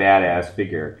loner badass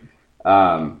figure.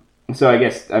 So I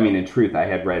guess, in truth, I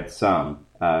had read some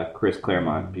Chris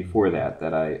Claremont before that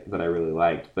I really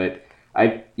liked, but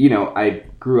I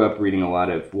grew up reading a lot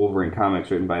of Wolverine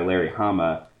comics written by Larry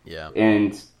Hama. Yeah.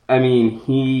 And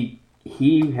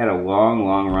he had a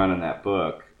long run on that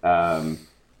book.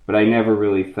 But I never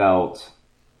really felt,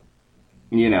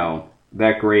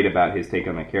 that great about his take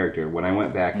on the character. When I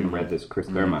went back and read this Chris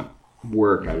Claremont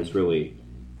work, I was really,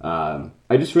 I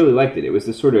just really liked it. It was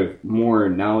this sort of more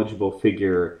knowledgeable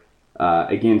figure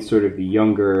against sort of the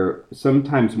younger,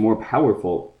 sometimes more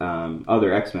powerful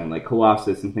other X-Men, like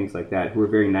Colossus and things like that, who are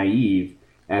very naive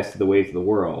as to the ways of the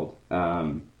world.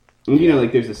 And,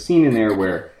 there's a scene in there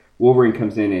where Wolverine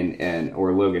comes in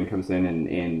or Logan comes in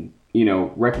and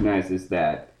recognizes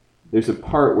that there's a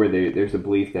part where there's a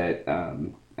belief that,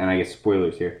 and I guess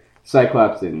spoilers here,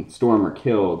 Cyclops and Storm are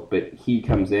killed, but he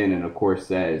comes in and, of course,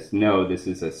 says, no, this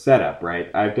is a setup,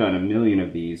 right? I've done a million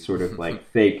of these sort of like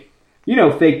fake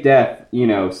death,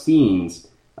 scenes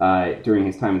during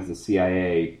his time as a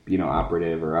CIA,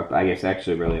 operative, or I guess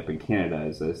actually really up in Canada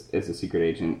as a secret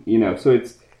agent, so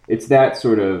it's that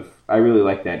sort of, I really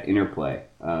like that interplay.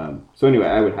 So anyway,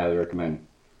 I would highly recommend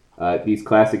these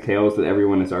classic tales that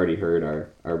everyone has already heard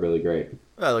are really great.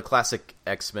 The classic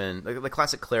X-Men, the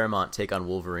classic Claremont take on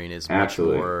Wolverine is much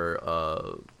more.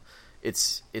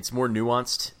 It's more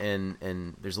nuanced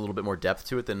and there's a little bit more depth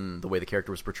to it than the way the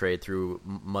character was portrayed through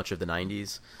much of the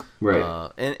 90s.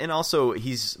 Right. And also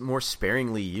he's more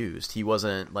sparingly used. He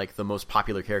wasn't like the most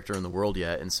popular character in the world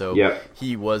yet, and so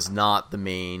he was not the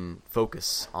main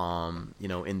focus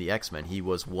in the X-Men. He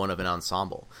was one of an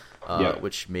ensemble,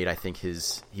 which made, I think, he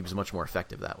was much more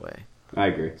effective that way. I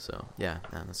agree. So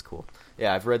that's cool.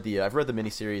 Yeah, I've read the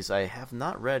miniseries. I have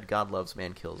not read God Loves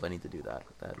Man Kills. I need to do that.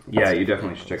 You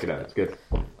definitely should check it out. It's good.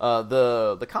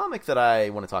 The comic that I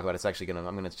want to talk about,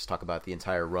 I'm gonna just talk about the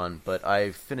entire run. But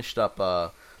I finished up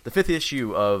the 5th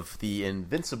issue of the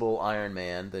Invincible Iron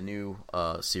Man, the new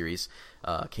series,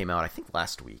 came out I think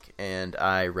last week, and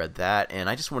I read that, and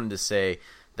I just wanted to say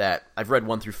that I've read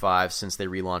 1 through 5 since they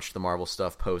relaunched the Marvel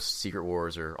stuff post Secret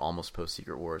Wars or almost post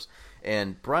Secret Wars.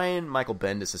 And Brian Michael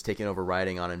Bendis has taken over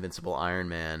writing on Invincible Iron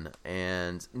Man.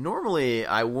 And normally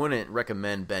I wouldn't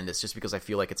recommend Bendis just because I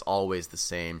feel like it's always the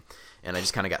same. And I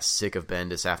just kind of got sick of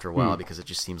Bendis after a while because it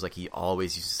just seems like he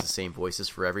always uses the same voices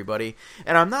for everybody.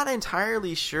 And I'm not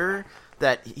entirely sure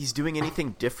that he's doing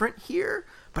anything different here,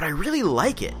 but I really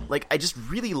like it. Like, I just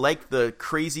really like the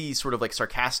crazy sort of like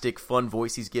sarcastic, fun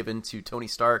voice he's given to Tony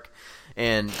Stark.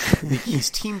 And he's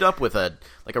teamed up with an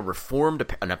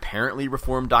apparently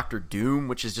reformed Doctor Doom,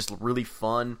 which is just really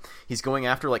fun. He's going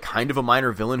after like kind of a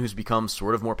minor villain who's become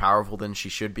sort of more powerful than she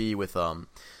should be with Madam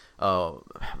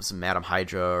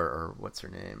Hydra or what's her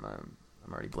name? I'm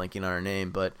already blanking on her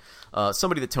name, but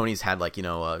somebody that Tony's had like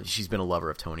she's been a lover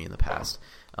of Tony in the past.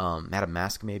 Madam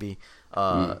Mask maybe.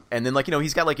 And then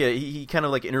he's got he kind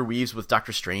of like interweaves with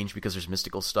Doctor Strange because there's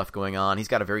mystical stuff going on. He's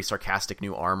got a very sarcastic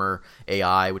new armor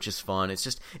AI, which is fun.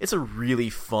 It's a really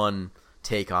fun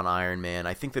take on Iron Man.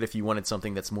 I think that if you wanted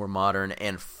something that's more modern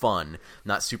and fun,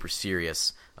 not super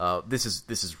serious, this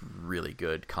is really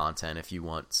good content if you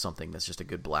want something that's just a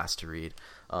good blast to read.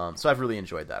 So I've really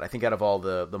enjoyed that. I think out of all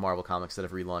the Marvel comics that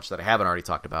have relaunched that I haven't already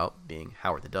talked about, being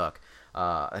Howard the Duck,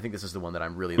 I think this is the one that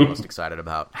I'm really the most excited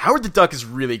about. Howard the Duck is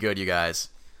really good, you guys.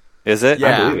 Is it?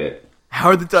 Yeah. I believe it.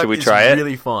 Howard the Duck Should we is try it?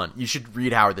 really fun. You should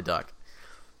read Howard the Duck.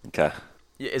 Okay.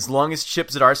 As long as Chip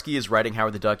Zdarsky is writing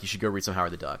Howard the Duck, you should go read some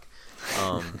Howard the Duck.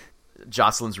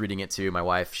 Jocelyn's reading it too. My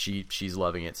wife, she's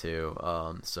loving it too.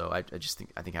 So I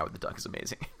think Howard the Duck is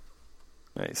amazing.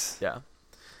 Nice. Yeah.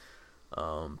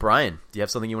 Brian, do you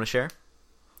have something you want to share?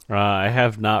 I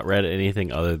have not read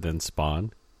anything other than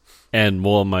Spawn and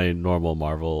more of my normal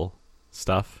Marvel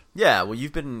stuff. Yeah, well,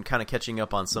 you've been kind of catching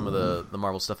up on some of the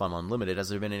Marvel stuff on Unlimited. Has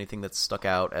there been anything that's stuck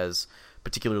out as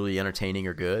particularly entertaining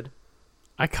or good?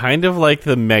 I kind of like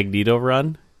the Magneto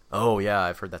run. Oh, yeah,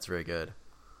 I've heard that's very good.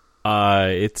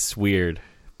 It's weird,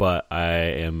 but I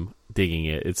am digging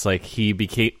it. It's like he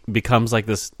becomes like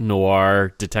this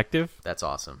noir detective. That's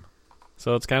awesome.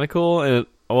 So it's kind of cool. And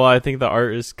I think the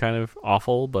art is kind of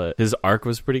awful, but his arc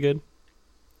was pretty good.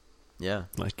 Yeah.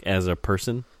 Like as a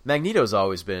person. Magneto's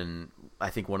always been,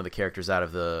 I think, one of the characters out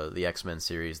of the X-Men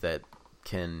series that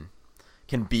can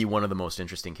be one of the most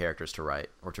interesting characters to write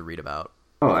or to read about.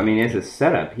 Oh, I mean, as a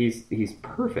setup, he's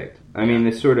perfect. I mean,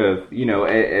 this sort of,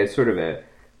 as sort of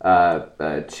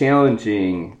a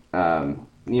challenging,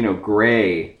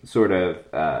 gray sort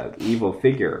of evil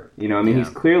figure. He's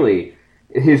clearly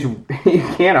you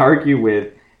can't argue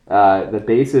with the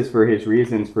basis for his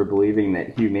reasons for believing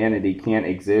that humanity can't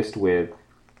exist with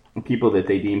people that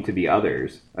they deem to be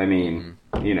others. I mean,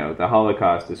 the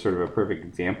Holocaust is sort of a perfect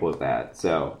example of that.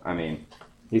 So, I mean,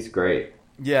 he's great.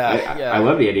 Yeah, I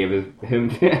love the idea of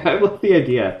him. I love the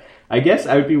idea. I guess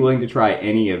I would be willing to try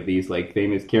any of these like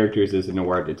famous characters as a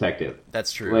noir detective.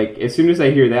 That's true. Like as soon as I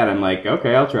hear that, I'm like,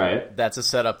 okay, I'll try it. That's a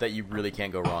setup that you really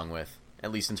can't go wrong with,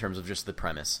 at least in terms of just the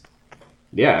premise.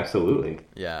 Yeah, absolutely.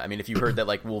 Yeah, I mean, if you heard that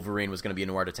like Wolverine was going to be a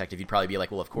noir detective, you'd probably be like,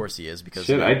 well, of course he is because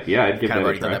I'd give kind that of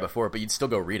already a try. done that before, but you'd still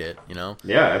go read it,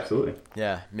 Yeah, absolutely.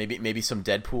 Yeah, maybe some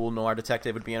Deadpool noir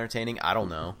detective would be entertaining. I don't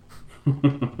know.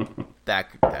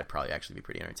 That'd probably actually be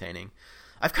pretty entertaining.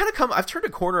 I've turned a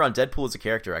corner on Deadpool as a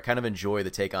character. I kind of enjoy the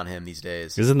take on him these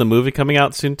days. Isn't the movie coming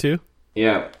out soon too?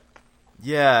 Yeah.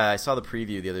 Yeah, I saw the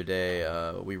preview the other day.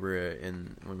 When we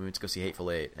went to go see Hateful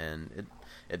Eight, and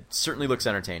it certainly looks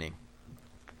entertaining.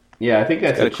 Yeah, I think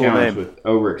that's a cool challenge name. with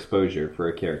overexposure for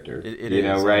a character. It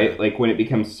is, right? yeah. Like when it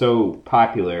becomes so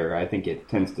popular, I think it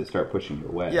tends to start pushing you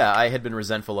away. Yeah, I had been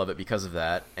resentful of it because of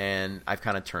that, and I've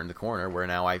kind of turned the corner where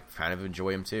now I kind of enjoy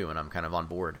him too, and I'm kind of on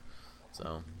board.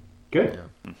 So, Good.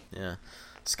 yeah.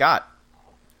 Scott.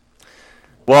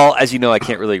 Well, as you know, I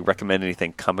can't really recommend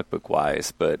anything comic book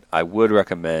wise, but I would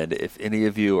recommend if any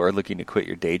of you are looking to quit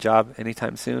your day job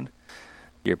anytime soon,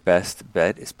 your best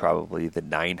bet is probably the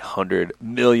 $900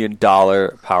 million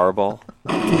Powerball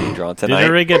being drawn tonight. Did it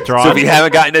already get drawn? So if you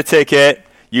haven't gotten a ticket,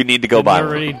 you need to go buy Did it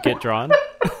one. already get drawn?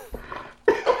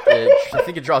 I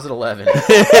think it draws at 11.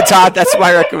 Todd, that's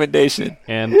my recommendation.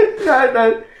 And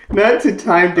Not to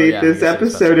time date yeah, this I guess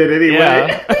episode it's in any way.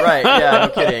 Yeah. Right, yeah, no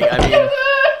kidding. I mean,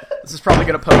 this is probably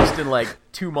going to post in like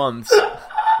 2 months.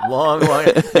 Long.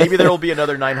 Maybe there will be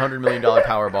another $900 million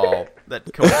Powerball that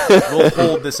will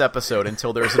hold this episode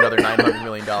until there's another $900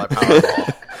 million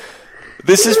Powerball.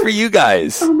 This is for you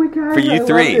guys. Oh my god! For you I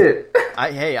three. loved it.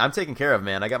 Hey, I'm taken care of,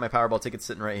 man. I got my Powerball tickets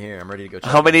sitting right here. I'm ready to go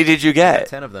check. How many did you I got get?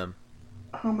 10 of them.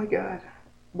 Oh my god!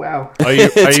 Wow. are you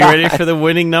ready for the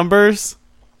winning numbers?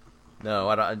 No,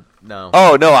 I don't. No.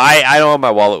 Oh, no, I don't have my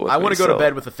wallet with me. I want to go so. to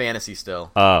bed with a fantasy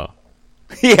still. Oh.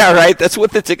 Yeah, right. That's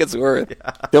what the ticket's worth.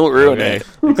 Yeah. Don't ruin it.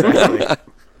 Exactly.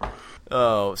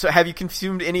 Oh, so have you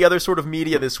consumed any other sort of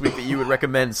media this week that you would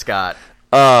recommend, Scott?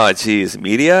 Oh, geez,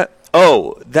 media.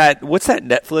 Oh, what's that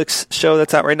Netflix show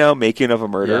that's out right now? Making of a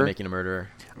Murderer. Yeah, Making a Murderer.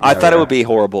 I thought it would be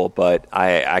horrible, but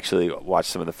I actually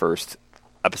watched some of the first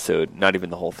episode, not even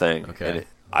the whole thing. Okay. And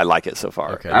I like it so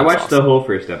far. Okay. I watched the whole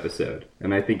first episode,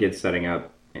 and I think it's setting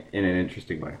up in an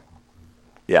interesting way.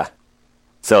 Yeah.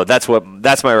 So that's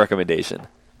my recommendation.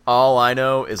 All I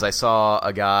know is I saw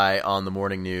a guy on the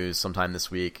morning news sometime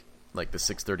this week, like the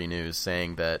 6:30 news,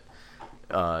 saying that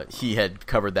he had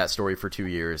covered that story for 2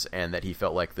 years and that he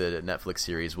felt like the Netflix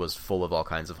series was full of all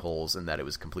kinds of holes and that it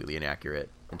was completely inaccurate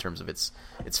in terms of its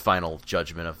final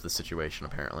judgment of the situation,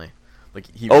 apparently.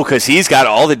 Because he's got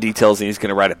all the details and he's going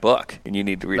to write a book, and you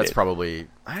need to read it. That's probably...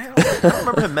 I don't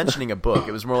remember him mentioning a book.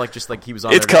 It was more like just like he was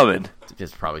on It's there coming.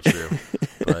 It's probably true.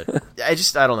 But I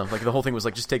don't know. Like the whole thing was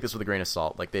like, just take this with a grain of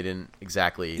salt. Like they didn't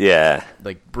exactly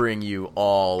like bring you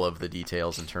all of the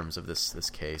details in terms of this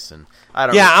case. And I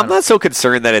don't know. I'm not so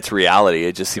concerned that it's reality.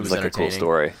 It just seems like a cool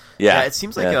story. Yeah, it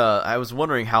seems like I was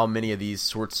wondering how many of these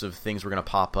sorts of things were going to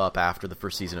pop up after the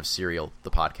first season of Serial,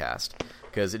 the podcast,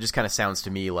 because it just kind of sounds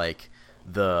to me like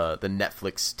the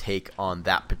Netflix take on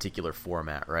that particular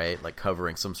format, right? Like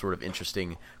covering some sort of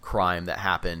interesting crime that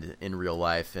happened in real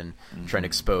life and trying to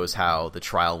expose how the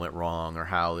trial went wrong or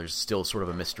how there's still sort of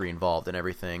a mystery involved and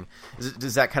everything.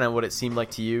 Is that kind of what it seemed like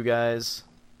to you guys?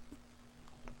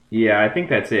 Yeah, I think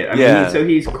that's it. I mean, so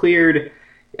he's cleared.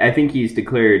 I think he's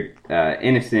declared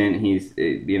innocent. He's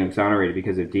exonerated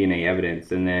because of DNA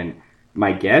evidence, and then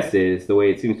my guess is the way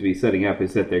it seems to be setting up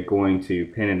is that they're going to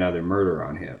pin another murder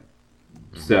on him.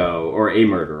 Or a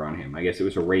murder on him. I guess it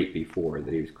was a rape before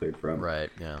that he was cleared from. Right,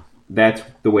 yeah. That's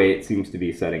the way it seems to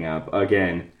be setting up.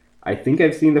 Again, I think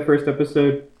I've seen the first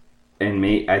episode, and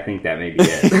I think that may be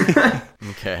it.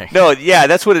 Okay. No, yeah,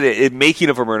 that's what it is. Making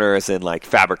of a murderer is in, like,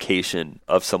 fabrication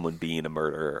of someone being a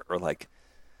murderer, or, like,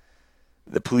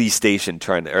 the police station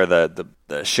trying to, or the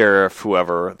sheriff,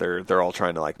 whoever, they're all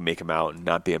trying to, like, make him out and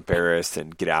not be embarrassed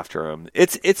and get after him.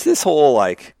 It's this whole,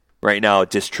 like... Right now,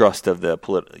 distrust of the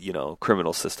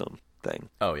criminal system thing.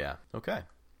 Oh, yeah. Okay.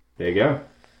 There you go.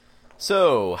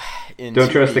 So,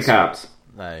 don't trust the cops.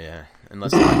 Yeah.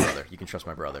 Unless it's my brother. You can trust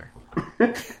my brother.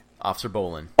 Officer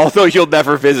Bolin. Although you'll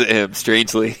never visit him,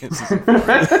 strangely. And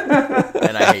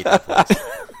I hate that place.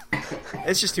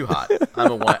 It's just too hot.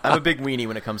 I'm a big weenie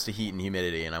when it comes to heat and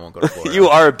humidity, and I won't go to Florida. You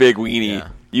are a big weenie. Yeah.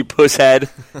 You pusshead.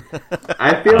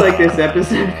 I feel like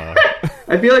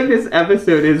this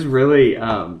episode is really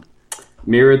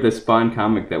mirrored the Spawn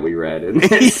comic that we read, and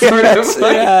it's sort of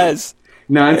like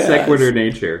non sequitur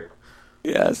nature.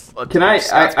 Yes. Can I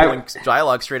pulling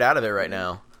dialogue straight out of there right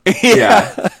now?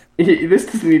 Yeah. This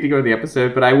doesn't need to go in the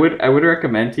episode, but I would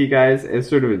recommend to you guys, as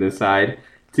sort of an aside,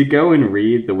 to go and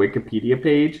read the Wikipedia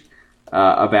page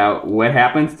about what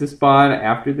happens to Spawn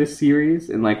after this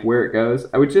series and like where it goes.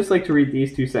 I would just like to read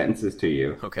these 2 sentences to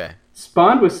you. Okay.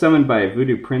 Spawn was summoned by a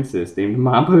voodoo princess named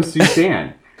Mambo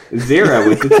Suzanne. Zara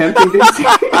was attempting to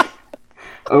take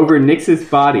over Nyx's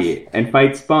body and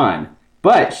fight Spawn,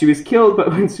 but she was killed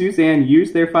when Suzanne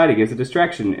used their fighting as a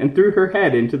distraction and threw her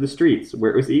head into the streets,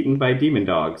 where it was eaten by demon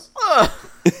dogs.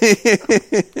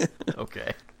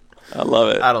 Okay. I love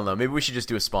it. I don't know. Maybe we should just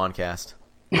do a Spawn cast.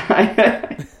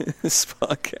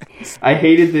 Spawn cast. I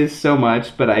hated this so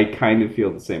much, but I kind of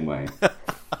feel the same way.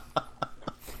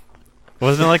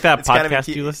 Wasn't it like that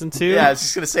podcast you listened to? Yeah, I was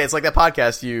just going to say, it's like that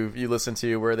podcast you listen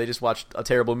to where they just watch a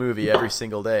terrible movie every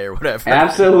single day or whatever.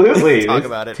 Absolutely. Talk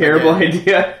about it. Terrible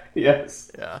idea. Yes.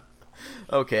 Yeah.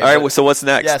 Okay. All right, so what's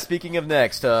next? Yeah, speaking of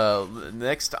next, on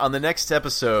the next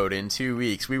episode in 2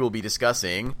 weeks, we will be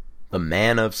discussing The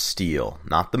Man of Steel.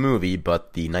 Not the movie,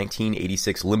 but the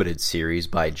 1986 limited series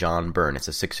by John Byrne. It's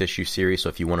a 6-issue series, so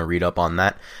if you want to read up on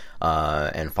that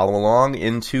and follow along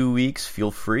in 2 weeks, feel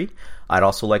free. I'd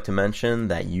also like to mention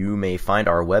that you may find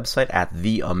our website at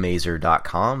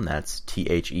theamazer.com. That's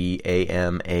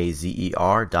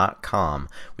TheAmazer.com.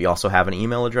 We also have an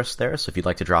email address there, so if you'd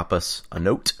like to drop us a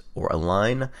note or a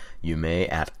line, you may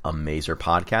at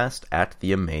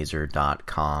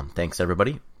amazerpodcast@theamazer.com. Thanks,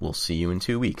 everybody. We'll see you in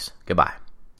 2 weeks. Goodbye.